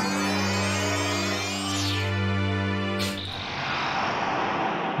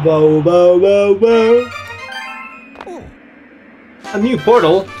 Bow, bow, bow, bow. A new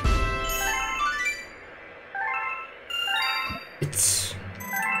portal. It's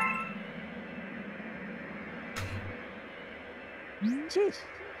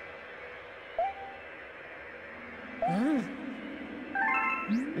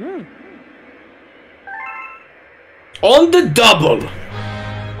on the double.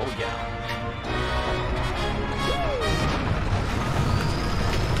 Oh yeah.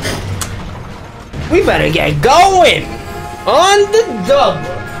 We better get going! On the double!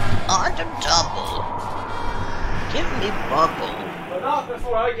 On the double. Give me bubble. But not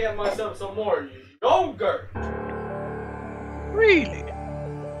before I get myself some more yogurt! Really?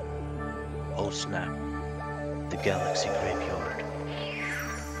 Oh snap. The galaxy graveyard.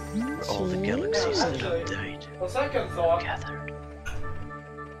 Where all the galaxies that have died On second thought, gathered.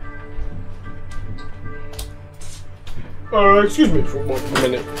 Excuse me for 1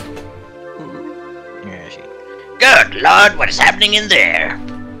 minute. Good Lord, what is happening in there?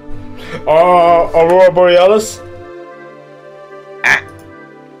 Aurora Borealis?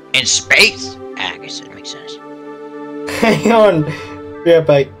 In space? I guess that makes sense. Hang on. Be right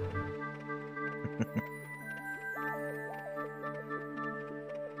back.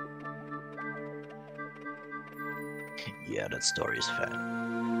 Yeah, that story is fat.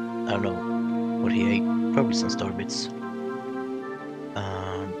 I don't know what he ate. Probably some Starbits.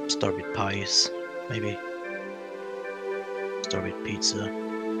 Starbit pies, maybe. Starbit pizza.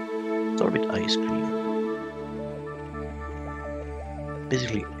 Starbit ice cream.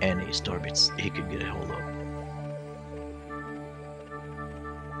 Basically any Starbits he could get a hold of.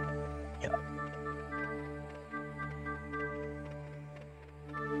 Yeah.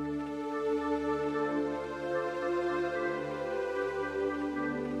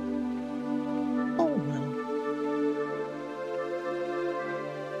 Oh well.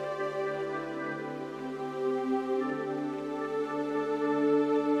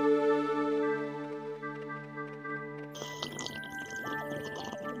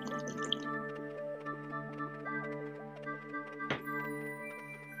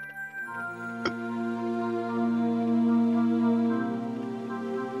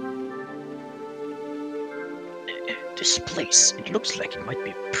 This place, it looks like it might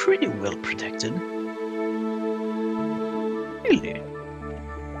be pretty well protected. Really?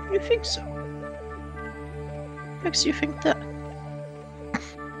 You think so? Makes you think that?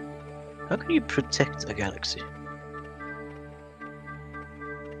 How can you protect a galaxy?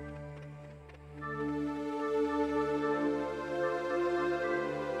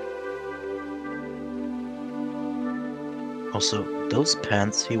 Also, those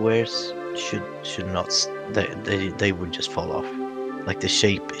pants he wears should not. They would just fall off. Like the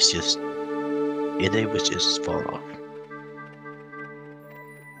shape is just. Yeah, they would just fall off.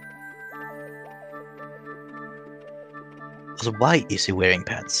 Also, why is he wearing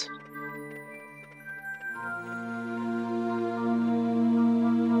pants?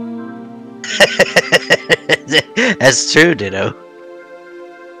 That's true, Ditto.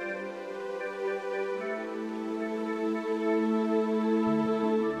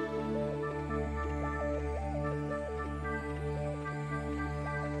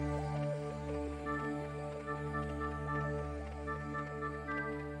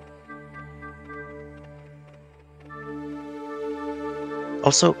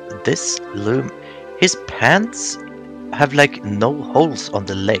 Also, this loom, his pants have like no holes on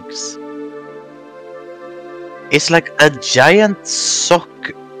the legs. It's like a giant sock.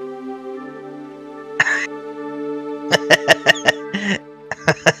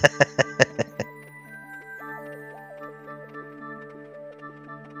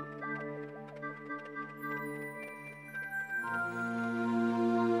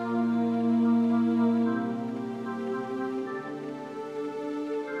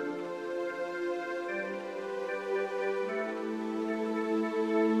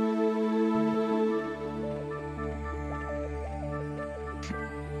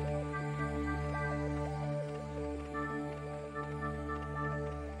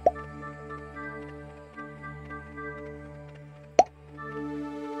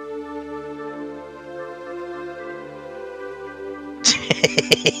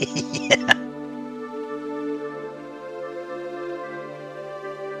 Yeah.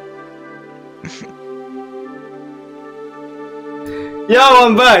 Yo,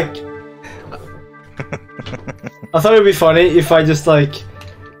 I'm back! I thought it'd be funny if I just like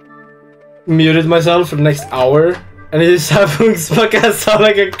muted myself for the next hour and I just have Ugnsmackas sound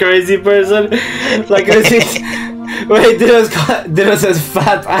like a crazy person. Like this is wait, Dino says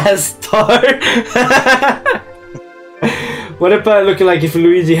fat ass star. What about looking like if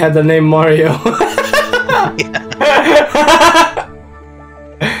Luigi had the name Mario?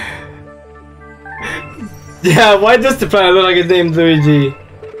 Yeah, why does the planet look like it's named Luigi?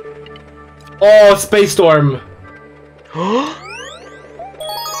 Oh, Space Storm!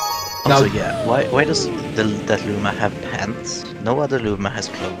 Also, yeah, why does that Luma have pants? No other Luma has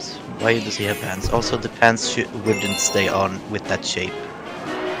clothes. Why does he have pants? Also, the pants wouldn't stay on with that shape.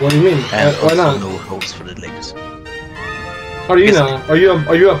 What do you mean? And Why also not? no holes for the legs. How do you know? Are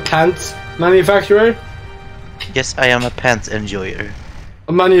you a pants manufacturer? Yes, I am a pants enjoyer.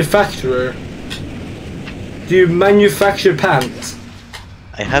 A manufacturer? Do you manufacture pants?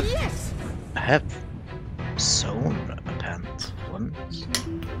 I have sewn a pant once.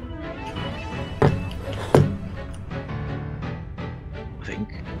 I think.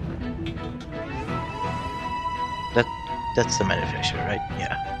 That's the manufacturer, right?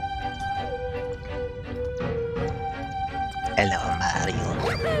 Yeah. Hello, Mario.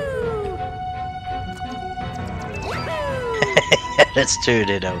 That's true,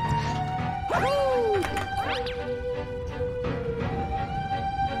 they know.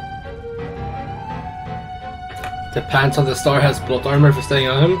 The pants on the star has plot armor for staying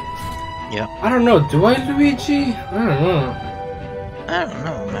on him. Yeah. I don't know. Do I, Luigi? I don't know. I don't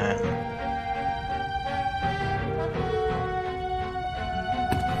know, man.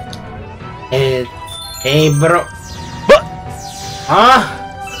 Hey, bro. What? Huh?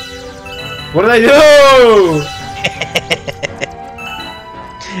 What did I do?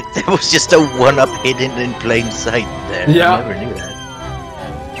 There was just a one-up hidden in plain sight there. Yeah. I never knew that.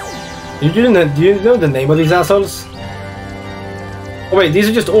 Do you know the name of these assholes? Oh wait, these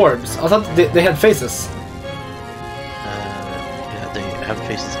are just orbs. I thought they had faces. Yeah, they have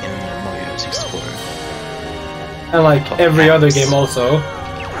faces in Mario 64. And like every other game also.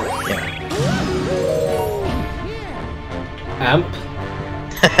 Yeah. Amp.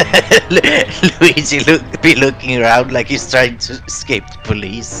 Luigi be looking around like he's trying to escape the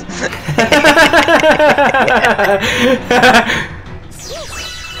police.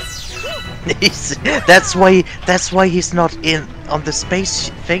 That's why he's not on the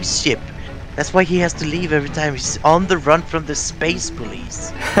spaceship. That's why he has to leave every time. He's on the run from the space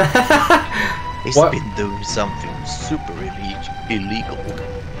police. He's been doing something super illegal.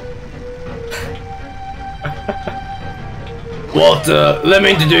 Walter, let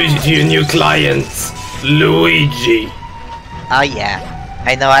me introduce you to your new client, Luigi. Oh yeah,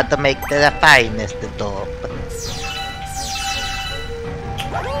 I know how to make the finest dope.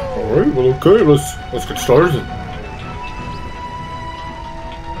 Alright, well okay, let's get started.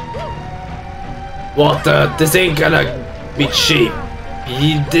 Walter, this ain't gonna be cheap.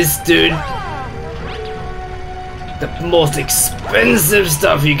 This dude, the most expensive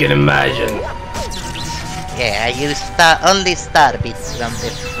stuff you can imagine. Yeah, I use only star bits from the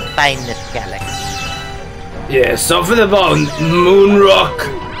finest galaxy. Yeah, something about moon rock.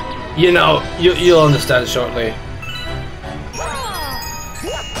 You know, you'll understand shortly.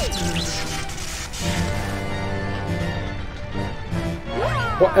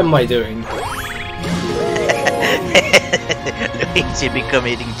 What am I doing? Luigi be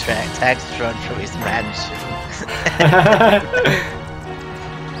committing tax fraud from his mansion.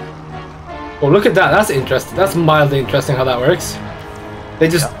 Oh, look at that. That's interesting. That's mildly interesting how that works. They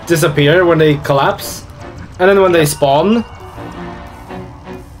just disappear when they collapse. And then when they spawn...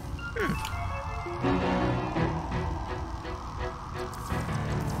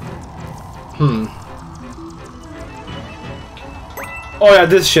 Oh yeah,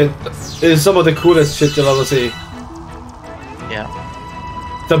 this shit is some of the coolest shit you'll ever see. Yeah.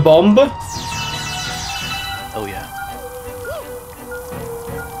 The bomb? Oh yeah.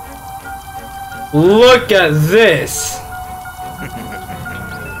 Look at this!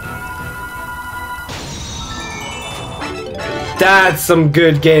 That's some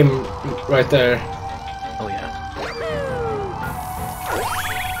good game right there. Oh yeah.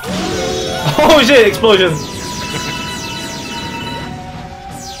 Oh shit, explosion!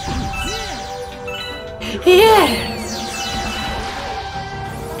 Yeah!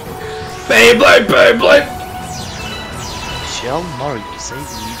 Beyblade, Beyblade! Shall Mario save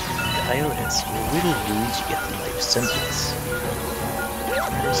Luigi from the IRS, or will Luigi get the life sentence?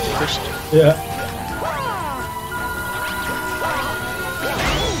 That's the question. Yeah.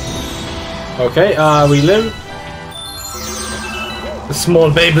 Okay, we live. The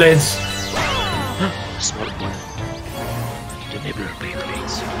small Beyblades. Small one. The Nibbler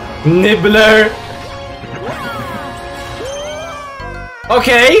Beyblades. Nibbler!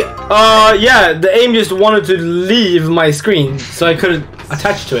 Okay, yeah, the aim just wanted to leave my screen, so I couldn't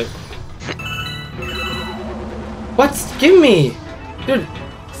attach to it. What? Give me! Dude,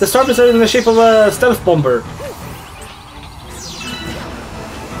 the starbits are in the shape of a stealth bomber.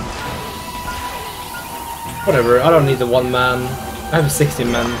 Whatever, I don't need the one man. I have a 60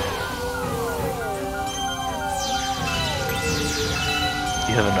 man.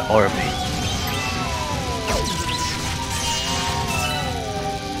 You have an army.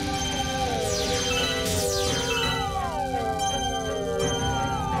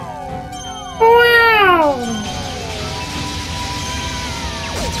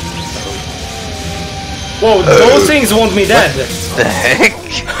 Whoa, those things want me dead! What the heck?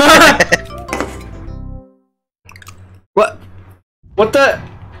 What? What the?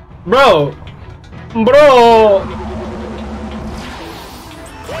 Bro! Bro!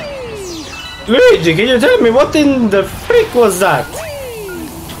 Luigi, can you tell me what in the frick was that?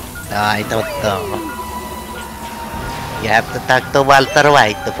 I don't know. You have to talk to Walter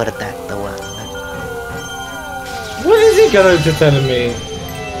White for that one. What is he he gonna tell me?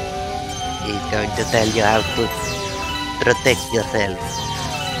 He's going to tell you how to protect yourself.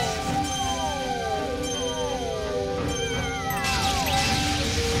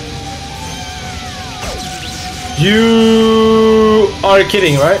 You are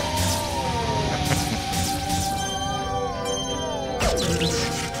kidding, right?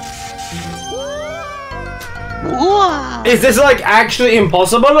 Is this like actually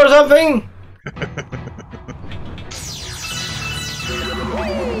impossible or something?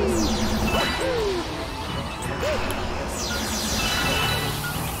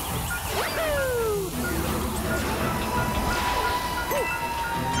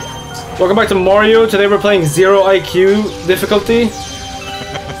 Welcome back to Mario. Today we're playing 0 IQ difficulty.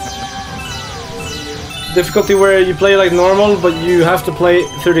 Difficulty where you play like normal, but you have to play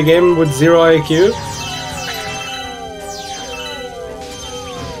through the game with 0 IQ.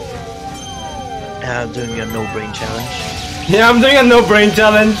 Doing a no-brain challenge. Yeah, I'm doing a no-brain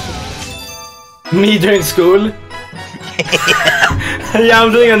challenge. Me during school. Yeah,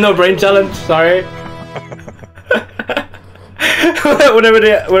 I'm doing a no-brain challenge. Sorry. whenever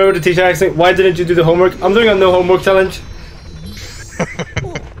the teacher asks me, why didn't you do the homework? I'm doing a no homework challenge.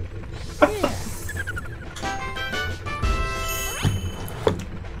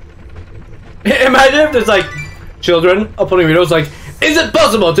 Imagine if there's like children uploading videos like, is it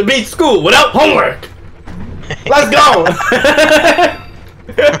possible to beat school without homework? Let's go!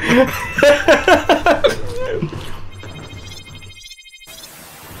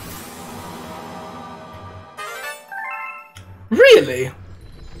 Really?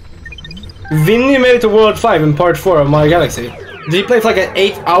 Vinny made it to World 5 in part 4 of Mario Galaxy. Did he play for like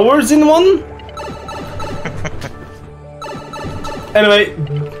 8 hours in one? Anyway,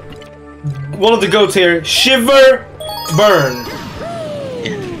 one of the goats here, Shiver Burn.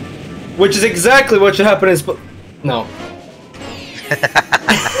 Which is exactly what should happen in no.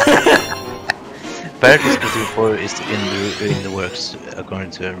 Apparently Splatoon 4 is in the works,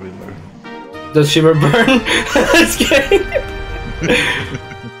 according to a rumor. Does Shiver burn? Just kidding.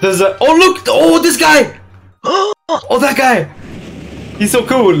 There's a oh look! Oh this guy! Oh that guy! He's so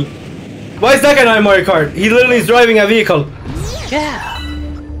cool. Why is that guy not in Mario Kart? He literally is driving a vehicle. Yeah.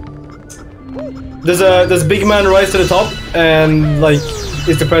 There's a big man rise to the top and like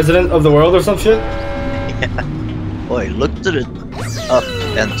is the president of the world or some shit. Yeah. Boy, look to the up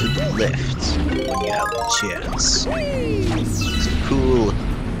and to the left when you have a chance. Some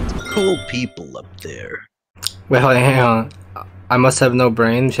cool people up there. Wait, hang on. I must have no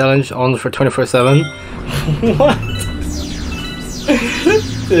brain challenge on for 24/7. What?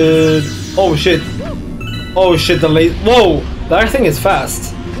 Oh shit! Oh shit! The late. Whoa! That thing is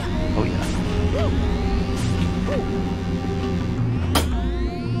fast. Oh yeah.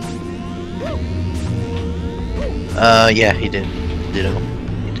 Yeah, he did. Ditto.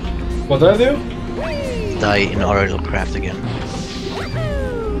 He did. What did I do? Die in Oracle Craft again.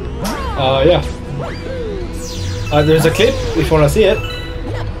 Yeah. There's a clip if you wanna see it.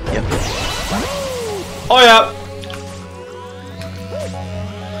 Yep. Oh yeah.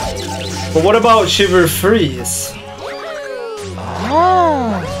 But what about Shiver Freeze?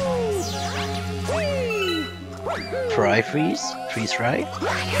 Oh. Fry freeze? Freeze fry?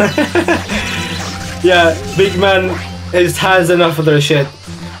 Yeah, big man has enough of their shit.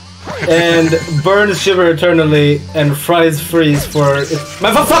 And burns Shiver eternally and fries Freeze for it.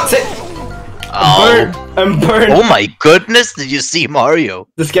 Man, for fuck's sake! Oh. Burn. Oh my goodness, did you see Mario?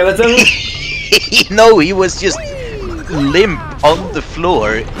 The skeleton? No, he was just limp on the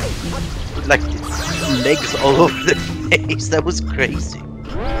floor. Like, legs all over the face. That was crazy.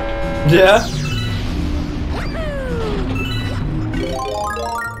 Yeah.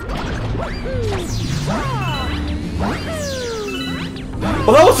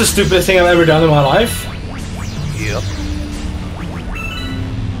 Well, that was the stupidest thing I've ever done in my life. Yep.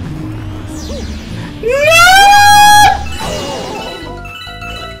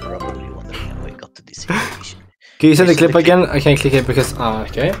 Probably wondering how I got to this situation. Can you send the clip again? I can't click it because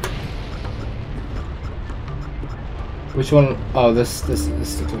okay. Which one? Oh, this is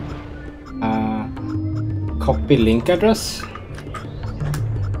the clip. Copy link address.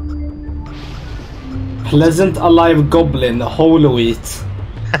 Pleasant alive goblin, whole wheat.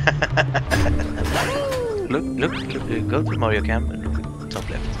 Look, go to Mario Cam and look at top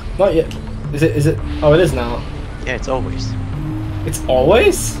left. Not yet. Is it? Oh, it is now. Yeah, it's always. It's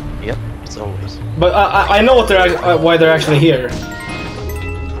always? Yep, it's always. But I know what they're why they're actually here.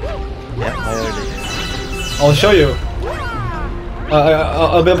 Yeah, I already. I'll show you.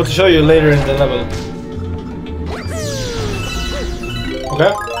 I'll be able to show you later in the level.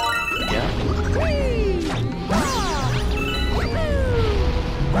 Okay? Yeah.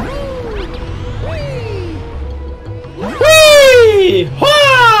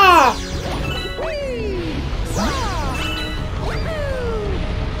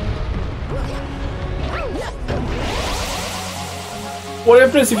 What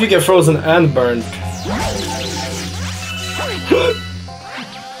happens if you get frozen and burned?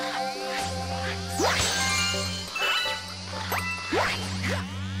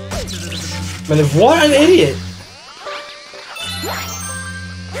 Man, what an idiot!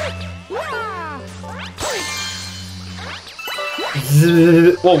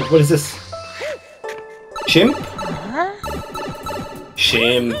 Whoa, what is this? Chimp?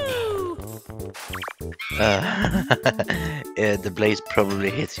 Chimp. The blaze probably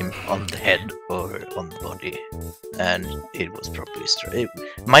hit him on the head or on the body, and it was probably it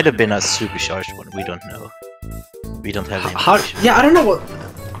might have been a supercharged one. We don't know. We don't have any information. Yeah, I don't know what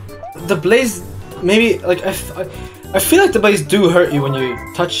the blaze. Maybe like I feel like the blaze do hurt you when you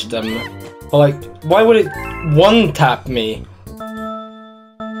touch them. But like, why would it one tap me?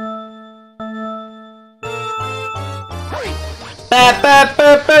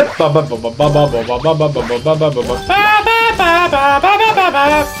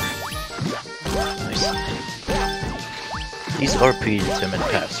 Nice. These are predetermined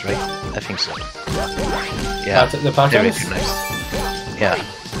paths, right? I think so. Yeah, The they're patterns? recognized. Yeah.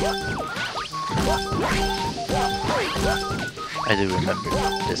 I do remember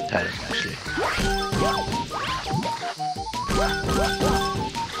this pattern actually.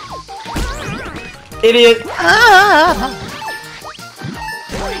 Idiot!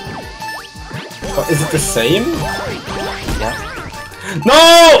 Oh, is it the same? Yeah.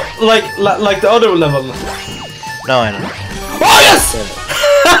 No! Like the other level. No, I don't know. Oh yes!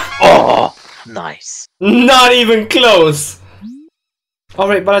 Oh, nice. Not even close.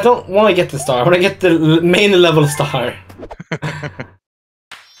 Alright, but I don't want to get the star. I want to get the main level star.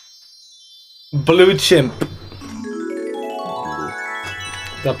 Blue chimp.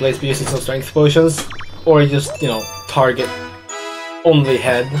 That place be using some strength potions, or just, you know, target only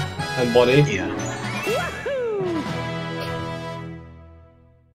head and body. Yeah.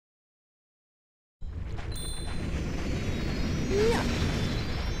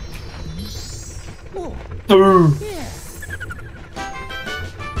 Boo!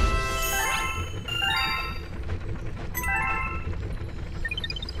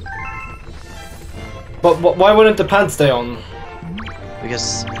 But why wouldn't the pants stay on?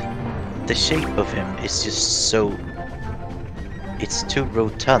 Because the shape of him is just so... It's too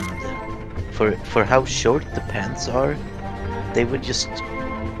rotund. For how short the pants are, they would just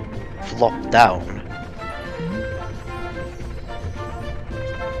flop down.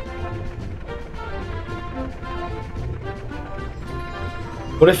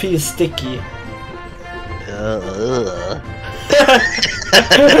 What if he is sticky?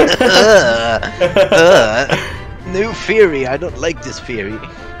 New theory, I don't like this theory.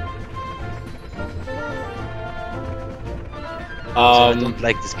 So I don't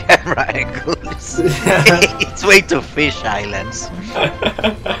like this camera angle. It's way too fish islands.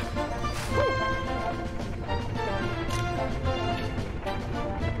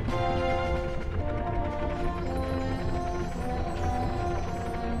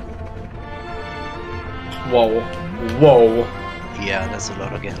 Whoa. Whoa. Yeah, that's a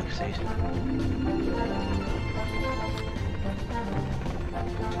lot of galaxies.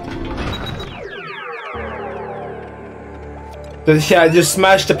 Yeah, just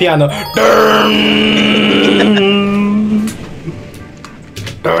smash the piano.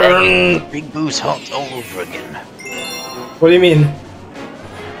 Big Boo's hot all over again. What do you mean?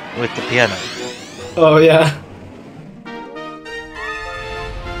 With the piano. Oh yeah.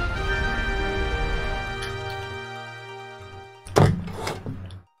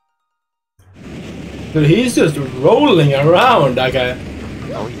 Dude, he's just rolling around, that guy.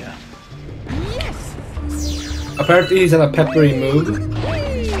 Oh yeah. Apparently he's in a peppery mood.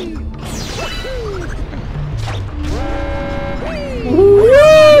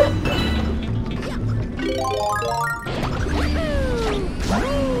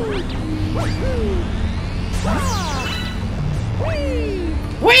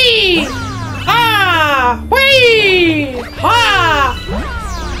 Whee! Ah! Whee! Ha!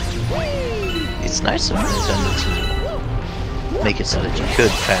 It's nice of Nintendo to make it so that you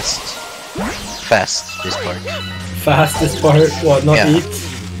could fast this part. Fastest part, what, not Yeah. eat?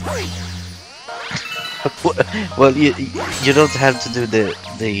 Well, you don't have to do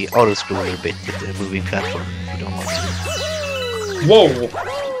the auto scroller bit with the moving platform if you don't want to. Whoa!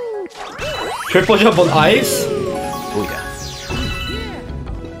 Triple jump on ice? Oh yeah.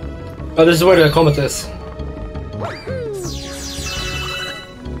 Oh, this is where the comet is.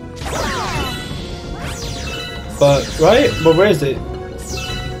 But, right? But where is it?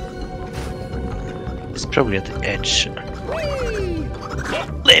 It's probably at the edge.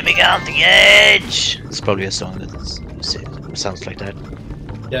 Living on the edge! It's probably a song that is said. sounds like that.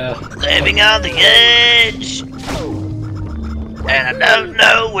 Yeah. Living on the edge, and I don't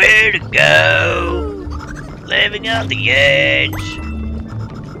know where to go. Living on the edge.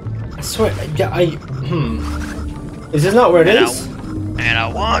 I swear, yeah, Is this not where it is? And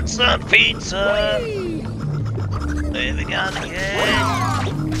I want some pizza. Living on the edge.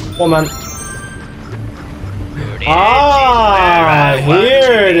 Oh man. Where it is Ah, is where I want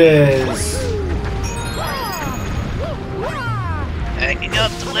here to it be. is. Hanging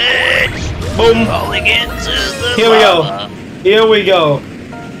up the ledge. Boom. Falling into the Here we go. lava. Here we go.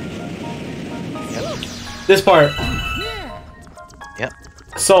 This part. Yep.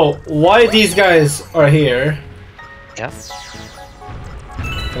 So, why these guys are here? Yeah.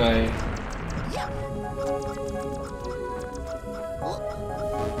 Can I...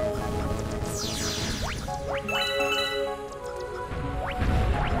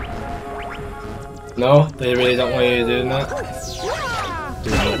 No, they really don't want you to do that.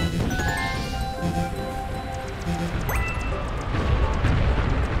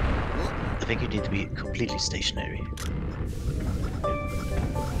 I think you need to be completely stationary.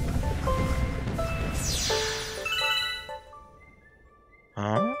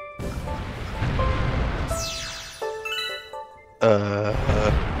 Huh?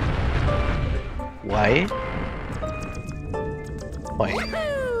 Why? Why?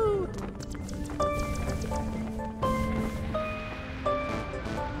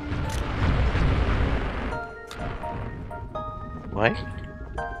 Why?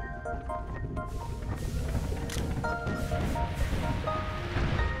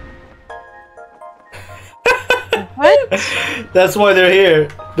 What? That's why they're here.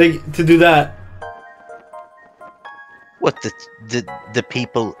 To do that. What the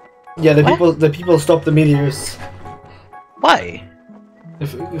people? Yeah, What? the people stop the meteors. Why?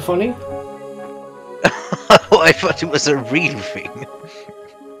 Funny? Oh, I thought it was a real thing.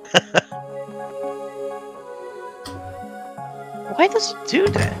 Why does it do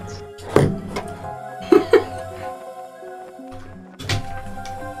that?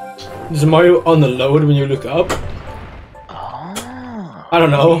 Does Mario unload when you look up? Oh. I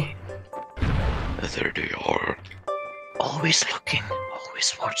don't know. There they are. Always looking,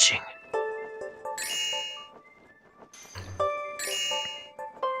 always watching.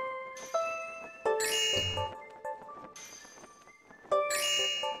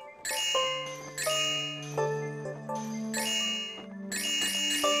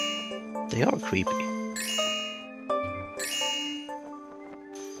 They are creepy.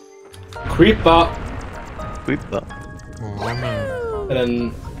 Creeper! Creeper. And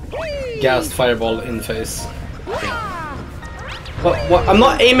then gassed fireball in face. What? I'm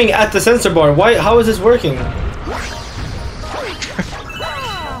not aiming at the sensor bar. Why? How is this working?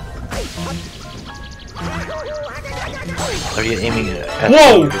 Are you aiming at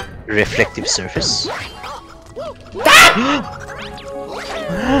Whoa! the reflective surface?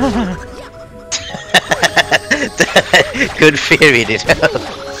 Good theory, did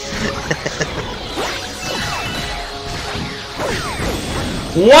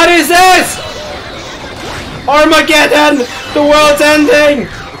What is this? Armageddon! The world's ending!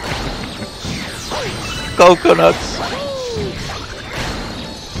 Coconuts!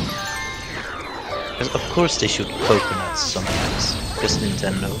 Of course they shoot coconuts sometimes. Just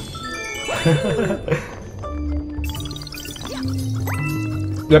Nintendo.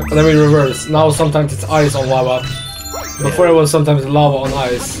 Yep, let me reverse. Now sometimes it's ice on lava. Before it was sometimes lava on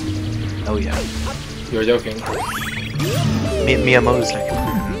ice. Oh yeah. You're joking. Miyamoto's like,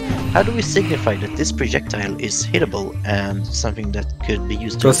 how do we signify that this projectile is hittable and something that could be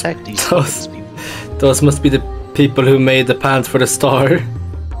used to attack these people? Those must be the people who made the pants for the star.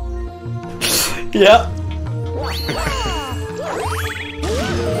 Yeah.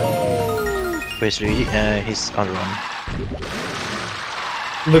 Basically, he's on the run.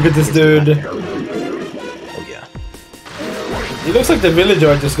 Look at this dude. Oh yeah. He looks like the villager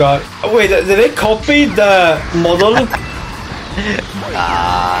I just got. Oh wait, did they copy the model?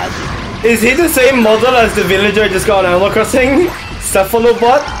 Is he the same model as the villager I just got on Animal Crossing?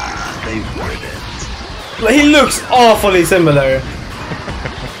 Cephalobot? They wouldn't. He looks awfully similar.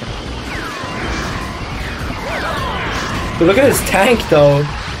 But look at his tank though.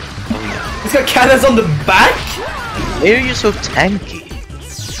 He's got cannons on the back? Why are you so tanky?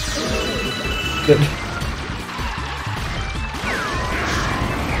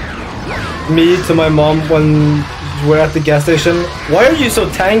 Me to my mom when we're at the gas station. Why are you so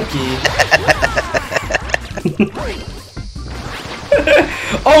tanky?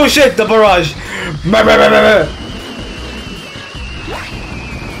 Oh shit, the barrage!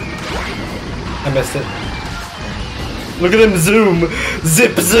 I missed it. Look at him zoom!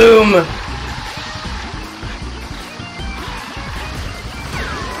 Zip zoom!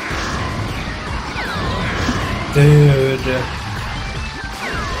 Dude.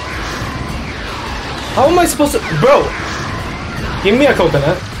 How am I supposed to... Bro! Give me a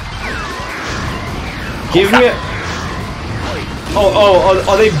coconut. Give me a... Oh,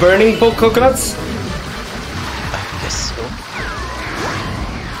 are they burning coconuts? Yes.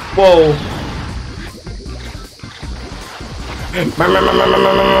 Whoa.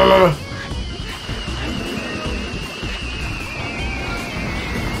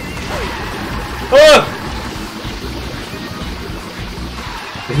 Ah!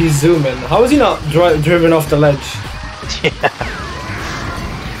 He's zooming. How is he not driven off the ledge? Yeah.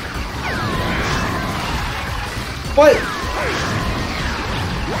 What?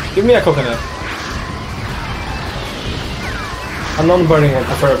 Give me a coconut. A non-burning one,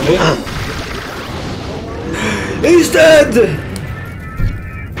 preferably. He's dead!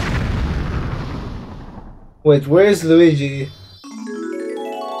 Wait, where is Luigi?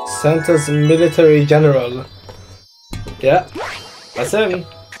 Santa's military general. Yeah, that's him.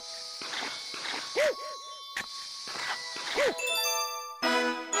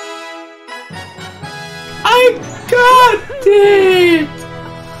 I got it!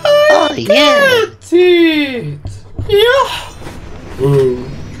 Oh, yeah. Got it! Yahoo!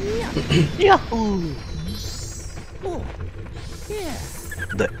 Yahoo!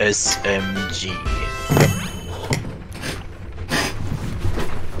 The SMG.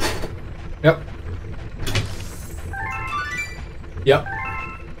 Yep. Yep.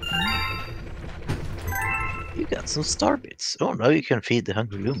 You got some star bits. Oh, now you can feed the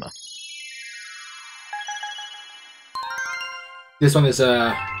hungry Luma. This one is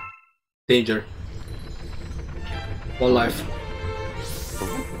danger. One life.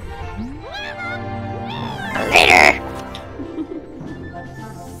 Later!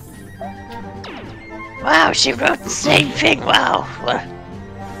 Wow, she wrote the same thing. Wow. Well,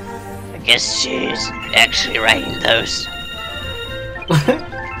 I guess she's actually writing those.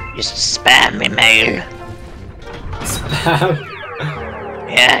 Just spam me mail. Spam.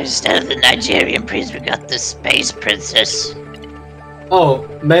 Yeah, instead of the Nigerian prince, we got the space princess. Oh,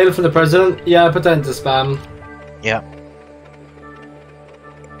 mail from the president? Yeah, I put that into spam. Yeah.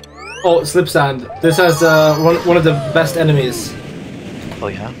 Oh, slip sand. This has one of the best enemies. Oh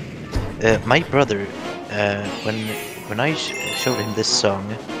yeah. My brother, when I showed him this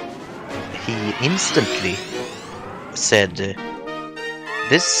song, he instantly said,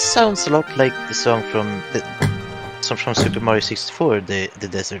 "This sounds a lot like the song from Super Mario 64, the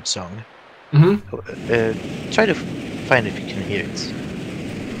desert song." Mm-hmm. Try to find if you can hear it.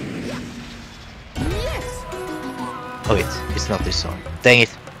 Oh wait, it's not this song. Dang it!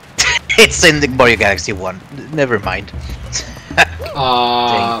 It's in the Mario Galaxy 1. Never mind.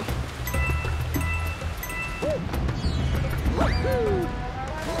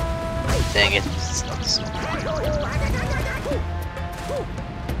 Dang it, it's not this song.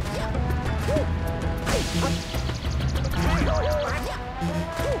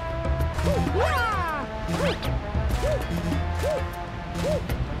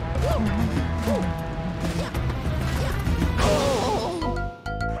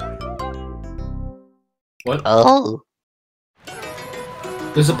 What? Oh.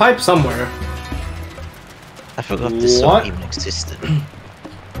 There's a pipe somewhere. I forgot this song What? even existed.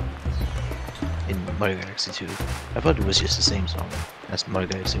 In Mario Galaxy 2. I thought it was just the same song as Mario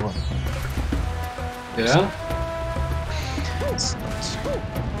Galaxy 1. Yeah? It's not.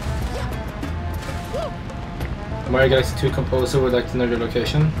 Mario Galaxy 2 composer would like to know your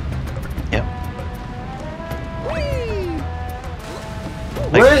location. Yep.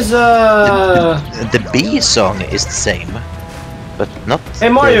 Where is The B song is the same, but not. Hey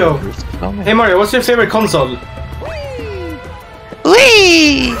Mario! the first song. Hey Mario, what's your favorite console?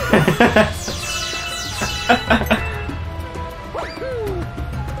 Whee!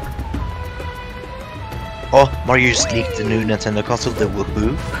 Oh, Mario just leaked the new Nintendo console, the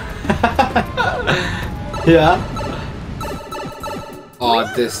Woohoo. Yeah. Oh,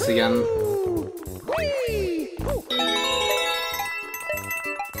 this again.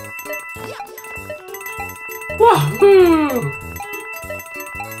 Wahoo!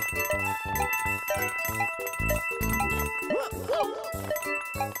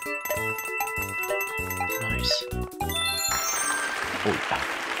 Nice. Oh,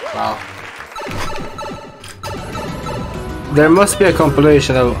 Wow. There must be a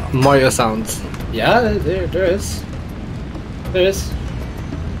compilation of Mario sounds. Yeah, there is. There is.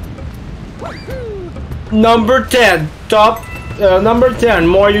 Number 10, number 10,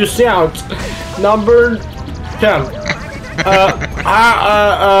 Mario sounds. Number 10.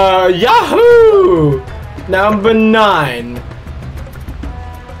 Yahoo! Number 9.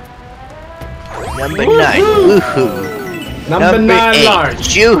 Number Woohoo! 9. Woohoo! Number 9 8.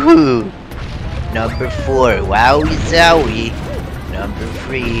 large. Yoo-hoo! Number 4. Wowie zowie! Number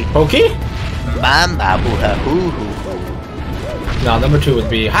 3. Pokey? Mama hoo-ha hoo-hoo! No, number 2 would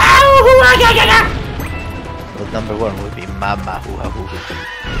be. Well, number 1 would be Mama hoo-ha hoo-hoo.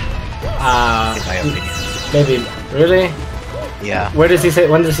 In my opinion. Maybe. Really? Yeah. Where does he say?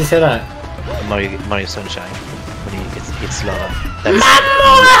 When does he say that? Mario Sunshine. When he hits lava. That's,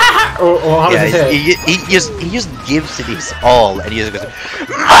 Or how does he say it? he just gives it his all and he just goes.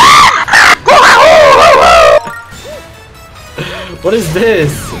 What is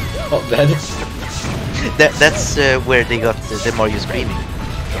this? Oh, dead. That's where they got the Mario screaming.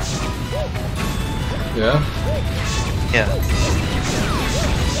 Yeah. Yeah.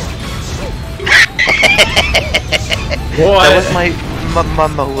 What? That was my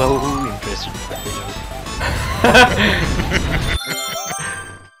Mama Wahoo impression.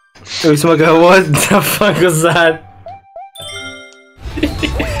 Ugnsmackas, what the fuck was that?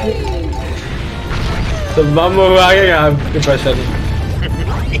 The Mamma Mia impression.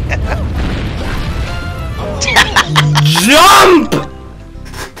 Jump!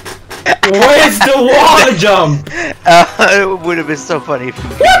 Where's the wall jump? It would have been so funny if you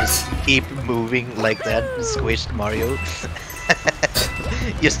could just keep moving like that, squished Mario.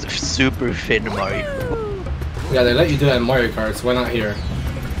 Just a super thin Mario. Yeah, they let you do that in Mario Kart, so why not here?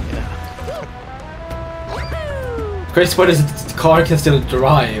 Crazy part is the car can still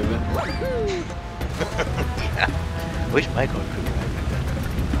drive. Yeah. Wish my car could drive like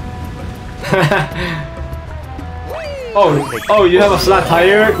that. Oh, you have a flat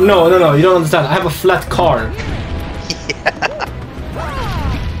tire? No, you don't understand. I have a flat car.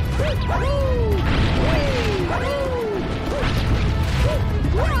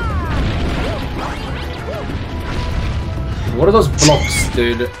 What are those blocks,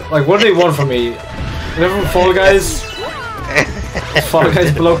 dude? Like, what do they want from me? Remember Fall Guys? Fall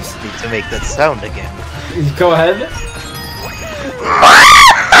Guys blocks? Need to make that sound again. Go ahead.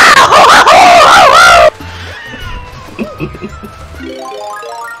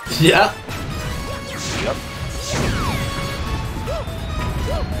 Yeah. Yep.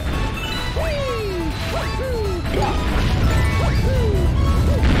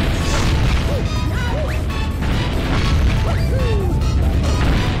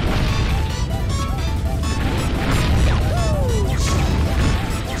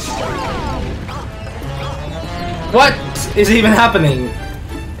 What is even happening?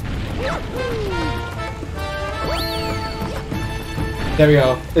 There we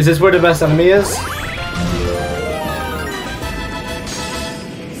go. Is this where the best enemy is?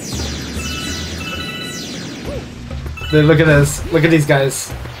 Dude, look at this. Look at these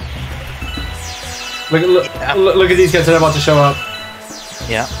guys. Look at these guys that are about to show up.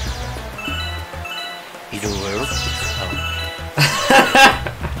 Yeah. Either world. Oh.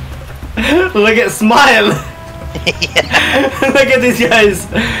 Look at Smile! Look at these guys!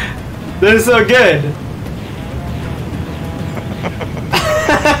 They're so good!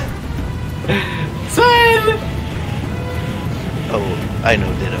 Smile! Oh, I know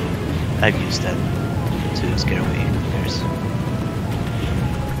Ditto. I've used that to scare away bears.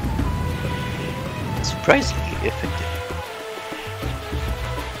 Surprisingly effective.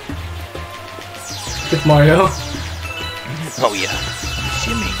 Good Mario. Oh yeah.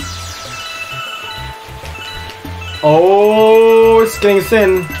 Shimmy. Oh, it's getting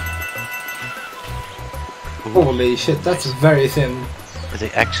thin. Ooh. Holy shit, that's very thin. But they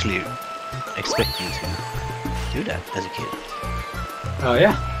actually expect you to do that as a kid. Oh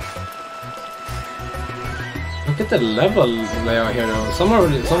yeah. Look at the level layout here though.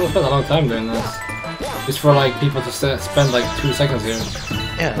 Someone spent a long time doing this. Just for like people to spend like 2 seconds here.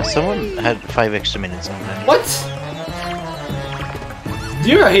 Yeah, someone had 5 extra minutes on that. What?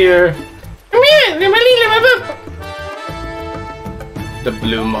 You're here. Come here, the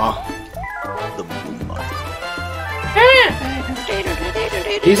bloomer. The boom.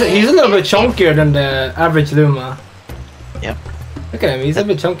 He's a little bit chunkier than the average Luma. Yep. Look at him, he's a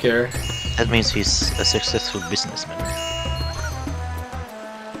bit chunkier. That means he's a successful businessman.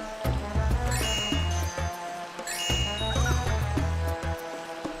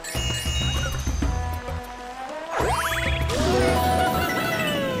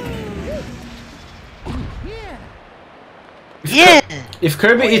 Yeah! If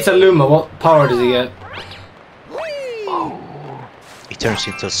Kirby eats a Luma, what power does he get? He turns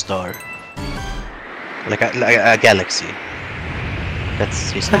into a star. Like a galaxy.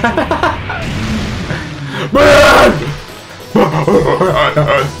 That's his Burn!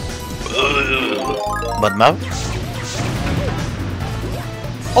 But Mav?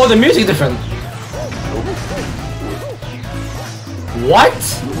 Oh, the music different. What?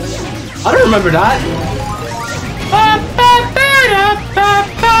 I don't remember that.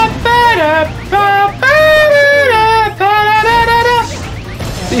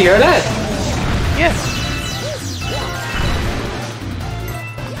 Did you hear that? Yes.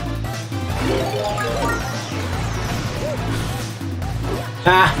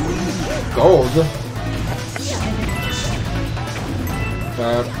 Ah, gold.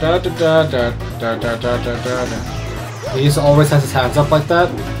 He just always has his hands up like that.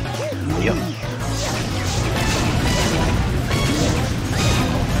 Yep.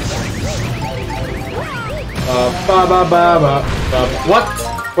 What?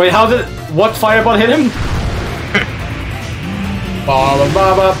 Wait, how did what fireball hit him?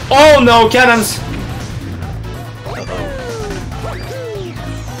 Oh no, cannons!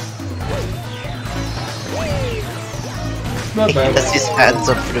 That's his hands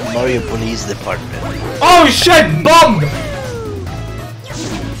up for the Mario Police Department. Oh shit! Bomb!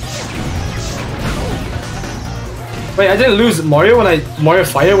 Wait, I didn't lose Mario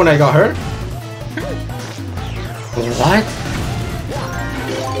Fire when I got hurt? What?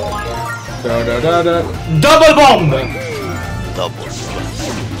 Double bomb! Double.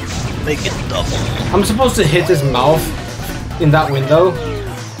 Make it double. I'm supposed to hit his mouth in that window.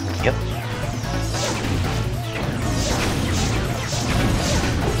 Yep.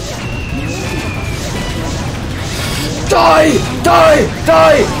 Die! Die!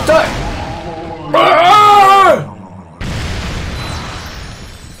 Die! Die! Ah!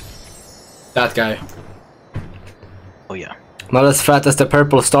 That guy. Oh yeah. Not as fat as the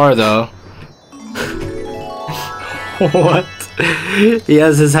purple star though. What? He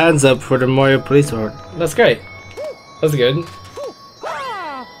has his hands up for the Mario Police Award. That's great. That's good.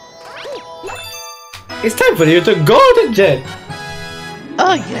 It's time for you to go to jail.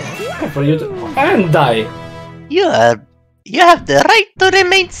 Oh yeah. Time for you to and die. You have the right to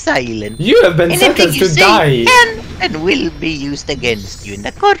remain silent. You have been Anything sentenced you to say die. can and will be used against you in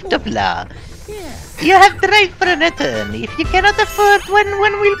the court of law. You have the right for an attorney. If you cannot afford one,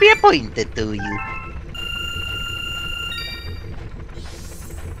 one will be appointed to you.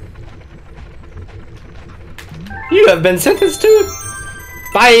 You have been sentenced to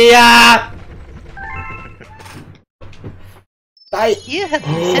fire. Die. You have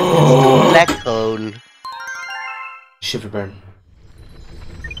been sentenced to a black hole. Shiver burn.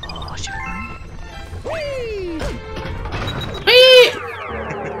 Oh shit.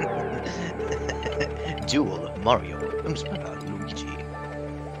 Duel of Mario, Ugnsmackas, Luigi.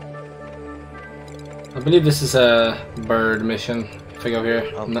 I believe this is a bird mission. If I go here.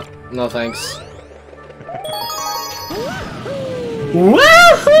 Oh. No, no thanks.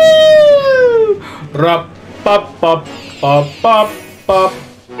 Woohoo! Rup, pop, pop, pop, pop, pop.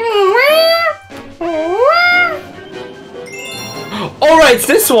 Oh right, it's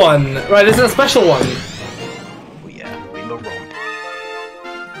this one. Right, it's a special one. Oh yeah, Rainbow Road.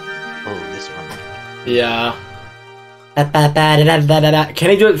 Oh, this one. Yeah. Can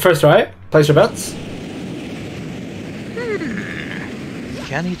he do it first, right? Place your bets.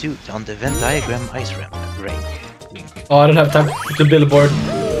 Can he do it on the Venn diagram ice ramp ring? Oh, I don't have time to build a board.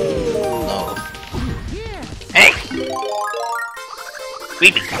 No. Hey!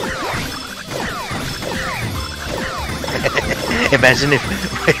 Creepy. Imagine if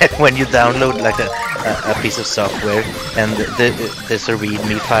when you download like a piece of software and there's a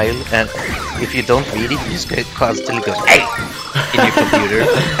readme file, and if you don't read it, you just constantly go hey in your computer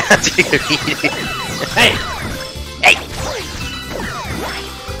until you read it. Hey! Hey!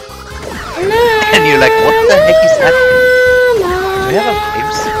 And you're like, what the heck is that? Do we have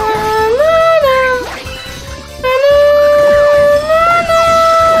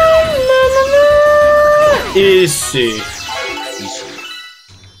a waves? Easy.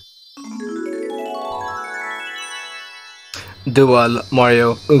 Dual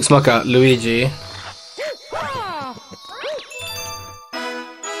Mario Ugnsmackas Luigi.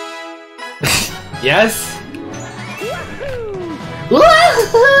 Yes.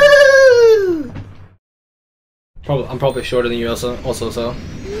 I'm probably shorter than you also so.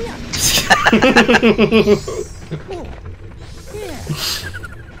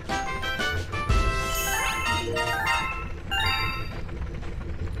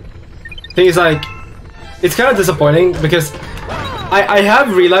 Thing is, like, it's kind of disappointing because I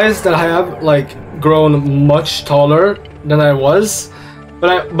have realized that I have like grown much taller than I was,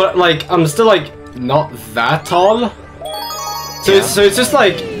 but like I'm still like not that tall. So Yeah. it's just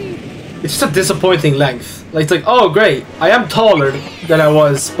like it's just a disappointing length. Like, it's like, oh great, I am taller than I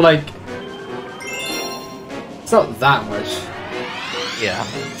was, but like, it's not that much. Yeah.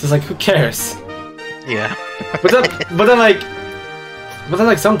 It's just like, who cares? Yeah. But then like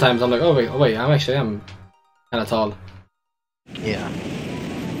sometimes I'm like, oh wait, I'm kind of tall. Yeah.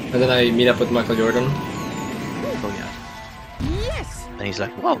 And then I meet up with Michael Jordan. Oh yeah. Yes. And he's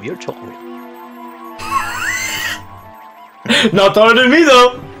like, wow, you're tall. Not taller than me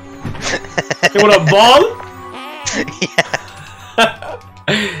though. You want a ball?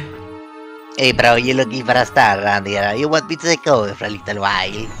 Hey bro, you looking for a star around here? You want me to take over for a little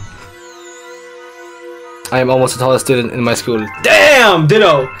while? I am almost the tallest student in my school. Damn,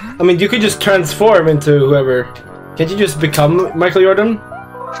 ditto. I mean, you could just transform into whoever. Can't you just become Michael Jordan?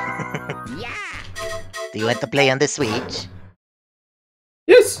 Do you want to play on the Switch?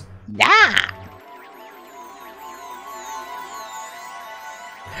 Yes. Yeah.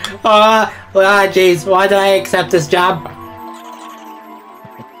 Jeez, why did I accept this job?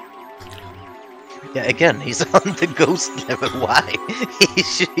 Yeah, again, he's on the ghost level. Why?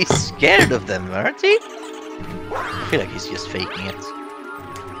 He's scared of them, aren't he? I feel like he's just faking it.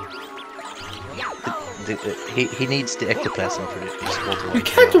 He needs the ectoplasm for his water. You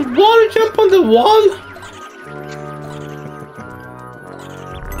can't water jump on the wall.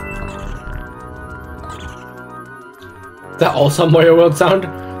 That also Mario World sound?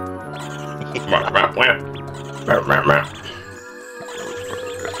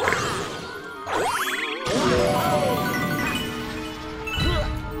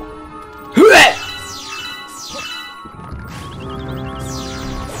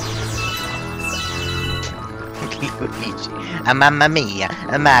 Mamma mia,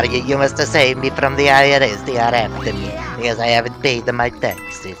 Mario, you must have saved me from the IRS. They are after me because I haven't paid them my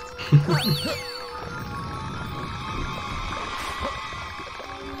taxes.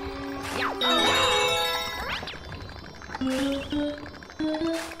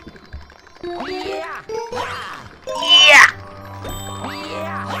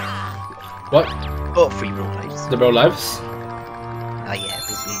 What? Oh, free bro lives. The bro lives? Oh yeah,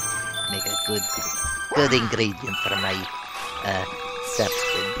 this will make a good ingredient for my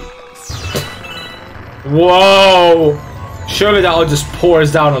substance. Whoa! Surely that all just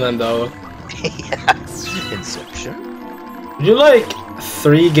pours down on them though. Yeah. Inception. Would you like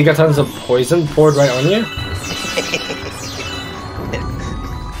 3 gigatons of poison poured right on you?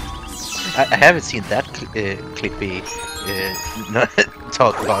 I haven't seen that clippy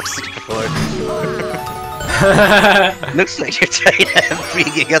talk box before. Looks like you're trying to have 3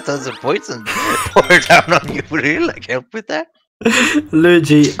 gigatons of poison poured down on you. Would you like help with that?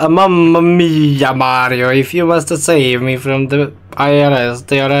 Luigi, mamma mia, Mario, if you must save me from the IRS,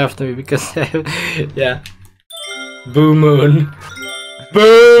 they are after me because yeah. Boo Moon.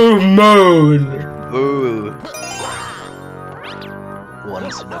 Boo Moon! Ooh.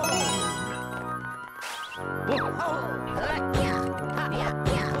 Once in a blue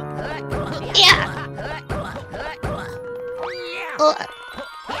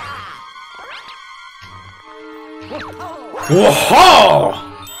Whoa!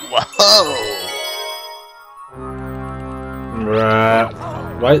 Whoa!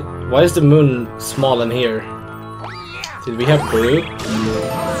 Why is the moon small in here? Did we have blue?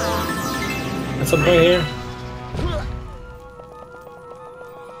 At some point here?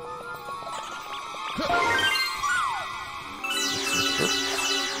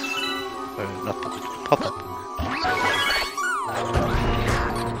 not pop up.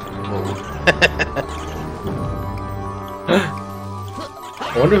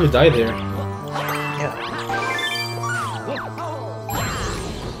 I wonder who died here. Yeah.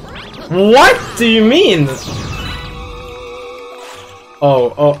 What do you mean?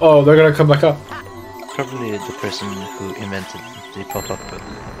 Oh, they're gonna come back up. Probably the person who invented the pop-up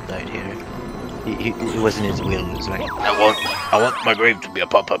died here. It wasn't his will. It was like, I want my grave to be a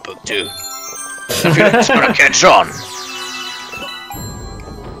pop-up book too. I feel like it's gonna catch on.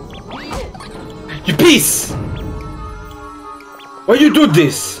 You piece! Why you do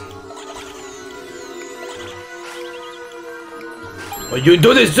this? Why you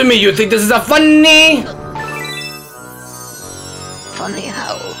do this to me? You think this is a funny? Funny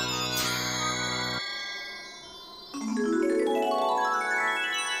how?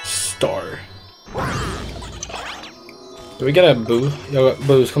 Star. Do we get a boo? Yo,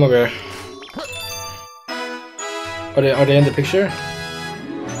 boos, come over here. Are they in the picture?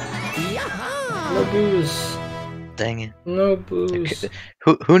 No boos. dang it. No boos.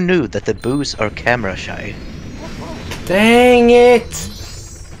 Who knew that the boos are camera shy? Dang it!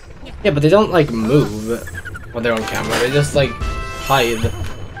 Yeah, but they don't like move when they're on camera. They just like hide.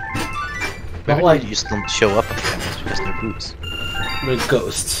 Maybe like- they just don't show up at cameras because they're boots. They're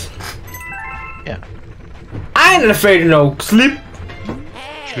ghosts. Yeah. I ain't afraid of no sleep.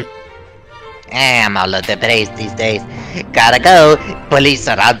 I'm all over the place these days. Gotta go. Police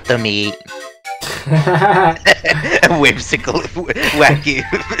are after me. Whimsical, wacky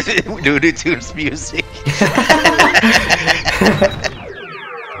Looney Tunes music.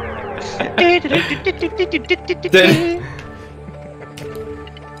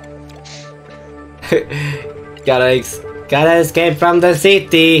 Gotta escape from the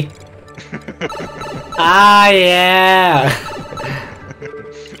city. Ah, yeah.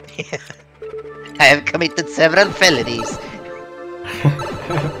 I have committed several felonies.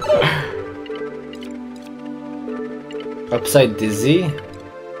 Upside dizzy.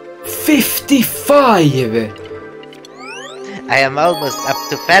 55. I am almost up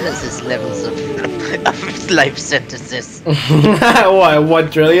to Fantasy's levels of life sentences. What?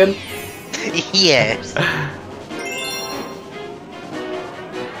 1 trillion? Yes.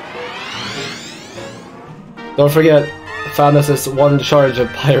 Don't forget, Fairness is 1 charge of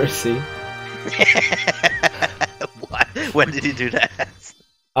piracy. What? When did he do that?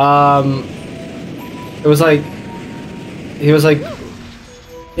 It was like he was like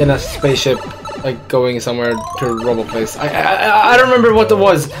in a spaceship, like going somewhere to rob a place. I don't remember what it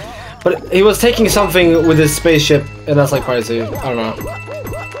was, but he was taking something with his spaceship, and that's like piracy. I don't know.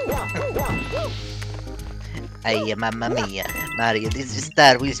 Ay, mamma mia. Mario, this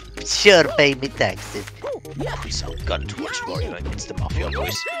star will sure pay me taxes. Please don't gun too much Mario against the Mafia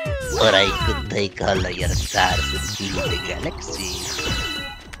boys. Or I could take all of your stars and fill the galaxy.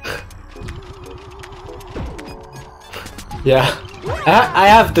 Yeah, I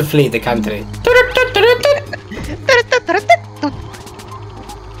have to flee the country.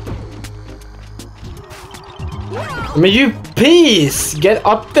 I mean, you peace! Get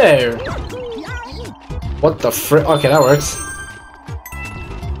up there! What the frick? Okay, that works.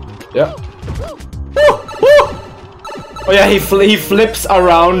 Yeah. Woo! Woo! Oh yeah, he flips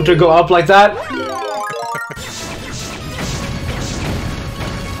around to go up like that.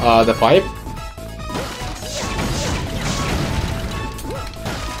 The pipe.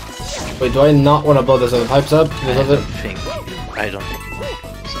 Wait, do I not want to blow this other pipes up? I don't think.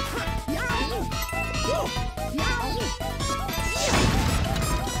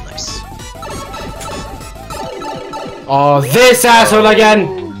 Nice. Oh, this asshole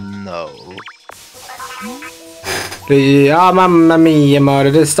again! No. Ja, mamma mia,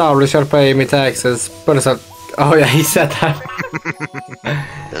 murder. This star will sure pay me taxes. But it's not. Oh yeah, he said that.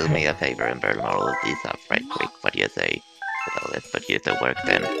 Do me a favor and burn all of these up right quick. What do you say? Well, let's put you to work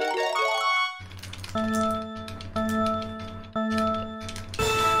then.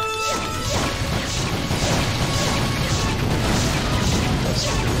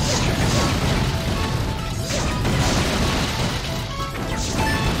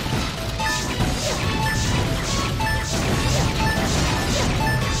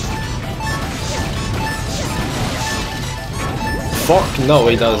 Fuck no,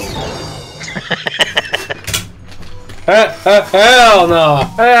 he does. Hell no!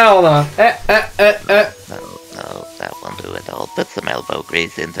 Hell no! No, that won't do it all. Put some elbow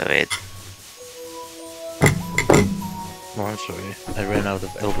grease into it. Oh, I'm sorry. I ran out of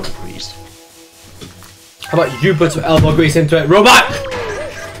elbow grease. How about you put some elbow grease into it, robot?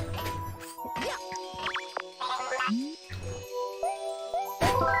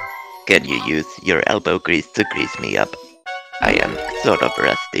 Can you use your elbow grease to grease me up? I am sort of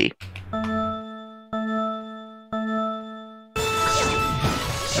rusty.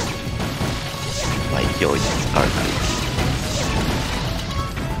 My joints are weak.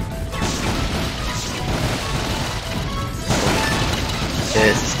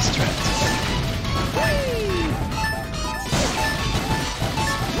 This is the strat.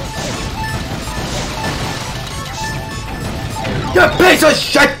 You piece of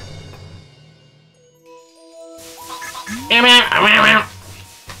shit!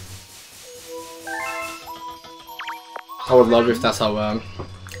 I would love if that's how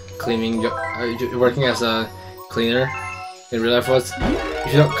cleaning, working as a cleaner in real life was.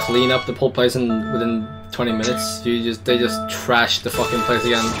 If you don't clean up the whole place within 20 minutes, they just trash the fucking place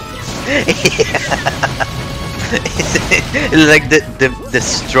again. It's like the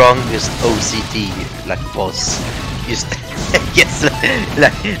strongest OCD like boss just gets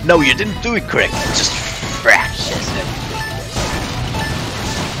like no, you didn't do it correct. Just trashes everything.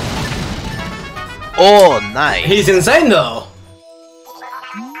 Oh, nice. He's insane though.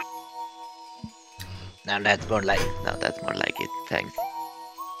 Now that's more like it. Thanks.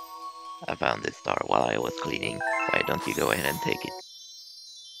 I found this star while I was cleaning. Why don't you go ahead and take it?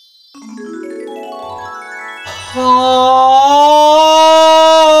 Why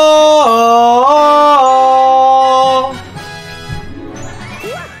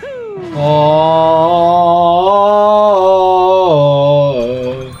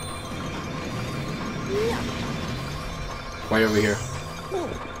over here?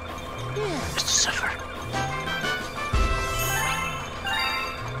 Just to suffer.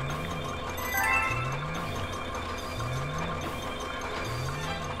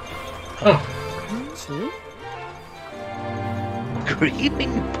 Oh.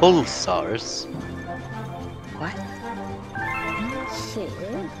 Creeping pulsars. What?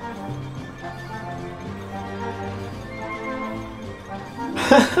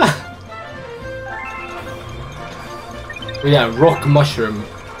 Yeah, rock mushroom.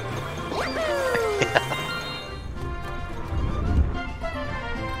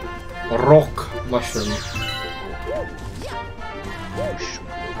 Rock mushroom.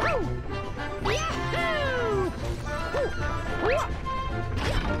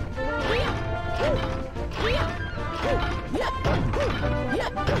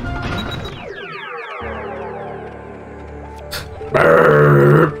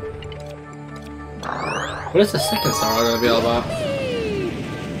 What is the second star gonna be all about?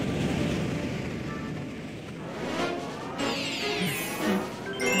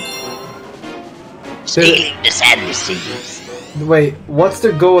 Sailing the sandy seas. Wait, what's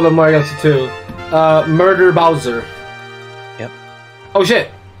the goal of Mario Galaxy 2? Murder Bowser. Yep. Oh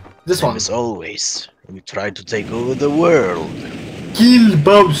shit! This one. As always, we try to take over the world. Kill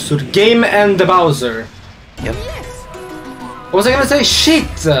Bowser. Game and the Bowser. Yep. What was I gonna say?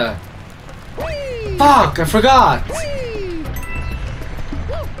 Shit! Fuck, I forgot!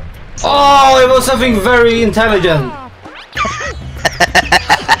 Oh, it was something very intelligent!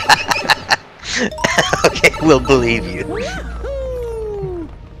 Okay, we'll believe you.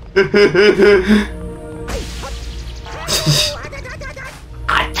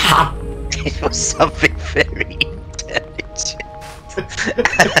 It was something very intelligent.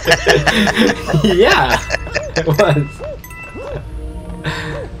 Yeah, it was.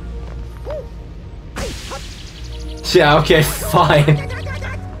 Yeah, okay, fine.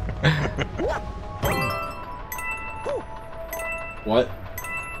 What?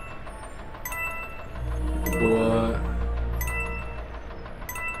 What?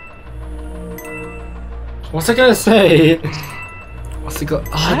 What's I gonna say? What's it go?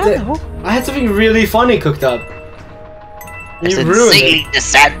 Oh, I had something really funny cooked up. I You said ruined sailing it. the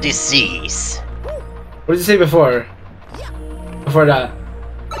sandy seas. What did you say before? Before that?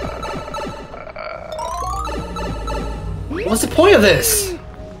 What's the point of this?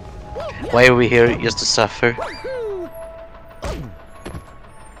 Why are we here? Just to suffer?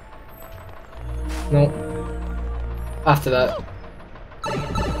 No. After that.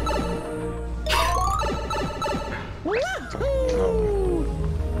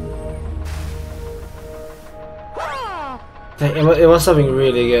 It was something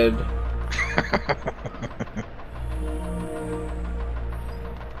really good.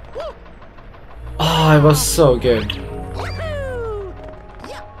 Oh, it was so good.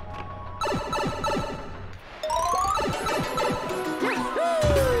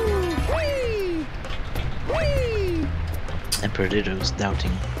 Emperor Ditto was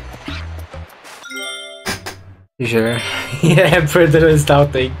doubting. You sure? Yeah, Emperor Ditto is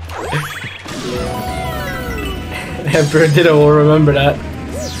doubting. Emperor Ditto will remember that.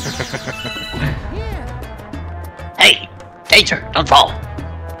 Hey, danger, don't fall.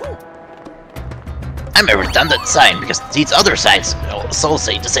 I'm a redundant sign because these other signs all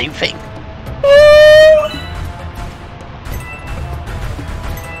say the same thing.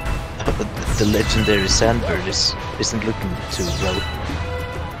 But the legendary Sandbird isn't looking too well.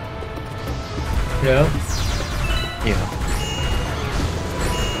 Yeah? Yeah.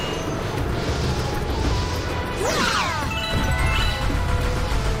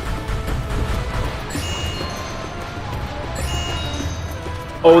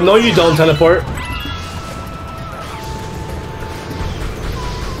 Oh no, you don't teleport.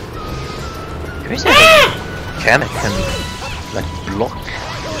 Can like block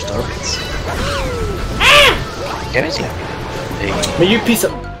your starbits? Can I see But you piece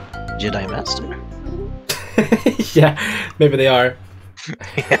of. Jedi Master? Yeah, maybe they are.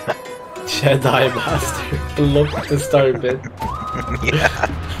 Yeah. Jedi Master. Block the star bit. Yeah.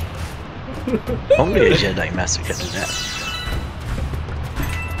 Only a Jedi Master can do that.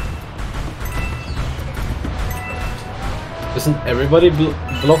 Doesn't everybody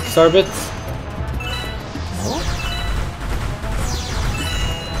block star bits?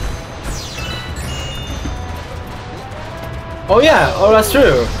 Oh yeah, oh that's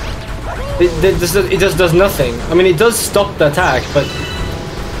true. It just does nothing. I mean, it does stop the attack, but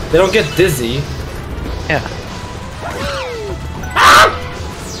they don't get dizzy. Yeah.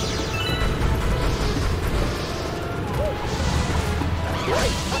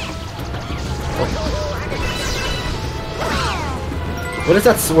 What is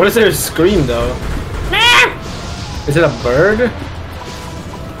that? What is their scream though? Is it a bird?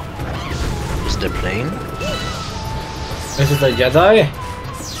 Is the plane? Is it a Jedi?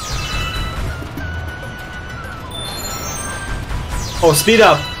 Oh, speed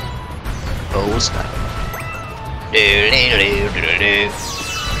up! Oh, snap.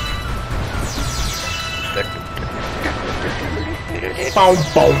 Bow,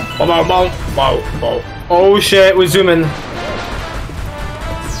 bow, bow, bow, bow, bow, bow. Oh shit, we're zooming.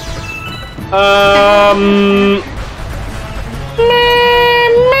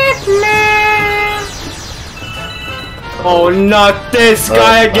 Oh, not this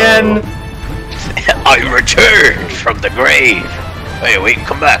guy again! I returned from the grave. Hey, wait,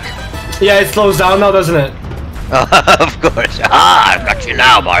 come back. Yeah, it slows down now, doesn't it? Of course. Ah, I've got you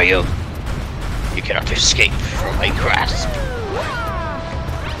now, Mario. You cannot escape from my grasp.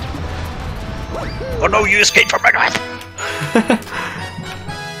 Oh no, you escaped from my grasp.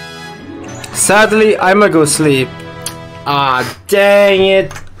 Sadly, I'ma go sleep. Ah, dang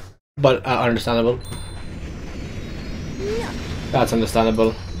it. But, understandable. That's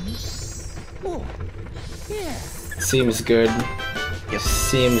understandable. Seems good. Yep.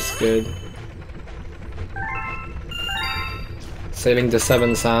 Seems good. Sailing the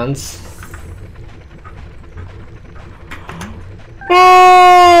Seven Sands.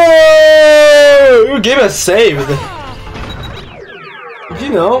 Oh! Your game has saved. Did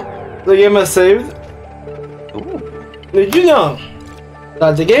you know the game has saved? Ooh, Did you know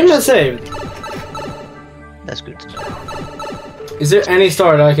that the game has saved? that's good to know. Is there any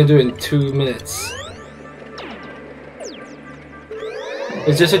star that I can do in 2 minutes?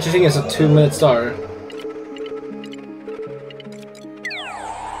 Is there such a thing as a 2-minute star?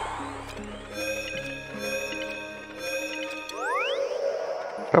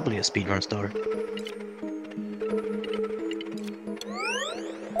 Probably a speedrun star.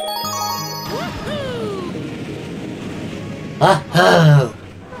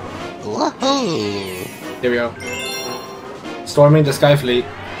 Whoa! Here we go. Storming the Sky Fleet.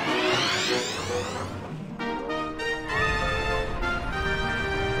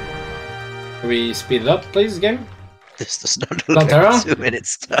 Can we speed it up, please, game? This does not look like Plantera? a 2-minute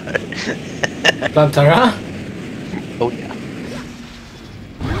star. Plantera? Oh yeah.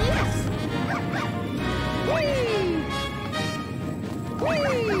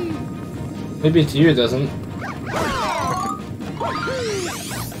 Maybe to you it doesn't.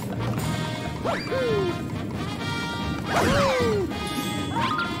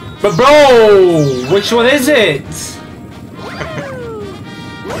 But bro! Which one is it?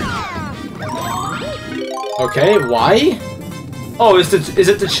 Okay, why? Oh, is it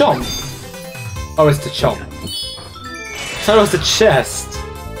the chomp? Oh, it's the chomp. I thought it was the chest.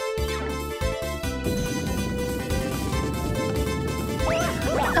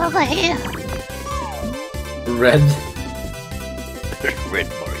 Over here. Red. Red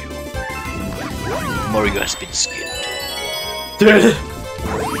Mario. Mario has been skinned. Dude.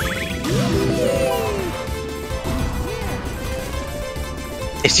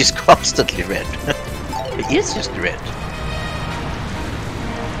 It's just constantly red. It is just red.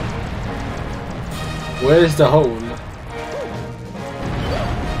 Where is the hole?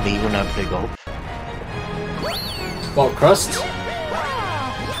 Me when I play golf. Well, crust.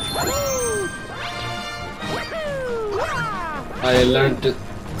 I learned the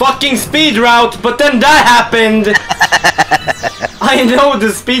fucking speed route, but then that happened! I know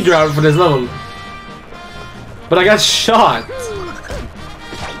the speed route for this level. But I got shot.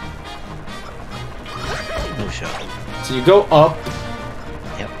 No shot. So you go up.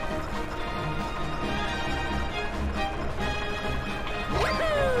 Yep.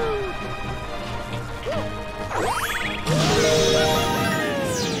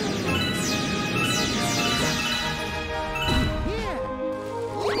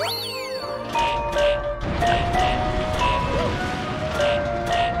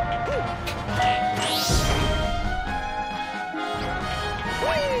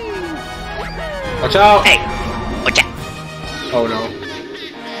 Watch out! Hey! Watch out! Oh no.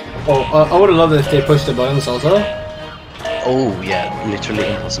 Oh, I would have loved it if they pushed the buttons also. Oh yeah, literally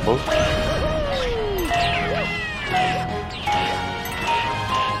impossible.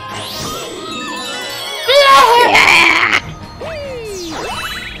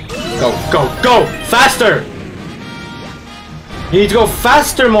 Go, go, go! Faster! You need to go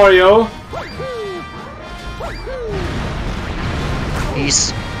faster, Mario!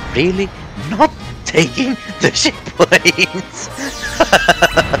 He's really not taking the checkpoints.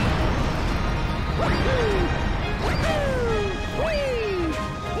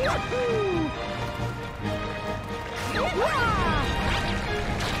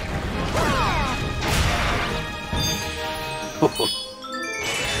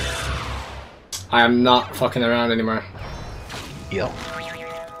 I am not fucking around anymore. Yo.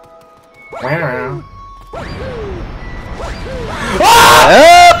 Wow.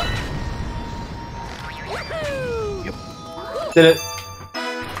 Did it.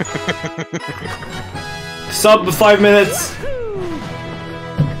 Sub 5 minutes.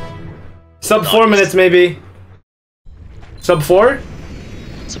 Sub 4 minutes maybe. Sub 4?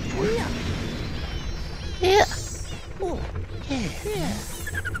 Support.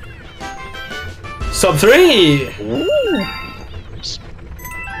 Sub 3!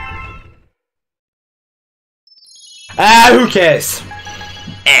 Who cares?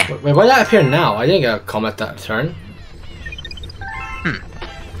 Wait, why did I appear now? I didn't get a comment that turn.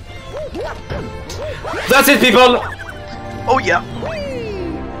 That's it, people! Oh yeah.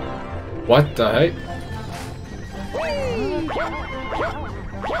 What the heck?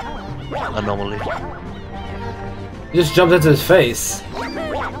 Anomaly. You just jumped into his face.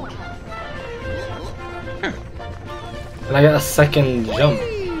 And I got a second jump.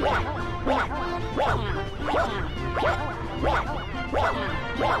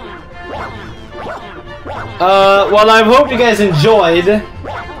 Well, I hope you guys enjoyed.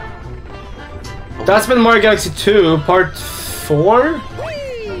 That's been Mario Galaxy 2, Part 4?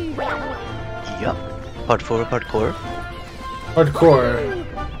 Yep. Part 4, Hardcore. Hardcore.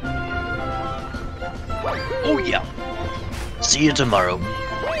 Oh yeah. See you tomorrow.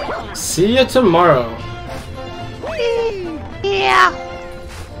 See you tomorrow. Yeah.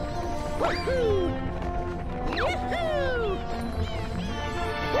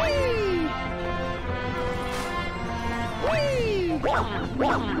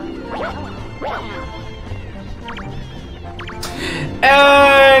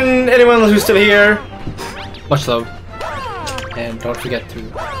 And anyone who's still here, much love. And don't forget to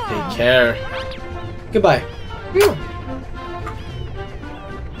take care. Goodbye.